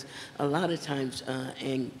 because a lot of times,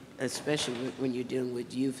 and especially when you're dealing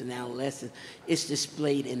with youth and adolescents, it's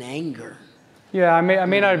displayed in anger. Yeah, I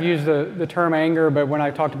may not have used the term anger, but when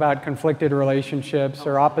I talked about conflicted relationships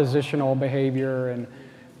or oppositional behavior,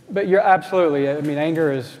 but you're absolutely, I mean,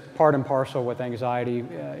 anger is part and parcel with anxiety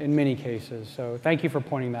in many cases. So thank you for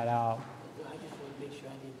pointing that out. I just want to make sure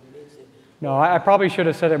I didn't miss it. No, I probably should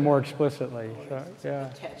have said it more explicitly. So, yeah.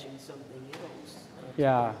 Attaching something else.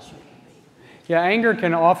 Yeah. Yeah, anger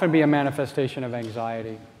can often be a manifestation of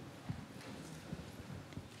anxiety.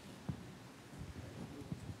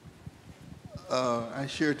 I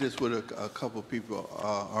shared this with a couple people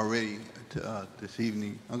already this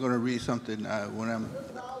evening. I'm going to read something I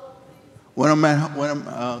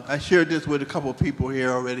shared this with a couple people here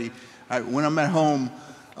already. When I'm at home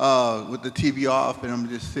with the TV off and I'm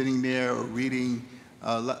just sitting there reading,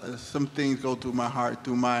 some things go through my heart,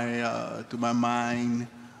 through my mind.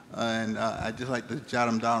 and I just like to jot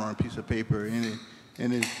them down on a piece of paper.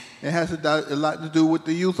 And it has a lot to do with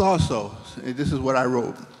the youth also. And this is what I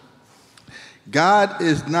wrote. God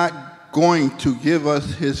is not going to give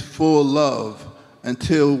us his full love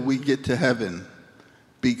until we get to heaven,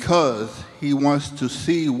 because he wants to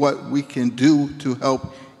see what we can do to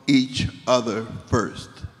help each other first.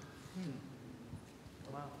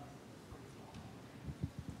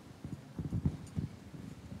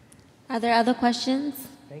 Are there other questions?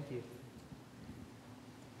 Thank you.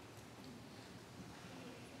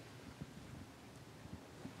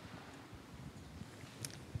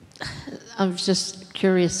 I was just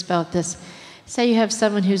curious about this. Say you have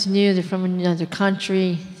someone who's new, they're from another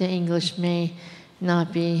country, the English may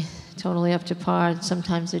not be totally up to par.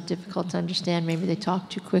 Sometimes they're difficult to understand. Maybe they talk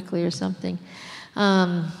too quickly or something.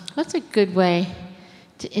 What's a good way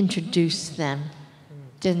to introduce them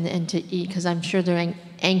and to eat? Because I'm sure they're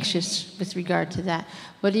anxious with regard to that.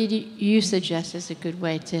 What do you suggest is a good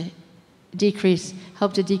way to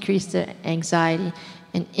help to decrease their anxiety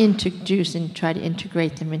and introduce and try to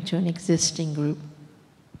integrate them into an existing group?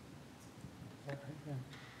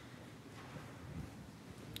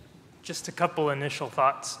 Just a couple initial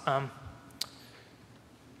thoughts.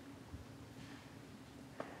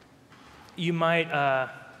 You might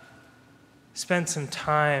spend some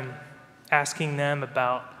time asking them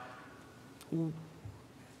about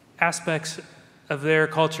aspects of their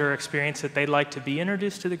culture or experience that they'd like to be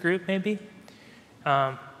introduced to the group, maybe.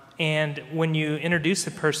 And when you introduce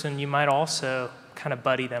the person, you might also kind of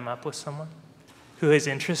buddy them up with someone who is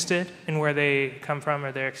interested in where they come from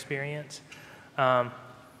or their experience.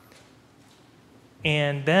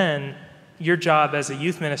 And then your job as a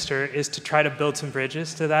youth minister is to try to build some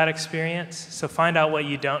bridges to that experience. So find out what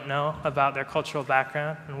you don't know about their cultural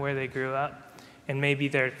background and where they grew up, and maybe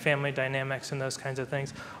their family dynamics and those kinds of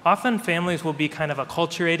things. Often families will be kind of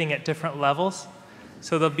acculturating at different levels.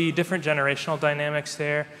 So there'll be different generational dynamics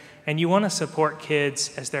there. And you want to support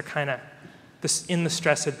kids as they're kind of in the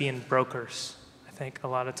stress of being brokers, I think, a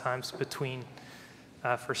lot of times between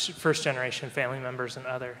first generation family members and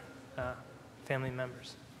other family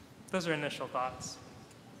members. Those are initial thoughts.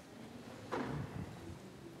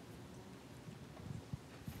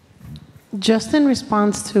 Just in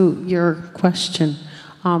response to your question,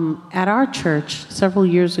 at our church several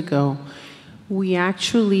years ago, we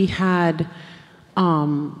actually had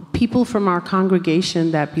people from our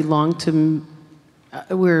congregation that belonged to,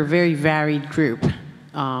 we're a very varied group,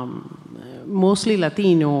 mostly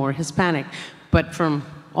Latino or Hispanic, but from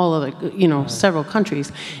all of the, several countries.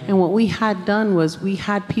 And what we had done was we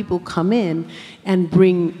had people come in and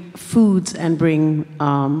bring foods and bring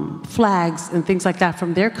flags and things like that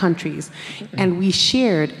from their countries. And we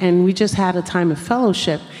shared, and we just had a time of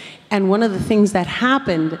fellowship. And one of the things that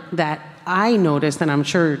happened that I noticed, and I'm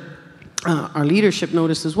sure our leadership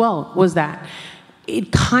noticed as well, was that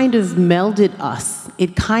it kind of melded us.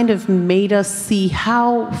 It kind of made us see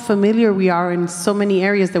how familiar we are in so many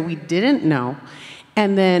areas that we didn't know.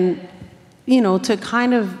 And then, to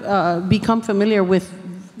kind of become familiar with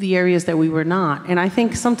the areas that we were not. And I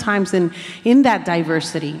think sometimes in that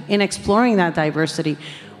diversity, in exploring that diversity,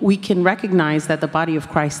 we can recognize that the body of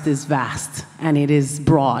Christ is vast and it is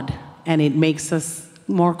broad, and it makes us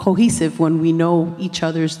more cohesive when we know each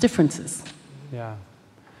other's differences. Yeah.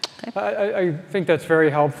 Okay. I think that's very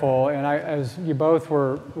helpful. And as you both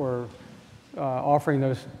were offering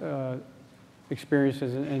those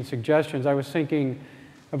experiences and suggestions, I was thinking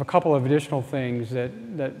of a couple of additional things that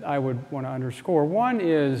I would want to underscore. One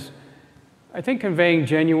is, I think conveying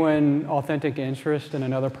genuine, authentic interest in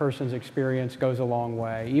another person's experience goes a long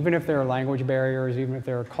way. Even if there are language barriers, even if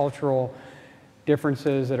there are cultural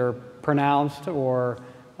differences that are pronounced or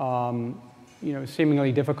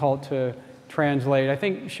seemingly difficult to translate, I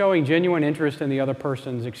think showing genuine interest in the other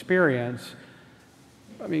person's experience,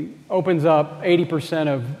 opens up 80%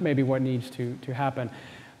 of maybe what needs to happen.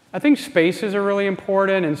 I think spaces are really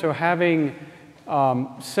important, and so having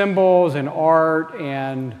symbols and art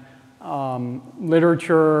and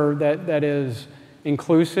literature that is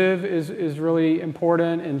inclusive is really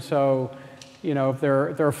important. And so, if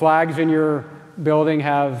there are flags in your building,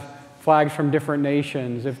 have flags from different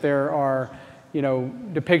nations. If there are,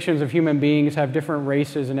 depictions of human beings, have different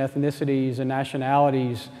races and ethnicities and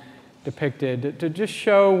nationalities depicted, to just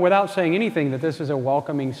show, without saying anything, that this is a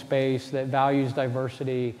welcoming space that values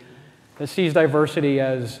diversity, that sees diversity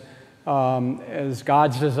as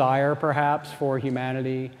God's desire, perhaps, for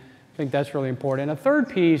humanity. I think that's really important. And a third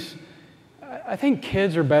piece, I think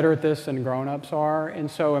kids are better at this than grown-ups are, and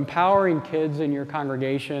so empowering kids in your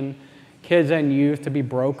congregation, kids and youth, to be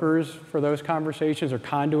brokers for those conversations or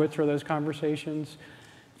conduits for those conversations,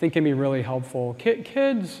 think can be really helpful.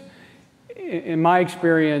 Kids, in my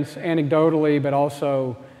experience, anecdotally, but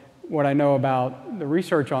also what I know about the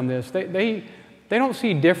research on this, they don't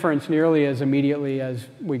see difference nearly as immediately as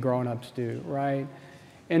we grown-ups do, right?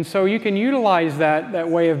 And so you can utilize that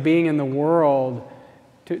way of being in the world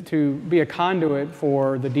to be a conduit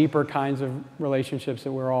for the deeper kinds of relationships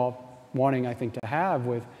that we're all wanting, I think, to have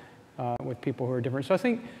with people who are different. So I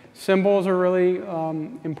think symbols are really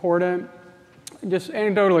important. Just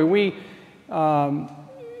anecdotally,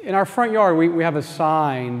 in our front yard, we have a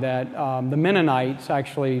sign that the Mennonites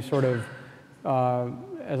actually sort of,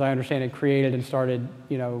 as I understand it, created and started,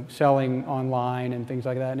 selling online and things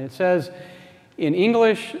like that. And it says, in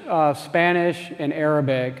English, Spanish, and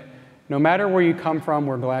Arabic, no matter where you come from,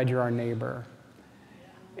 we're glad you're our neighbor.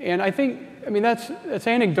 And I think, that's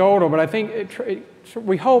anecdotal, but I think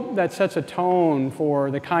we hope that sets a tone for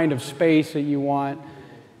the kind of space that you want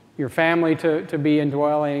your family to be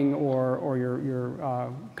indwelling or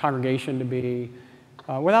your congregation to be.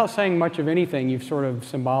 Without saying much of anything, you've sort of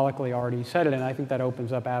symbolically already said it, and I think that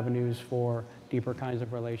opens up avenues for deeper kinds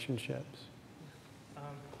of relationships.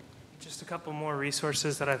 Just a couple more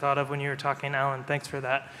resources that I thought of when you were talking, Alan. Thanks for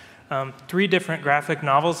that. 3 different graphic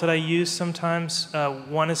novels that I use sometimes.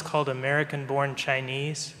 One is called American Born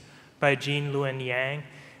Chinese by Jean Luen Yang.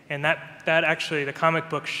 And that actually, the comic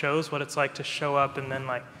book shows what it's like to show up and then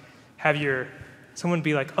have someone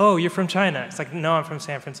be like, oh, you're from China. It's like, no, I'm from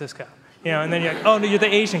San Francisco. And then you're like, oh, no, you're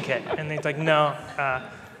the Asian kid. And it's like, no,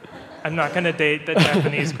 I'm not going to date the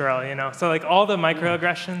Japanese girl, So all the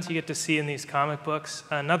microaggressions you get to see in these comic books.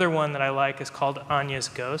 Another one that I like is called Anya's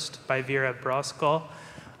Ghost by Vera Broskol.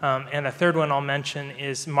 And a third one I'll mention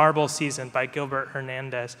is Marble Season by Gilbert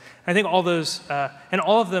Hernandez. I think all those, and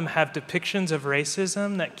all of them have depictions of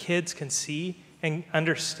racism that kids can see and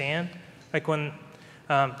understand. Like when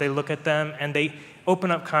they look at them, and they open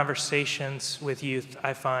up conversations with youth,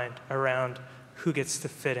 I find, around who gets to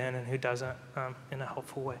fit in and who doesn't in a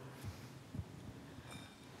helpful way.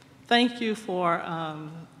 Thank you for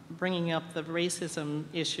bringing up the racism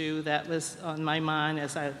issue that was on my mind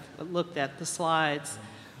as I looked at the slides.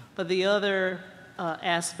 But the other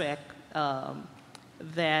aspect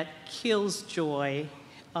that kills joy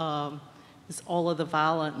is all of the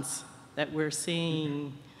violence that we're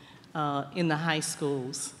seeing in the high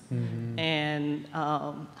schools, and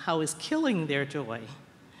how it's killing their joy.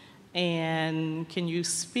 And can you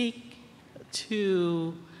speak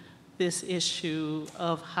to this issue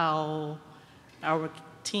of how our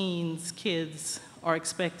teens, kids, are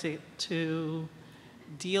expected to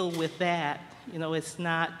deal with that? It's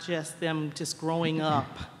not just them just growing up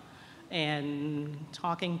and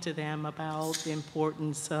talking to them about the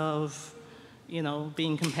importance of,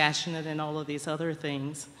 being compassionate and all of these other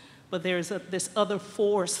things. But there's this other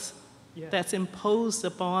force that's imposed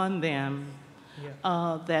upon them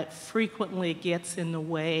that frequently gets in the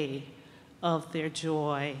way of their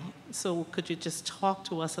joy. So could you just talk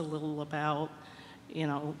to us a little about,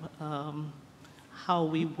 how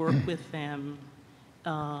we work with them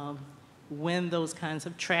when those kinds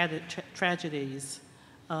of tragedies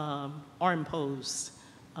are imposed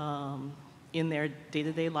in their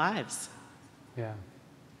day-to-day lives? Yeah.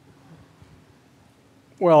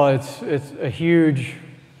 Well, it's a huge,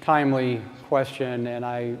 timely question, and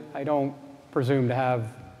I don't presume to have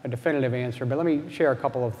a definitive answer, but let me share a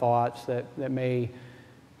couple of thoughts that may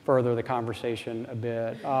further the conversation a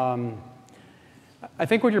bit. I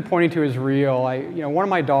think what you're pointing to is real. One of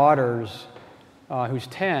my daughters, who's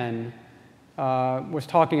 10, was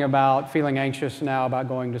talking about feeling anxious now about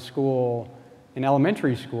going to school in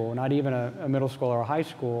elementary school, not even a middle school or a high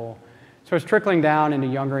school. So it's trickling down into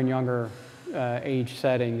younger and younger age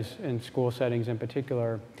settings and school settings in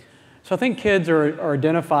particular. So I think kids are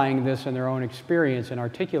identifying this in their own experience and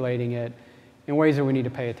articulating it in ways that we need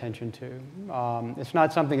to pay attention to. It's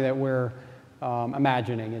not something that we're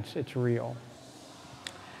imagining, it's real.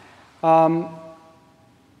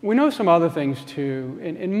 We know some other things too.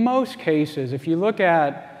 In most cases, if you look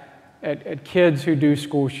at kids who do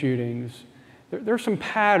school shootings, there are some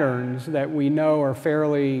patterns that we know are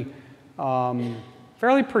fairly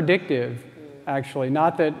predictive, actually.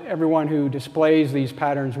 Not that everyone who displays these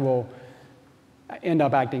patterns will end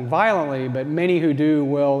up acting violently, but many who do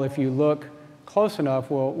will, if you look close enough,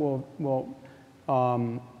 will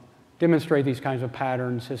demonstrate these kinds of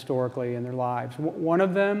patterns historically in their lives. One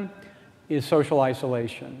of them is social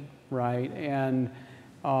isolation, right? And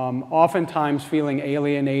oftentimes feeling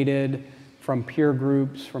alienated from peer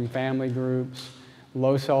groups, from family groups,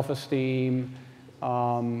 low self-esteem,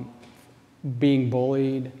 being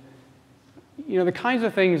bullied. The kinds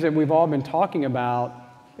of things that we've all been talking about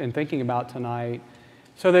and thinking about tonight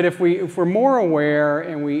So that if we're more aware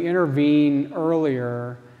and we intervene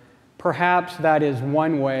earlier, perhaps that is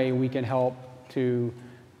one way we can help to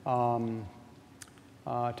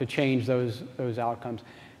change those outcomes.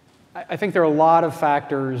 I think there are a lot of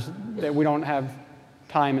factors that we don't have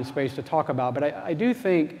time and space to talk about, but I do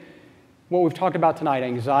think what we've talked about tonight,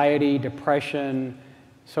 anxiety, depression,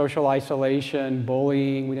 social isolation,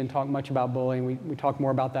 bullying. We didn't talk much about bullying. We talked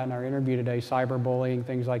more about that in our interview today, cyberbullying,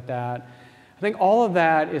 things like that. I think all of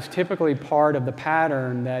that is typically part of the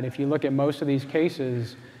pattern that, if you look at most of these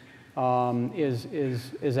cases,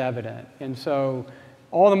 is evident. And so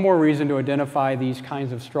all the more reason to identify these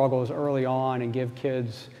kinds of struggles early on and give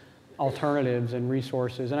kids alternatives and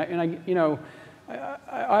resources. I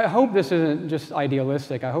hope this isn't just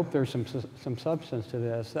idealistic. I hope there's some substance to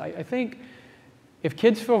this. I think if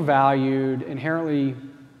kids feel valued inherently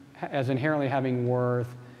having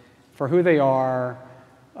worth for who they are,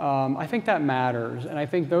 I think that matters. And I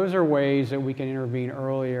think those are ways that we can intervene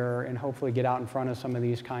earlier and hopefully get out in front of some of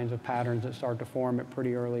these kinds of patterns that start to form at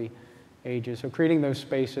pretty early ages. So creating those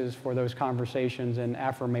spaces for those conversations and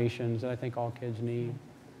affirmations that I think all kids need.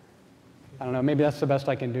 I don't know, maybe that's the best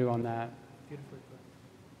I can do on that.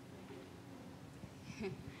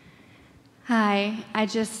 Hi,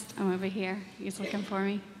 I'm over here. He's looking for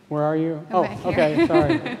me. Where are you? I'm back here. Okay,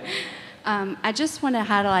 sorry. I just want to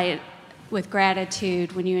highlight with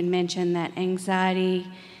gratitude when you had mentioned that anxiety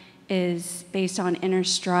is based on inner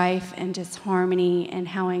strife and disharmony, and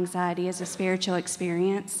how anxiety is a spiritual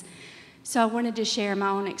experience. So I wanted to share my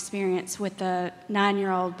own experience with a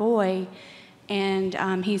 9-year-old boy,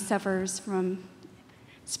 and he suffers from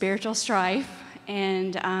spiritual strife.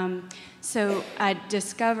 And so I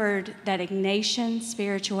discovered that Ignatian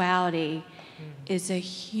spirituality is a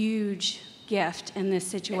huge gift in this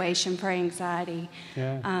situation for anxiety.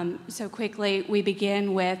 Yeah. So quickly, we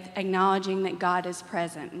begin with acknowledging that God is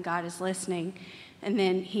present and God is listening. And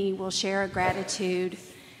then he will share a gratitude,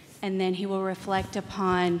 and then he will reflect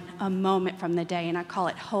upon a moment from the day, and I call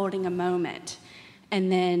it holding a moment.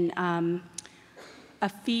 And then a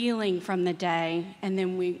feeling from the day, and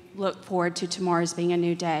then we look forward to tomorrow's being a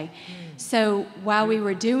new day. So while we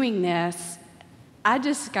were doing this, I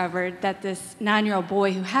discovered that this 9-year-old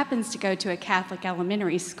boy, who happens to go to a Catholic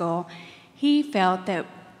elementary school, he felt that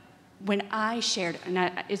when I shared,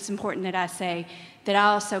 and it's important that I say that I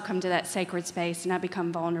also come to that sacred space and I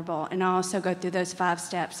become vulnerable, and I also go through those 5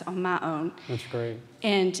 steps on my own. That's great.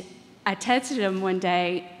 And I tested him one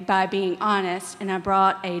day by being honest, and I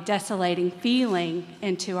brought a desolating feeling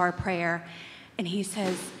into our prayer. And he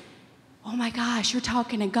says, "Oh my gosh, you're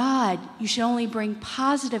talking to God. You should only bring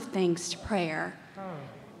positive things to prayer." Oh.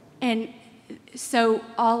 And so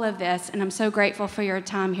all of this, and I'm so grateful for your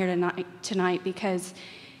time here tonight, because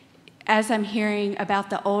as I'm hearing about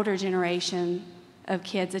the older generation of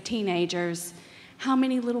kids, of teenagers, how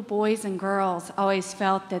many little boys and girls always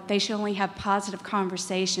felt that they should only have positive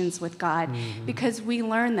conversations with God, because we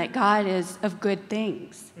learn that God is of good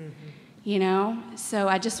things, you know? So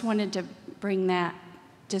I just wanted to bring that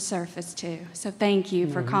to surface too. So thank you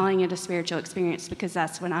for calling it a spiritual experience, because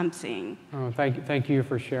that's what I'm seeing. Oh, thank you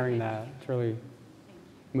for sharing that. It's really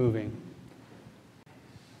moving.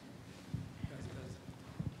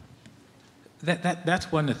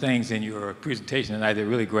 That's one of the things in your presentation tonight that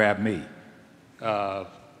really grabbed me.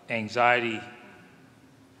 Anxiety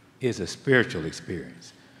is a spiritual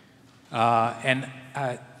experience.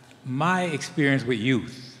 My experience with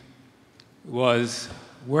youth was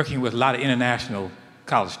working with a lot of international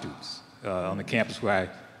college students on the campus where I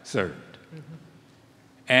served.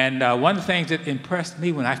 And one of the things that impressed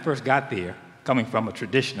me when I first got there, coming from a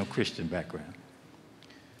traditional Christian background,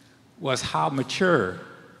 was how mature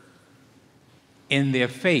in their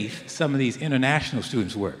faith some of these international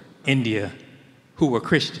students were. India, who were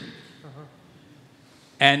Christian.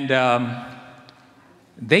 And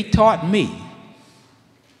they taught me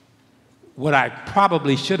what I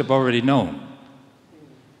probably should have already known,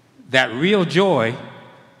 that real joy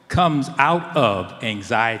comes out of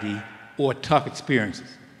anxiety or tough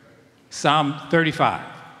experiences. Psalm 35,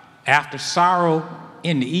 after sorrow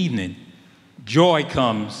in the evening, joy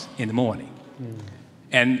comes in the morning.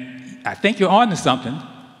 And I think you're on to something.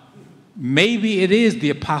 Maybe it is the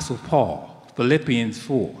Apostle Paul, Philippians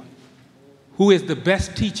 4, who is the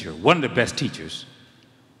best teacher, one of the best teachers,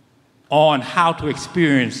 on how to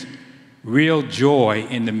experience real joy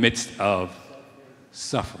in the midst of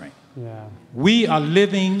suffering. Yeah. We are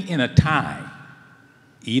living in a time,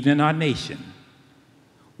 even in our nation,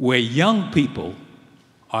 where young people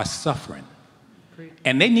are suffering.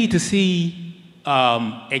 And they need to see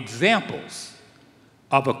examples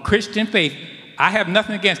of a Christian faith. I have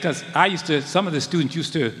nothing against, because some of the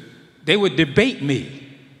students they would debate me,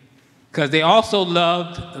 because they also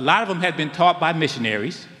loved, a lot of them had been taught by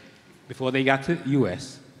missionaries before they got to the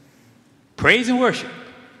U.S., praise and worship.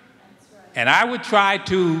 And I would try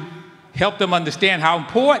to help them understand how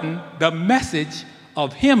important the message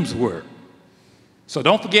of hymns were. So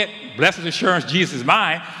don't forget, blessed assurance, Jesus is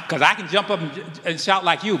mine, because I can jump up and shout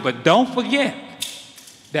like you, but don't forget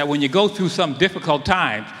that when you go through some difficult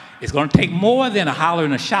times, it's going to take more than a holler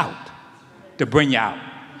and a shout to bring you out.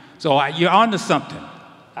 So you're onto something.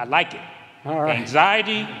 I like it. All right.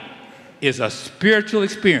 Anxiety is a spiritual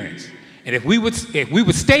experience. And if we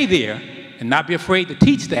would stay there and not be afraid to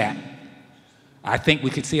teach that, I think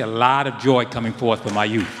we could see a lot of joy coming forth from our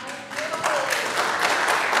youth.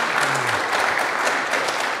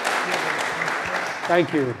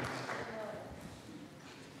 Thank you.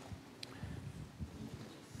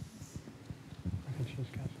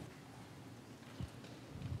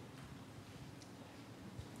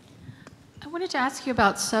 I wanted to ask you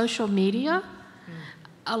about social media.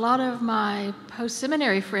 A lot of my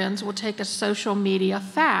post-seminary friends will take a social media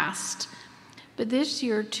fast. But this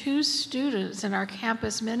year, 2 students in our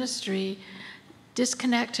campus ministry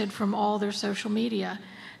disconnected from all their social media.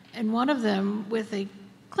 And one of them, with a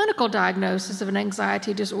clinical diagnosis of an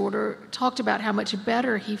anxiety disorder, talked about how much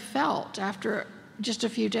better he felt after just a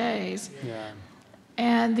few days. Yeah.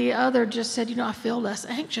 And the other just said, I feel less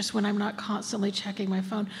anxious when I'm not constantly checking my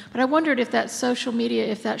phone. But I wondered if that social media,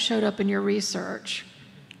 if that showed up in your research.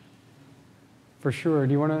 For sure.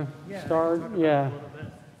 Do you want to start? Yeah.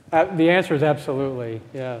 The answer is absolutely,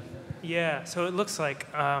 yes. Yeah, so it looks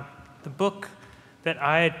like the book that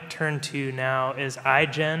I turned to now is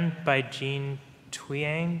iGen by Jean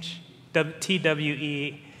Tweange,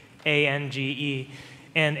 Tweange.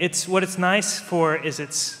 And what it's nice for is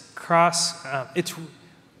it's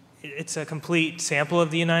a complete sample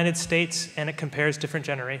of the United States, and it compares different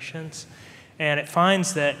generations. And it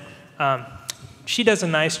finds that she does a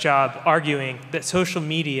nice job arguing that social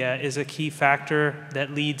media is a key factor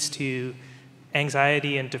that leads to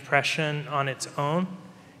anxiety and depression on its own,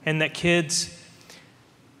 and that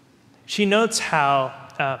she notes how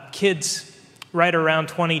kids right around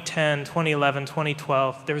 2010, 2011,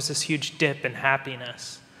 2012, there was this huge dip in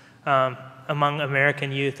happiness among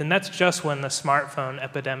American youth, and that's just when the smartphone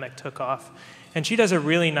epidemic took off. And she does a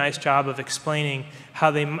really nice job of explaining how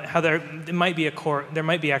there might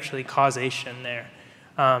be actually causation there.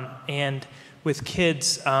 And with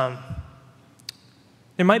kids, there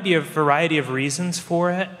might be a variety of reasons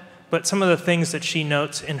for it, but some of the things that she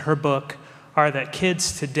notes in her book are that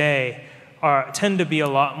kids today tend to be a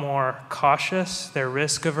lot more cautious, they're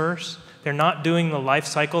risk averse, they're not doing the life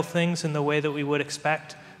cycle things in the way that we would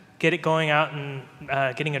expect. Going out and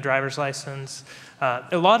getting a driver's license,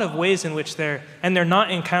 a lot of ways in which they're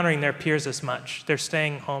not encountering their peers as much. They're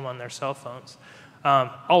staying home on their cell phones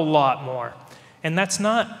a lot more. And that's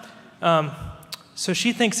not, so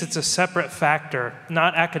she thinks it's a separate factor,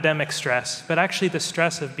 not academic stress, but actually the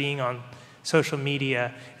stress of being on social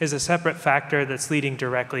media is a separate factor that's leading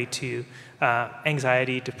directly to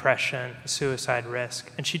anxiety, depression, suicide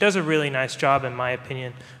risk. And she does a really nice job, in my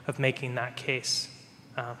opinion, of making that case.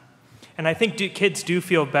 And I think kids do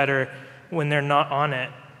feel better when they're not on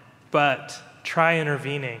it, but try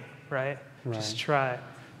intervening, right? Just try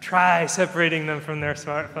separating them from their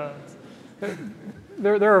smartphones.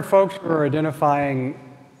 There are folks who are identifying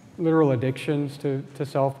literal addictions to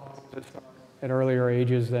cell phones at earlier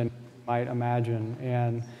ages than you might imagine.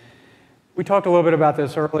 And we talked a little bit about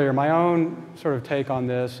this earlier. My own sort of take on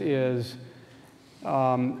this is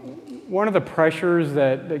one of the pressures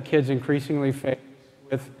that kids increasingly face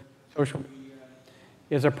with social media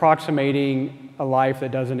is approximating a life that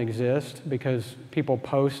doesn't exist, because people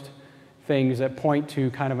post things that point to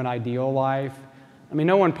kind of an ideal life. I mean,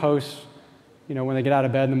 no one posts, when they get out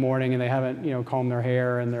of bed in the morning and they haven't, combed their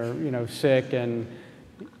hair and they're, sick and,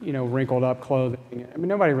 wrinkled up clothing. I mean,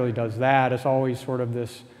 nobody really does that. It's always sort of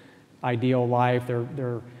this ideal life.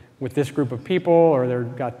 They're with this group of people, or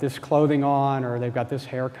they've got this clothing on, or they've got this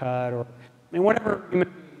haircut, or, whatever human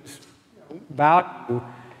beings value.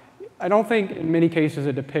 I don't think in many cases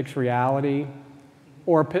it depicts reality,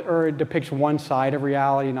 or it depicts one side of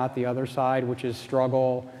reality, not the other side, which is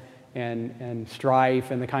struggle and strife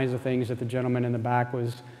and the kinds of things that the gentleman in the back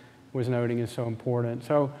was noting is so important.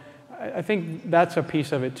 So I think that's a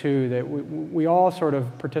piece of it too, that we all sort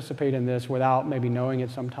of participate in this without maybe knowing it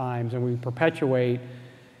sometimes, and we perpetuate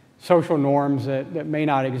social norms that may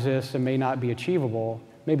not exist and may not be achievable,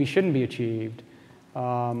 maybe shouldn't be achieved.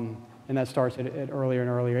 And that starts at earlier and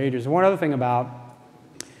earlier ages. And one other thing about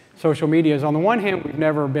social media is, on the one hand, we've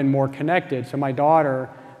never been more connected. So my daughter,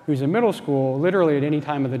 who's in middle school, literally at any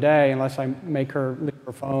time of the day, unless I make her leave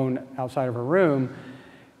her phone outside of her room,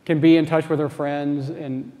 can be in touch with her friends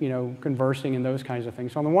and, you know, conversing and those kinds of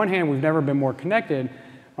things. So on the one hand, we've never been more connected.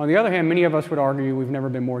 On the other hand, many of us would argue we've never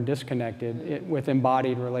been more disconnected with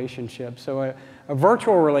embodied relationships. So a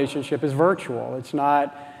virtual relationship is virtual. It's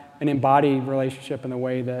not an embodied relationship in the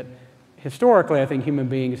way that historically I think human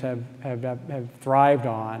beings have thrived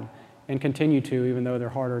on and continue to, even though they're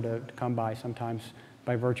harder to come by sometimes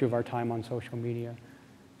by virtue of our time on social media.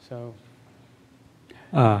 So,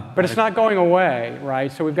 but it's not going away,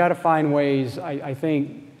 right? So we've got to find ways, I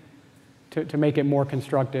think, to make it more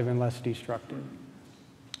constructive and less destructive.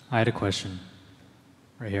 I had a question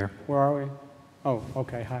right here. Where are we? Oh,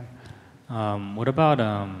 okay, hi. What about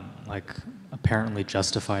like apparently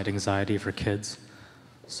justified anxiety for kids?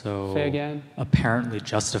 So say again? Apparently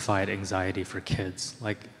justified anxiety for kids.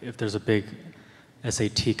 Like if there's a big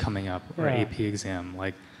SAT coming up or AP exam,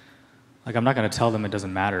 like I'm not going to tell them it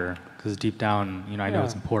doesn't matter because deep down, you know, I know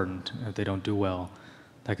it's important. If they don't do well,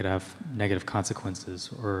 that could have negative consequences.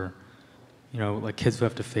 Or, you know, like kids who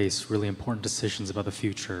have to face really important decisions about the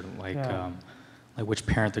future, like which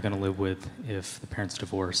parent they're going to live with if the parent's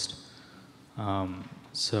divorced.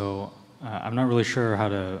 So I'm not really sure how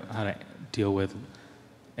to deal with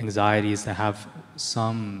anxieties that have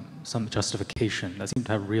some justification, that seem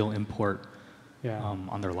to have real import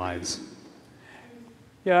on their lives.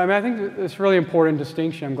 Yeah, I mean, I think it's a really important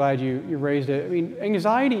distinction. I'm glad you raised it. I mean,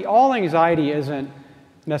 anxiety, all anxiety isn't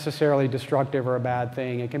necessarily destructive or a bad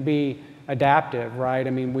thing. It can be adaptive, right? I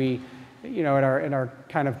mean, we, you know, in our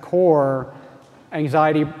kind of core,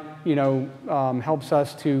 anxiety, you know, helps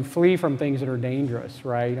us to flee from things that are dangerous,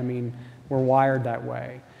 right? I mean, we're wired that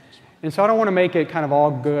way. And so I don't want to make it kind of all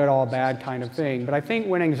good, all bad kind of thing. But I think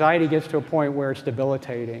when anxiety gets to a point where it's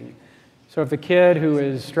debilitating, so if the kid who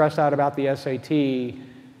is stressed out about the SAT,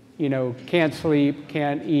 you know, can't sleep,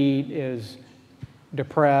 can't eat, is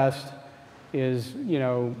depressed, is, you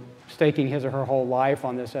know, staking his or her whole life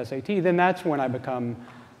on this SAT, then that's when I become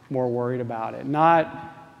more worried about it. Not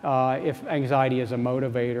if anxiety is a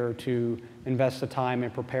motivator to invest the time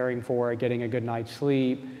in preparing for it, getting a good night's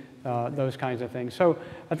sleep, those kinds of things. So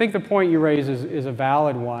I think the point you raise is a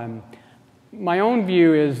valid one. My own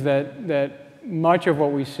view is that much of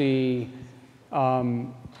what we see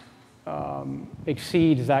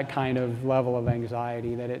exceeds that kind of level of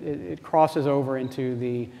anxiety, that it crosses over into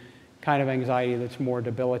the kind of anxiety that's more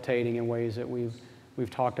debilitating in ways that we've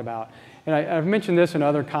talked about. And I've mentioned this in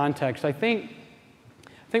other contexts. I think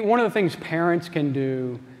one of the things parents can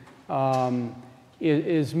do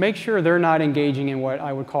is make sure they're not engaging in what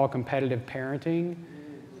I would call competitive parenting,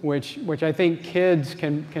 which I think kids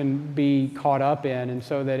can be caught up in, and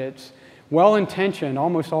so that it's well-intentioned,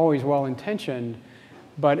 almost always well-intentioned,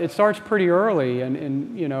 but it starts pretty early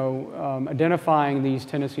in you know, identifying these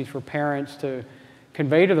tendencies for parents to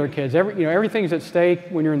convey to their kids. Everything's at stake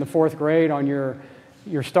when you're in the 4th grade on your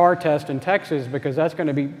STAR test in Texas, because that's going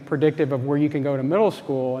to be predictive of where you can go to middle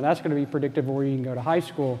school, and that's going to be predictive of where you can go to high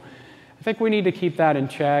school. I think we need to keep that in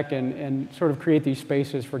check and sort of create these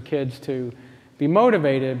spaces for kids to be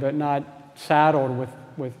motivated, but not saddled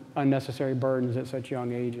with unnecessary burdens at such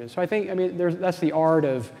young ages. So I think, I mean, that's the art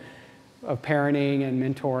of parenting and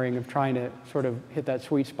mentoring, of trying to sort of hit that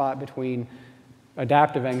sweet spot between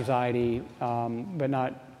adaptive anxiety, but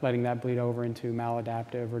not letting that bleed over into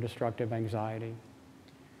maladaptive or destructive anxiety.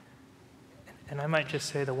 And I might just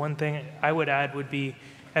say the one thing I would add would be,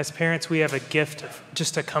 as parents, we have a gift of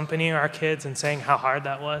just accompanying our kids and saying how hard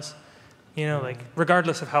that was. You know, like,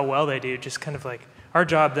 regardless of how well they do, just kind of like, our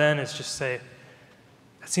job then is just say,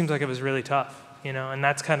 it seems like it was really tough, you know, and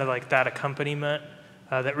that's kind of like that accompaniment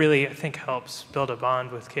that really, I think, helps build a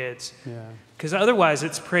bond with kids. Yeah. Because otherwise,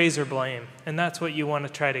 it's praise or blame, and that's what you want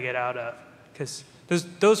to try to get out of, because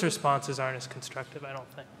those responses aren't as constructive, I don't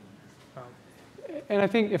think. And I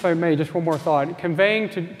think, if I may, just one more thought, conveying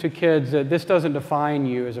to kids that this doesn't define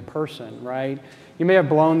you as a person, right? You may have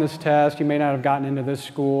blown this test, you may not have gotten into this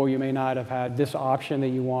school, you may not have had this option that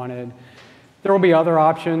you wanted. There will be other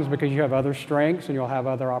options because you have other strengths and you'll have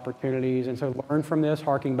other opportunities. And so learn from this,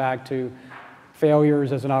 harking back to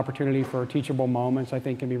failures as an opportunity for teachable moments, I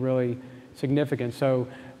think can be really significant. So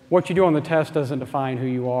what you do on the test doesn't define who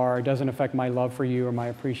you are. It doesn't affect my love for you or my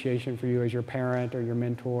appreciation for you as your parent or your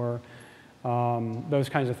mentor. Those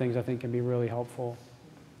kinds of things I think can be really helpful.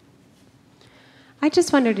 I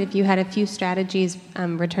just wondered if you had a few strategies,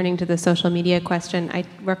 returning to the social media question. I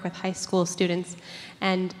work with high school students,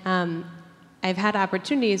 and I've had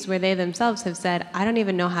opportunities where they themselves have said, I don't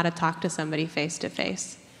even know how to talk to somebody face to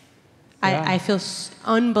face. Yeah. I feel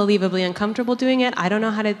unbelievably uncomfortable doing it. I don't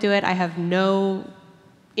know how to do it. I have no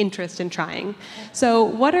interest in trying. So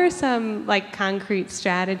what are some like concrete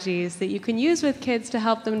strategies that you can use with kids to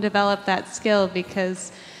help them develop that skill,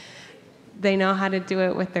 because they know how to do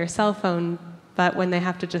it with their cell phone, but when they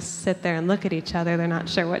have to just sit there and look at each other, they're not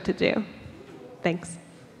sure what to do? Thanks.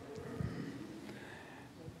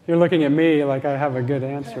 You're looking at me like I have a good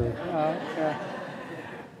answer. Yeah.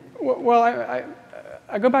 Well,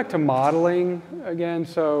 I go back to modeling again.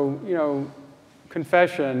 So, you know,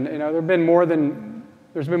 confession, you know, there's been more than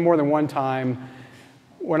one time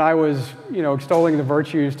when I was, you know, extolling the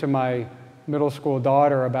virtues to my middle school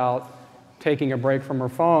daughter about taking a break from her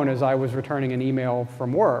phone as I was returning an email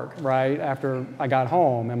from work, right, after I got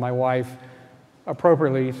home. And my wife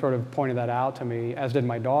appropriately sort of pointed that out to me, as did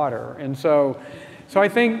my daughter. And so I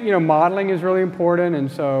think, you know, modeling is really important.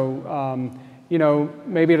 And so, you know,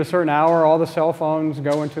 maybe at a certain hour, all the cell phones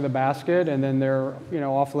go into the basket, and then they're, you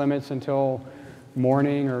know, off limits until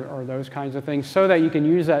morning or those kinds of things, so that you can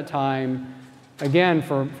use that time, again,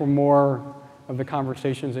 for more of the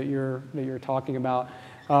conversations that you're talking about.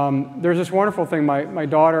 There's this wonderful thing. My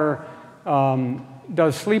daughter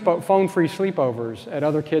does phone-free sleepovers at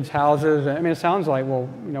other kids' houses. I mean, it sounds like, well,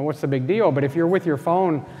 you know, what's the big deal? But if you're with your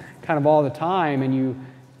phone kind of all the time, and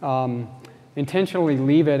you intentionally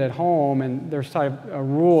leave it at home, and there's type a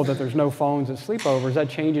rule that there's no phones at sleepovers, that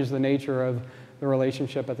changes the nature of the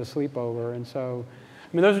relationship at the sleepover. And so,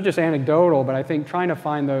 I mean, those are just anecdotal, but I think trying to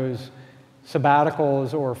find those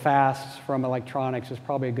sabbaticals or fasts from electronics is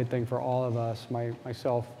probably a good thing for all of us,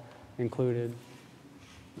 myself included.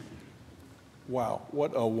 Wow,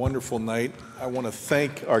 what a wonderful night. I want to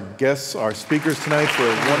thank our guests, our speakers tonight, for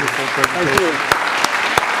a wonderful presentation. Thank you.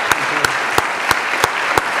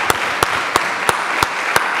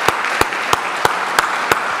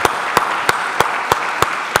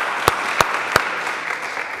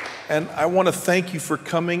 And I want to thank you for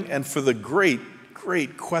coming and for the great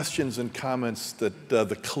questions and comments that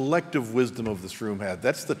the collective wisdom of this room had.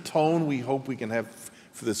 That's the tone we hope we can have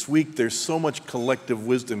for this week. There's so much collective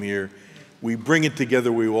wisdom here. We bring it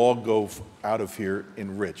together, we all go out of here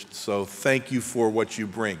enriched. So thank you for what you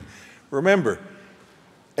bring. Remember,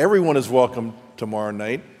 everyone is welcome tomorrow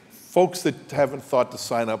night. Folks that haven't thought to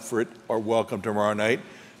sign up for it are welcome tomorrow night.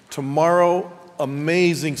 Tomorrow,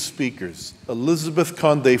 amazing speakers. Elizabeth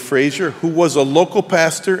Conde Frazier, who was a local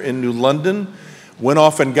pastor in New London, went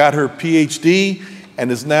off and got her PhD, and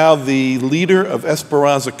is now the leader of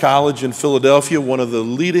Esperanza College in Philadelphia, one of the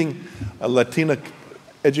leading Latina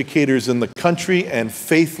educators in the country, and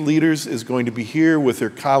faith leaders, is going to be here with her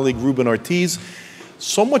colleague Ruben Ortiz.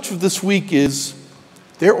 So much of this week is,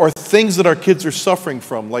 there are things that our kids are suffering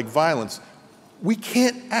from, like violence. We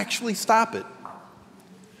can't actually stop it.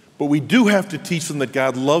 But we do have to teach them that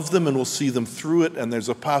God loves them and will see them through it, and there's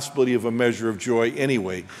a possibility of a measure of joy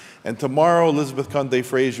anyway. And tomorrow, Elizabeth Conde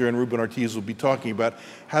Frazier and Ruben Ortiz will be talking about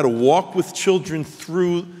how to walk with children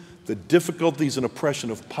through the difficulties and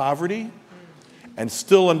oppression of poverty, and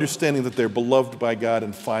still understanding that they're beloved by God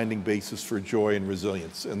and finding basis for joy and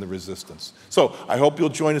resilience in the resistance. So I hope you'll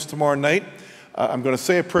join us tomorrow night. I'm going to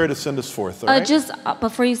say a prayer to send us forth. All right? Just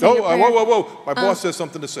before you say your prayer. Whoa. My boss has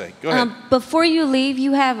something to say. Go ahead. Before you leave,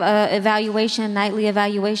 you have a nightly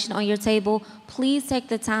evaluation on your table. Please take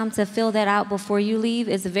the time to fill that out before you leave.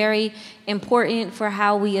 It's very important for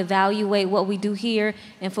how we evaluate what we do here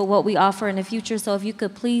and for what we offer in the future. So if you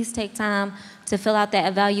could please take time to fill out that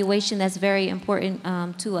evaluation, that's very important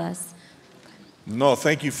to us. No,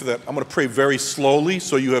 thank you for that. I'm going to pray very slowly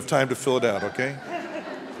so you have time to fill it out, okay?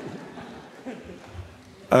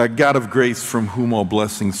 God of grace, from whom all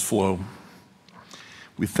blessings flow,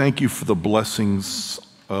 we thank you for the blessings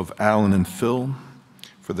of Allan and Phil,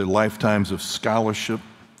 for their lifetimes of scholarship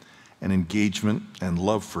and engagement and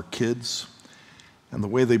love for kids, and the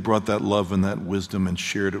way they brought that love and that wisdom and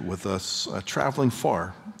shared it with us, traveling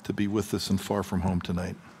far to be with us and far from home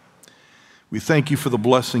tonight. We thank you for the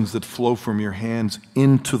blessings that flow from your hands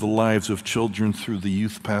into the lives of children through the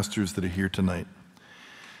youth pastors that are here tonight.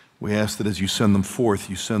 We ask that as you send them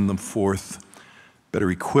forth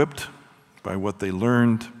better equipped by what they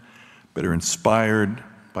learned, better inspired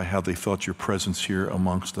by how they felt your presence here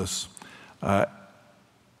amongst us,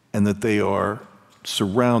 and that they are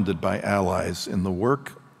surrounded by allies in the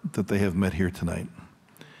work that they have met here tonight.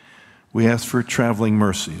 We ask for traveling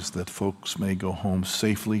mercies, that folks may go home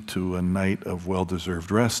safely to a night of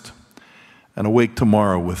well-deserved rest, and awake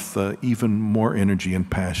tomorrow with even more energy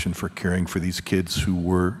and passion for caring for these kids who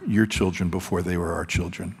were your children before they were our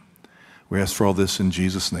children. We ask for all this in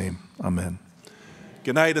Jesus' name. Amen.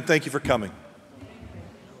 Good night, and thank you for coming.